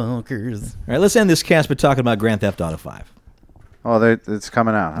makes me bonkers. All right, let's end this cast by talking about Grand Theft Auto 5. Oh, it's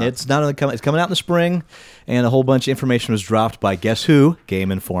coming out. Huh? It's not only coming; it's coming out in the spring, and a whole bunch of information was dropped by guess who?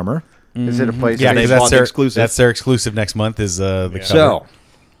 Game Informer. Is it a PlayStation? Yeah, They because bought the exclusive. That's their exclusive next month. Is the cover.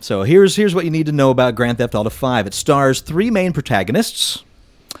 So here's what you need to know about Grand Theft Auto 5. It stars 3 main protagonists.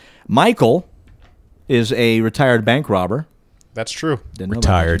 Michael is a retired bank robber. That's true. Didn't know about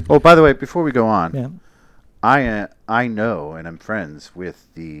Retired. Oh, by the way, before we go on, that. Yeah. I know and I'm friends with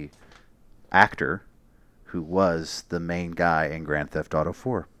the actor who was the main guy in Grand Theft Auto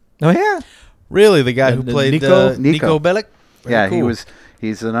 4. Oh yeah. Really, the guy who The played Nico? Nico Bellic? Very Yeah, cool.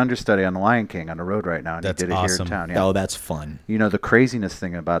 he's an understudy on The Lion King on the road right now, and That's he did it here awesome. in town. Yeah. Oh, that's fun. You know, the craziness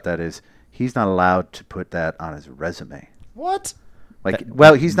thing about that is he's not allowed to put that on his resume. What? Like,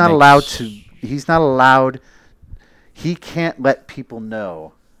 well, he's not makes- allowed to. He's not allowed. He can't let people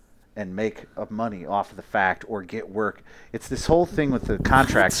know and make money off of the fact or get work. It's this whole thing with the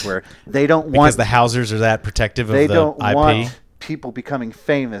contracts where they don't want Because the Housers are that protective of they the don't IP. want people becoming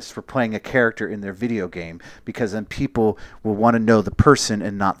famous for playing a character in their video game, because then people will want to know the person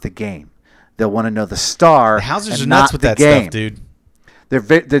and not the game. They'll want to know the star The Housers and are not nuts with the that game. stuff, dude.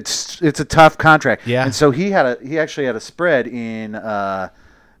 It's a tough contract. Yeah. And so he actually had a spread in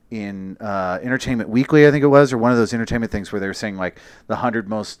Entertainment Weekly, I think it was, or one of those entertainment things where they were saying like the 100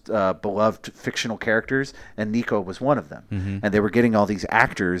 most beloved fictional characters, and Nico was one of them. Mm-hmm. And they were getting all these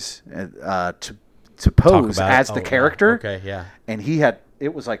actors to pose about it. as the Oh, character. okay, yeah. And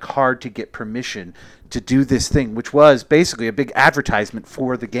it was like hard to get permission to do this thing, which was basically a big advertisement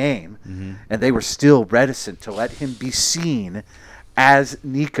for the game. Mm-hmm. And they were still reticent to let him be seen as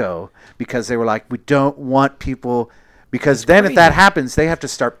Nico, because they were like, we don't want people, because then if that happens, they have to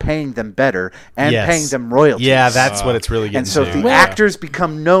start paying them better and Yes. paying them royalties. Yeah, that's what it's really getting And so to. if the actors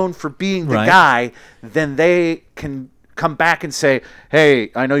become known for being the Right. guy, then they can come back and say,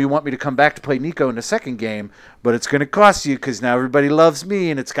 hey, I know you want me to come back to play Nico in the second game, but it's going to cost you because now everybody loves me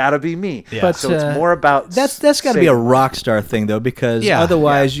and it's got to be me. Yeah. But, So it's more about that's got to be a saving- rock star thing though, because Yeah,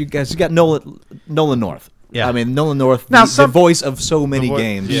 otherwise you got Nolan North. Yeah. I mean Nolan North, Now, the voice voice of so many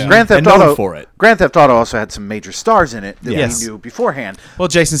games. yeah. Grand Theft and known Auto for it. Grand Theft Auto also had some major stars in it that Yes. we knew beforehand. Well,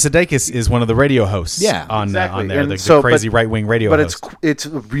 Jason Sudeikis is one of the radio hosts. Yeah, on on there, And the so, crazy but- right wing radio But host. it's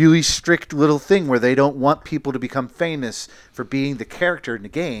a really strict little thing where they don't want people to become famous for being the character in the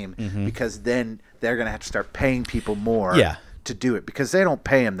game, because then they're going to have to start paying people more. Yeah. To do it, because they don't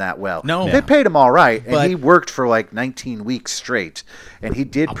pay him that well. No. They Yeah. paid him all right, and But- he worked for like 19 weeks straight, and he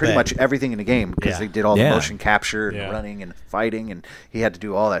did pretty bet. much everything in the game, because Yeah. they did all Yeah. the motion capture and Yeah. running and fighting, and he had to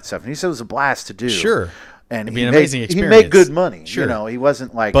do all that stuff. And he said it was a blast to do. Sure. And It'd be he an made, amazing he experience. made good money. Sure. You know, he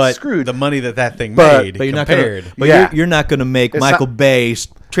wasn't like but screwed. the money that thing But- made But you're not compared. gonna, but Yeah. you're not going to make It's Michael not- Bay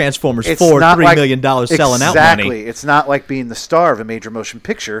Transformers It's 4 not $3 like- million selling out Exactly. money. It's not like being the star of a major motion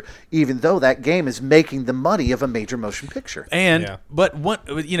picture, even though that game is making the money of a major motion picture. And Yeah. but what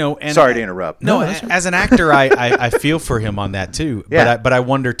you know? And Sorry to interrupt. No, No, as an actor, I feel for him on that too. Yeah. But I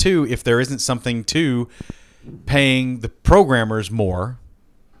wonder too if there isn't something to paying the programmers more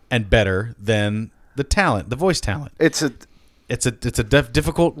and better than the talent, the voice talent. It's a It's a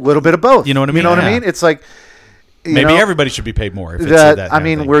difficult. little bit of both. You know what I mean? You know what I Yeah. mean? It's like you Maybe know, everybody should be paid more. If it's that. that I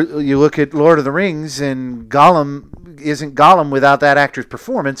kind of mean, thing. you look at Lord of the Rings, and Gollum isn't Gollum without that actor's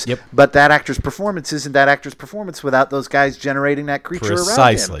performance. Yep. But that actor's performance isn't that actor's performance without those guys generating that creature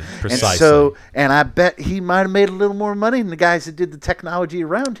Precisely, around him. precisely. And so, and I bet he might have made a little more money than the guys that did the technology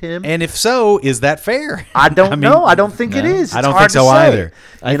around him. And if so, is that fair? I don't mean, know. I don't think it is. I It's don't hard think to so say. either.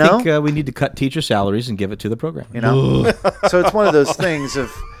 I You know? think we need to cut teacher salaries and give it to the program. You know, so it's one of those things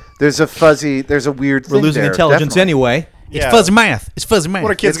of there's a weird We're thing losing there, intelligence definitely. anyway. It's Yeah. fuzzy math. It's fuzzy math.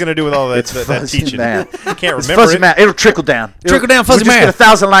 What are kids going to do with all that, It's that fuzzy teaching? math. You can't It's remember fuzzy it. math. It'll trickle down. Trickle down fuzzy we'll just math. get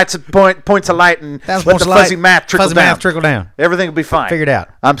 1,000 lights of points of light and That's let what's the like- fuzzy math trickle fuzzy down. math trickle down. Everything will be fine. Figured out.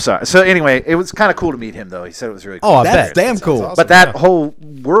 I'm sorry. So anyway, it was kind of cool to meet him, though. He said it was really cool. Oh, I That's bet. damn cool. awesome. but that whole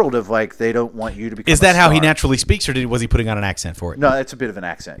world of like they don't want you to become. Is that a how he star. naturally speaks, or was he putting on an accent for it? No, it's a bit of an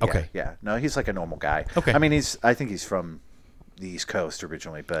accent. Yeah, Okay. Yeah. No, he's like a normal guy. Okay. I mean, I think he's from the East Coast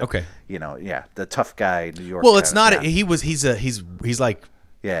originally, but Okay. you know, yeah, the tough guy, New York. Well, it's kind not. of, yeah. He's like.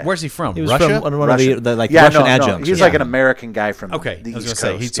 Yeah. Where's he from? He was Russia. from one of Russia. the like Yeah, Russian no, adjuncts. he's or like an something. American guy from Okay, the I was East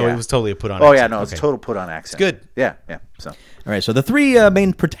gonna say Coast. so. He was totally a put on. Oh yeah, accent. no, it's Okay. total put on accent. good. Yeah, yeah. So All right, so the three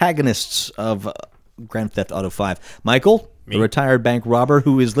main protagonists of Grand Theft Auto 5. Michael, a retired bank robber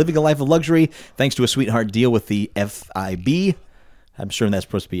who is living a life of luxury thanks to a sweetheart deal with the FIB. I'm sure that's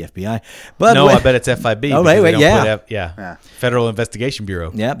supposed to be FBI. But No, I bet it's FIB. Oh, because wait, they don't yeah. put Federal Investigation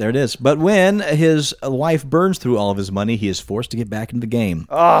Bureau. Yeah, there it is. But when his wife burns through all of his money, he is forced to get back into the game.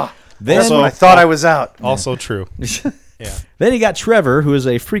 Then, That's when I thought I was out. Also true. Yeah. Then you got Trevor, who is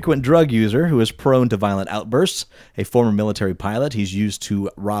a frequent drug user who is prone to violent outbursts. A former military pilot, he's used to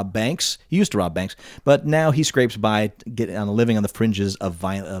rob banks. He used to rob banks, but now he scrapes by living on the fringes of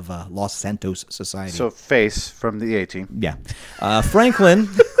Los Santos society. So Face from the A-Team. Yeah. Franklin.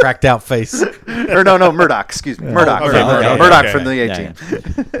 Cracked out face. Or no, Murdoch. Excuse me. Murdoch. okay, okay, Murdoch okay. from the Yeah,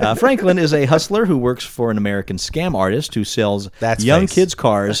 A-Team. yeah. Franklin is a hustler who works for an American scam artist who sells That's young Face. kids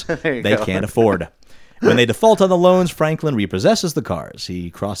cars you they go. can't afford. When they default on the loans, Franklin repossesses the cars. He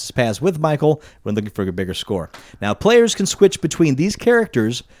crosses paths with Michael when looking for a bigger score. Now, players can switch between these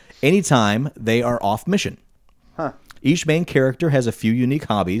characters anytime they are off mission. Each main character has a few unique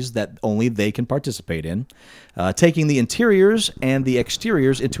hobbies that only they can participate in. Taking the interiors and the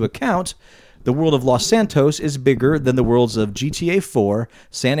exteriors into account, the world of Los Santos is bigger than the worlds of GTA 4,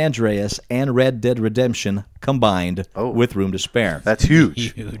 San Andreas, and Red Dead Redemption combined, with room to spare. That's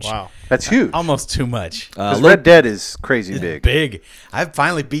huge. Huge. Wow. That's huge. Almost too much. Because Red Dead is crazy big. Big. I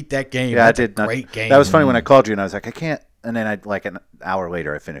finally beat that game. Yeah, That's I did. A great game. That was funny when I called you and I was like, I can't. And then like an hour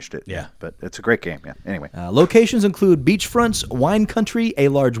later, I finished it. Yeah. But it's a great game. Yeah. Anyway. Locations include beachfronts, wine country, a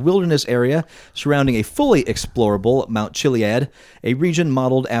large wilderness area surrounding a fully explorable Mount Chiliad, a region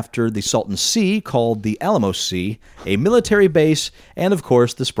modeled after the Salton Sea called the Alamos Sea, a military base, and of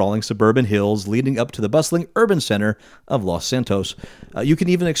course the sprawling suburban hills leading up to the bustling urban center of Los Santos. You can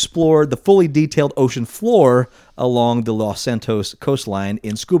even explore the fully detailed ocean floor along the Los Santos coastline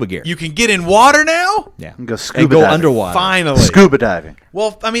in scuba gear. You can get in water now? Yeah. And go scuba And go diving. underwater. Finally. Scuba diving.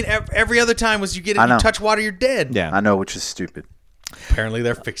 Well, I mean, every other time was you get I in, you know. touch water, you're dead. Yeah. I know, which is stupid. Apparently,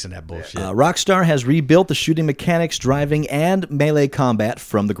 they're fixing that bullshit. Rockstar has rebuilt the shooting mechanics, driving, and melee combat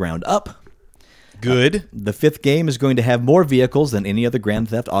from the ground up. Good. The fifth game is going to have more vehicles than any other Grand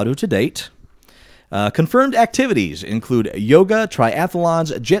Theft Auto to date. Confirmed activities include yoga,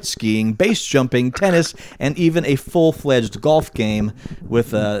 triathlons, jet skiing, base jumping, tennis, and even a full-fledged golf game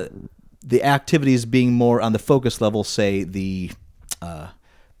with the activities being more on the focus level, say the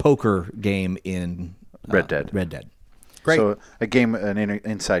poker game in Red Dead. Red Dead. Great. So a game,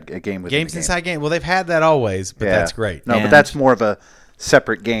 inside a game within Games a game. inside game. Well, they've had that always, but Yeah. that's great. No, but And- that's more of a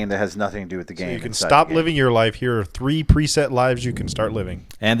separate game that has nothing to do with the game. You can inside stop the game. living your life. Here are 3 preset lives you can start living.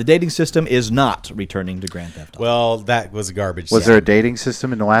 And the dating system is not returning to Grand Theft Auto. Well, that was garbage. Was there a dating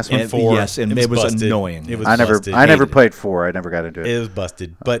system in the last one? And- yes, and it was busted. annoying. It was I never busted. I never Hated it. played 4. I never got into it. It was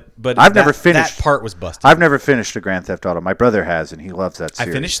busted, but I've never finished- That part was busted. I've never finished a Grand Theft Auto. My brother has, and he loves that I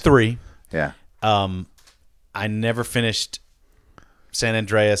series. finished 3. Yeah. I never finished San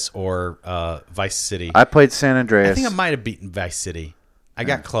Andreas or Vice City. I played San Andreas. I think I might have beaten Vice City. I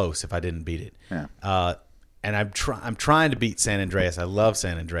got close if I didn't beat it. Yeah. And I'm trying to beat San Andreas. I love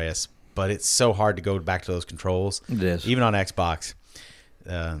San Andreas, but it's so hard to go back to those controls. It is. Even on Xbox.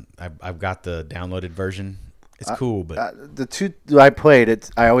 I've got the downloaded version. It's cool, but The 2 that I played,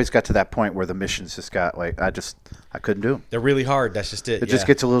 I always got to that point where the missions just got like I couldn't do them. they're really hard. That's just it. It just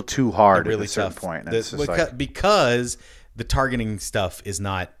gets a little too hard They're really at a certain tough. point. And it's just because the targeting stuff is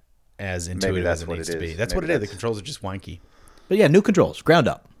not as intuitive that's as it what needs it to be. is. That's Maybe what it is. The that's- controls are just wanky. But yeah, new controls, ground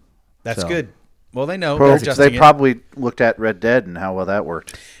up. That's So- good. Well, they know. Well, They're adjusting they it. probably looked at Red Dead and how well that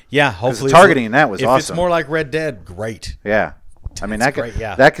worked. Yeah, hopefully targeting in that was if awesome. it's more like Red Dead, great. Yeah. I mean, That's that great,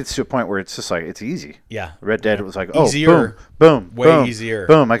 yeah. that gets to a point where it's just like it's easy. Yeah. Red Dead, it was like, oh, Easier. boom, Way boom, easier.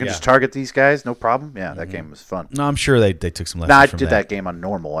 boom. I can Yeah. just target these guys, no problem. Yeah, that game was fun. No, I'm sure they took some lessons Now I from did that game on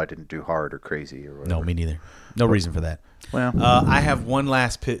normal. I didn't do hard or crazy or whatever. No, me neither. No reason for that. Well, I have one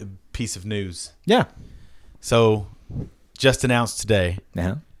last piece of news. Yeah. So, just announced today,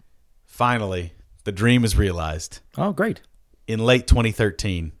 Uh-huh. finally, the dream is realized. Oh, great. In late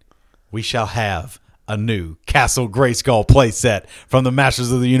 2013, we shall have a new Castle Grayskull playset from the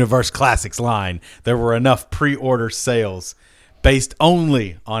Masters of the Universe Classics line. There were enough pre-order sales based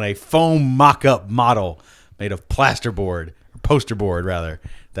only on a foam mock-up model made of poster board, rather,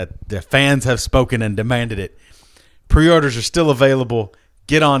 that the fans have spoken and demanded it. Pre-orders are still available.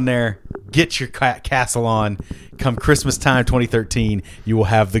 Get on there. Get your castle on. Come Christmas time 2013, you will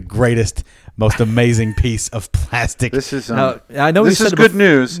have the greatest, most amazing piece of plastic. this is Now, I know this you is said good bef-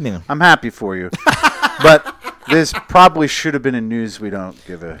 news. Yeah. I'm happy for you, but this probably should have been in news we don't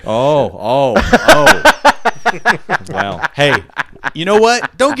give a. Oh. Wow. Hey, You know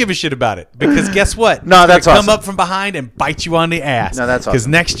what? Don't give a shit about it because guess what? No, It's that's gonna come awesome. up from behind and bite you on the ass. No, that's because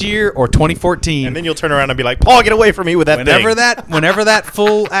awesome. next year or 2014, And then you'll turn around and be like, Paul, get away from me with that whenever thing. whenever that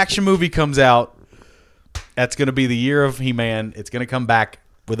full action movie comes out, that's going to be the year of He-Man. It's going to come back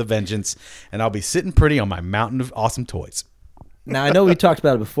with a vengeance, and I'll be sitting pretty on my mountain of awesome toys. Now I know we talked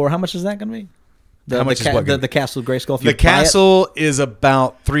about it before. How much is that going to be? How much is what gonna the Castle Grayskull? If The you buy it? castle is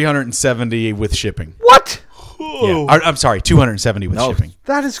about $370 with shipping. What? Yeah. I'm sorry, $270 with shipping.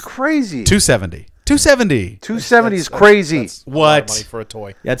 That is crazy. $270. $270 is crazy. That's a lot of What? money for a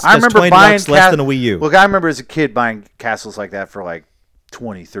toy. That's, I remember $20 buying less than a Wii U. Look, I remember as a kid buying castles like that for like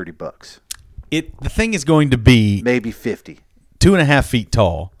 $20-$30, The thing is going to be maybe 50. 2.5 feet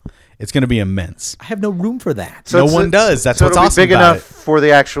tall. It's going to be immense. I have no room for that. No it's one does. That's so what's it'll awesome be big about enough it. for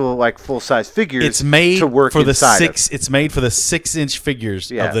the actual like full size figures. It's made to work for the inside 6. Of. It's made for the 6-inch figures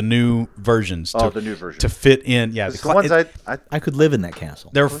Yeah. of the new versions. Oh, the new version. to fit in. Yeah, The ones I I could live in that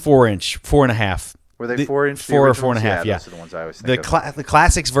castle. they're 4-inch, 4.5. were they 4-inch? the 4 or originals? 4.5. Yeah, those are the ones I always the think of.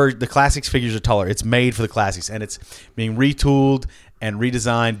 the classics figures are taller. It's made for the classics, and it's being retooled and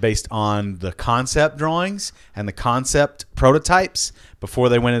redesigned based on the concept drawings and the concept prototypes before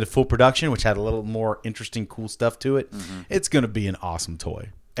they went into full production, which had a little more interesting, cool stuff to it. It's going to be an awesome toy.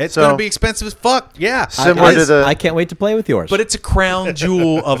 It's So- going to be expensive as fuck. Yeah, Similar It to is. the. I can't wait to play with yours. But it's a crown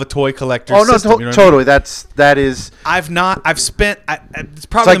jewel of a toy collector's oh no, system. You know what I mean? totally. that is. I've spent. It's It's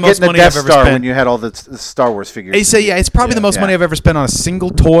probably like the most getting the money Death I've ever Star spent. when you had all the Star Wars figures. They say, yeah, it's probably the most Yeah. money I've ever spent on a single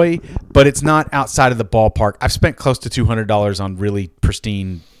toy, but it's not outside of the ballpark. I've spent close to $200 on really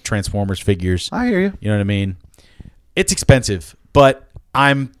pristine Transformers figures. I hear you. You know what I mean? It's expensive, but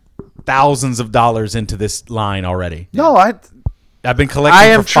I'm thousands of dollars into this line already. No, I've been collecting I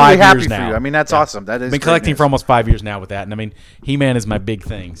am for 5 truly happy years for now. you. I mean, that's awesome. That is. I've been great collecting news. for almost 5 years now with that, and I mean, He-Man is my big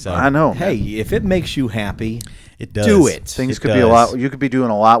thing. So I know. hey, if it makes you happy, it does. do it. Things It could be a does. lot. You could be doing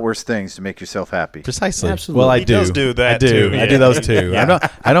a lot worse things to make yourself happy. Precisely. Absolutely. Well, I He do. does do that, I do. too, I yeah. do those too. Yeah.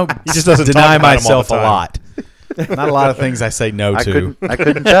 I don't. He just doesn't deny talk about 'em all the myself a time. lot. Not a lot of things I say no I to.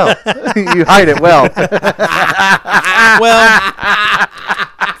 couldn't tell. You hide it well. Well,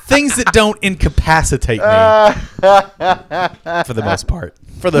 things that don't incapacitate me for the most part.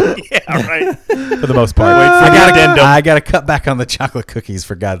 For the right. For the most part, I gotta cut back on the chocolate cookies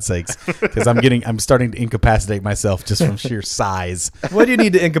for God's sakes, because I'm starting to incapacitate myself just from sheer size. What do you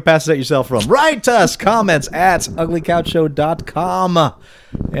need to incapacitate yourself from? Write to us. Comments at uglycouchshow.com.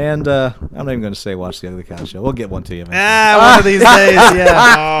 And I'm not even going to say watch the Ugly Couch Show. We'll get one to you. eventually. One of these days,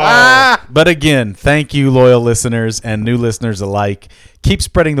 yeah. But again, thank you, loyal listeners and new listeners alike. Keep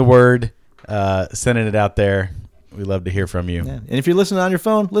spreading the word, sending it out there. We love to hear from you. Yeah. And if you're listening on your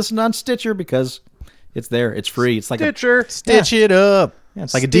phone, listen on Stitcher because it's there. It's free. It's like Stitcher. Stitch it up.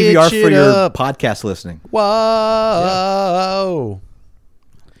 it's like a Stitch DVR for it your up. podcast listening. Whoa.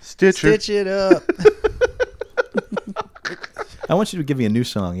 Stitcher. Stitch it up. I want you to give me a new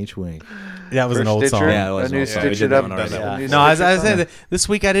song each week. That was For an old Stitcher? song. Yeah, it was A an new old song. We Stitch did It that Up. one already. a new No, as I Stitcher said, song. this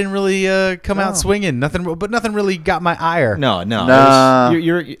week I didn't really come out swinging. Nothing really got my ire. No. Nah.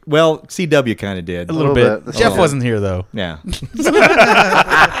 You're well, CW kind of did. A little little bit. bit. Jeff Oh. wasn't here though. Yeah.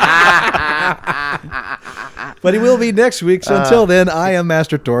 But he will be next week. So until then, I am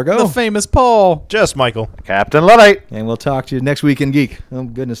Master The Torgo. famous Paul. Just Michael. Captain Luddite. And we'll talk to you next week in Geek. Oh,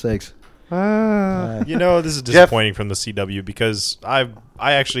 goodness sakes. You know, this is Jeff- disappointing from the CW because I've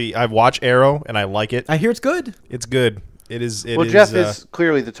watched Arrow and I like it. I hear it's good. It's good. It is. Well, Jeff is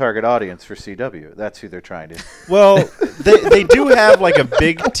clearly the target audience for CW. That's who they're trying to. Well, they do have like a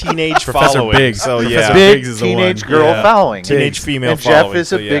big teenage Professor following. Biggs. So Professor yeah, Biggs Big is the teenage one. girl Yeah. following. teenage female And following. Jeff is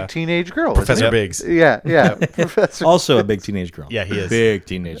so a yeah. big teenage girl. isn't Professor he? Biggs. Yeah. Professor. Also a big teenage girl. Yeah, he is. Big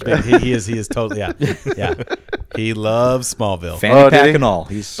teenage girl. He is totally. Yeah. He loves Smallville. Fanny Oh, did pack he? and all.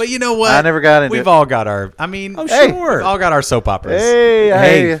 He's But you know what? I never got into We've it. all got our. I mean, Oh, Hey. sure. we've all got our soap operas. Hey,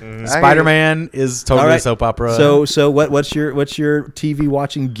 Hey. Spider-Man is totally All a right. soap opera. So what's your TV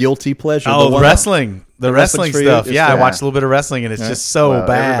watching guilty pleasure? Oh, The one- wrestling. The wrestling wrestling's for you? stuff. It's Yeah, I the- watched a little bit of wrestling, and it's just so Well,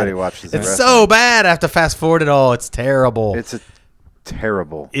 bad. everybody watches the It's wrestling. so bad. I have to fast forward it all. It's terrible. It's a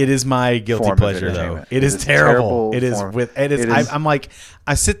terrible. It is my guilty form of pleasure, though. entertainment. It is It's a terrible. terrible It is form. with. It is. It is- I'm like,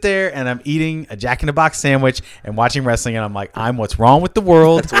 I sit there and I'm eating a Jack in the Box sandwich and watching wrestling, and I'm like, I'm what's wrong with the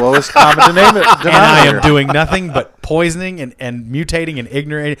world. It's the lowest common denominator. And I am doing nothing but poisoning and mutating and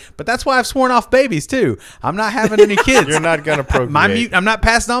ignorating. But that's why I've sworn off babies too. I'm not having any kids. You're not gonna procreate. I'm not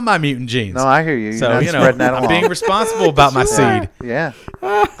passing on my mutant genes. No, I hear you. You're So not you know, spreading that I'm along. being responsible about my seed, Yeah.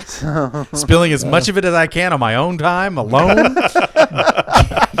 spilling as much of it as I can on my own time alone.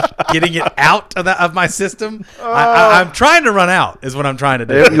 getting it out of my system. I'm trying to run out. Is what I'm trying to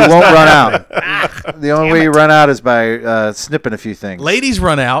do. You won't run out. The only way you run out is by snipping a few things. Ladies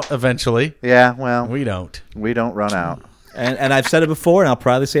run out eventually. Yeah, well, We don't. we don't run out. And I've said it before, and I'll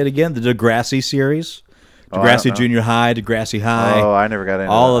probably say it again: the Degrassi series, I don't Degrassi know. Junior High, Degrassi High. Oh, I never got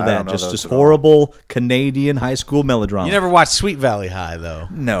into all that. of I that. don't know Just those at all. horrible Canadian high school melodrama. You never watched Sweet Valley High though.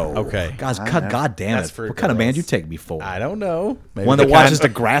 No. Okay. God damn That's it! for What kind of man girls. do you take me for? I don't know. Maybe One the that watches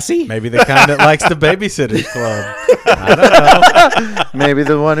kind- Degrassi? Maybe the kind that likes the Babysitters Club. I don't know. Maybe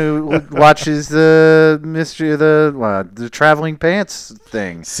the one who watches the mystery of the traveling pants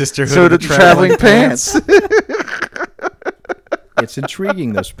thing. Sisterhood So of the did the traveling pants. It's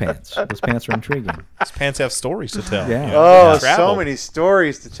intriguing. Those pants. Those pants are intriguing. These pants have stories to tell. Yeah. Oh, Travel. so many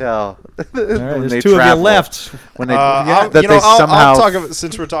stories to tell. All right, there's two of you left. When they, I'll somehow talk about,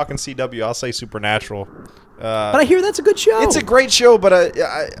 since we're talking CW, I'll say Supernatural. But I hear that's a good show. It's a great show, but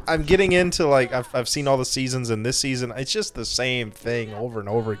I'm getting into like I've seen all the seasons, and this season it's just the same thing over and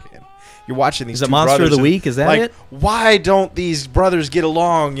over again. You're watching these. Is it two Monster of brothers the and, Week? Is that like, it? Why don't these brothers get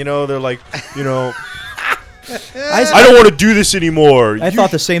along? You know, they're like, you know, I don't want to do this anymore. I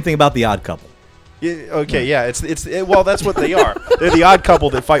thought the same thing about The Odd Couple. Yeah, okay, yeah, well, that's what they are. They're the odd couple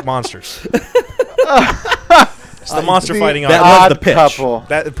that fight monsters. It's the monster fighting that odd was odd the pitch. couple.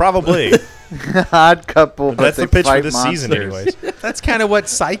 That probably. Odd couple. but That's the they pitch for fight this monsters. season, anyways. That's kind of what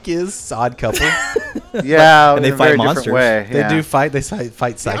Psych is. Odd couple. Yeah, And they in a fight very monsters. different way. They yeah. do fight. They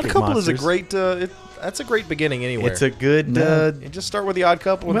fight The psychic Odd Couple monsters. is a great. That's a great beginning anywhere. It's a good. You just start with the Odd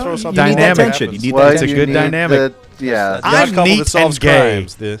Couple and Well, throw you something. need that dynamic. tension. You need Well, that It's a tension. you good need dynamic. yeah. The Odd I'm Couple neat that solves and gay.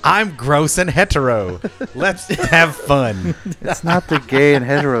 crimes. I'm gross and hetero. Let's have fun. It's not the gay and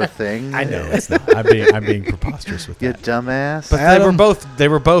hetero thing. I know it's not. I'm being preposterous with You that. dumbass. But they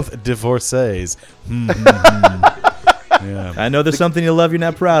were both divorcees. Yeah. I know there's something you love you're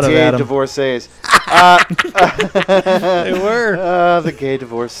not proud of, Gay Adam. divorcees. They were. The gay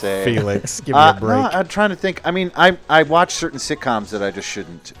divorcee. Felix, give me a break. No, I'm trying to think. I mean, I watch certain sitcoms that I just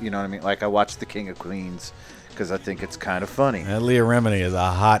shouldn't. You know what I mean? Like I watch The King of Queens because I think it's kind of funny. That Leah Remini is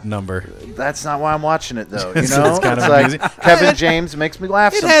a hot number. That's not why I'm watching it though. You It's know, kind of like amusing. Kevin James makes me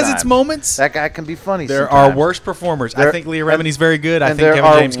laugh. It sometimes. has its moments. That guy can be funny. There sometimes. are worse performers. I There- think Leah Remini's very good. I and think there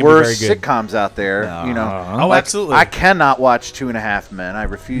Kevin are James can be very worse good. sitcoms out there. You know, Oh, Like, absolutely. I cannot watch 2.5 Men. I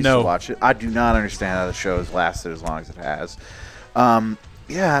refuse No. to watch it. I do not understand how the show has lasted as long as it has.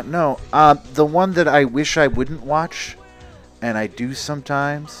 Yeah, no. The one that I wish I wouldn't watch, and I do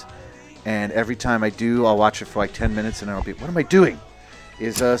sometimes, and every time I do, I'll watch it for like 10 minutes, and I'll be, what am I doing?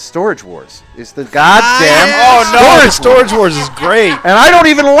 Is Storage Wars. Is the goddamn Oh no, Storage Wars is great. and I don't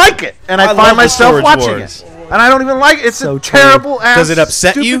even like it, and I love find the myself Storage watching Wars. it, and I don't even like it. It's So a true. terrible ass. Does it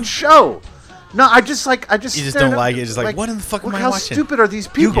upset stupid you? Show. No, I just You just stare don't at- like it. Just like, what in the fuck look am I how watching? stupid are these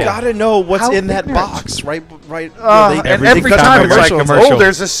You people? gotta know what's How in that ignorant. box, right? Right. And every Everything time it's like, commercial. oh,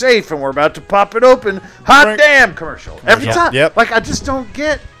 there's a safe, and we're about to pop it open. Hot Right. damn commercial. Every Yep. time. Yep. Like, I just don't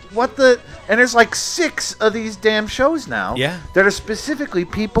get what the... And there's like 6 of these damn shows now Yeah. that are specifically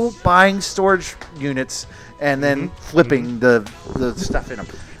people buying storage units and then flipping the stuff in them.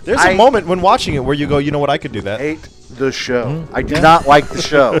 There's a moment when watching it where you go, you know what, I could do that. hate the show. I do not like the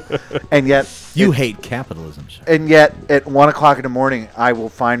show. And yet... You hate capitalism, sir. And yet, at 1 o'clock in the morning, I will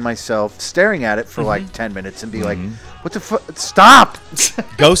find myself staring at it for like 10 minutes and be like, "What the fuck? Stop!"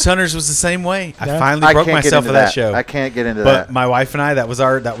 Ghost Hunters was the same way. I I finally broke can't get myself into for that show. I can't get into But that. my wife and I, that was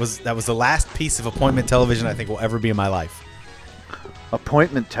the last piece of appointment television I think will ever be in my life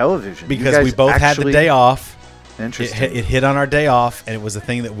Appointment television. You because guys we both had the actually- day off. Interesting. It hit on our day off, and it was a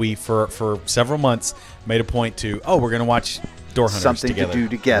thing that we for several months made a point to. Oh, we're going to watch Door Hunters Something together. to do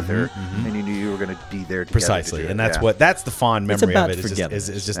together, and you knew you were going to be there together. Precisely, to do and it, that's yeah. that's the fond It's memory of about it. Is just, togetherness.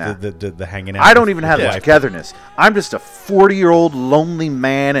 is just Yeah. the hanging out. I don't with even have the the wife. togetherness. I'm just a 40-year-old lonely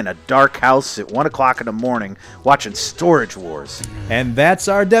man in a dark house at 1 o'clock in the morning watching Storage Wars. And that's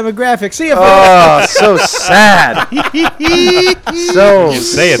our demographic. See you, Oh, so sad. So You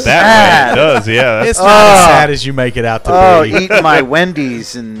say it that sad. way. It does, yeah. It's not as sad as you make it out to Oh, be. eating my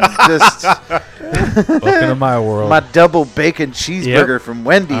Wendy's and just Welcome to my world. my double bacon cheeseburger from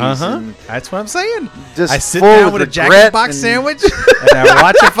Wendy's. And That's what I'm saying. just I sit full down with with a Jack in regret the Box and- sandwich and I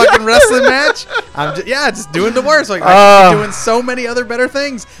watch a fucking wrestling match. I'm just doing the worst. Like I should be doing so many other better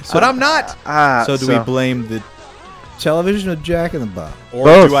things, but I'm not. So do we blame the television or Jack in the Box? Or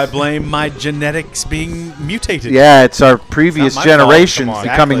Both. do I blame my genetics being mutated? Yeah, it's our previous Not my fault. generations Come on,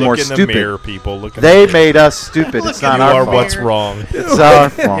 becoming look more in the stupid. mirror, people. Look in They the mirror. made us stupid. It's not You our are fault. what's wrong. It's our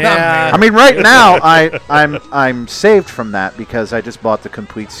fault. Yeah. I mean, right now I'm saved from that because I just bought the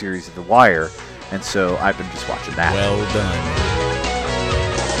complete series of The Wire, and so I've been just watching that. Well done.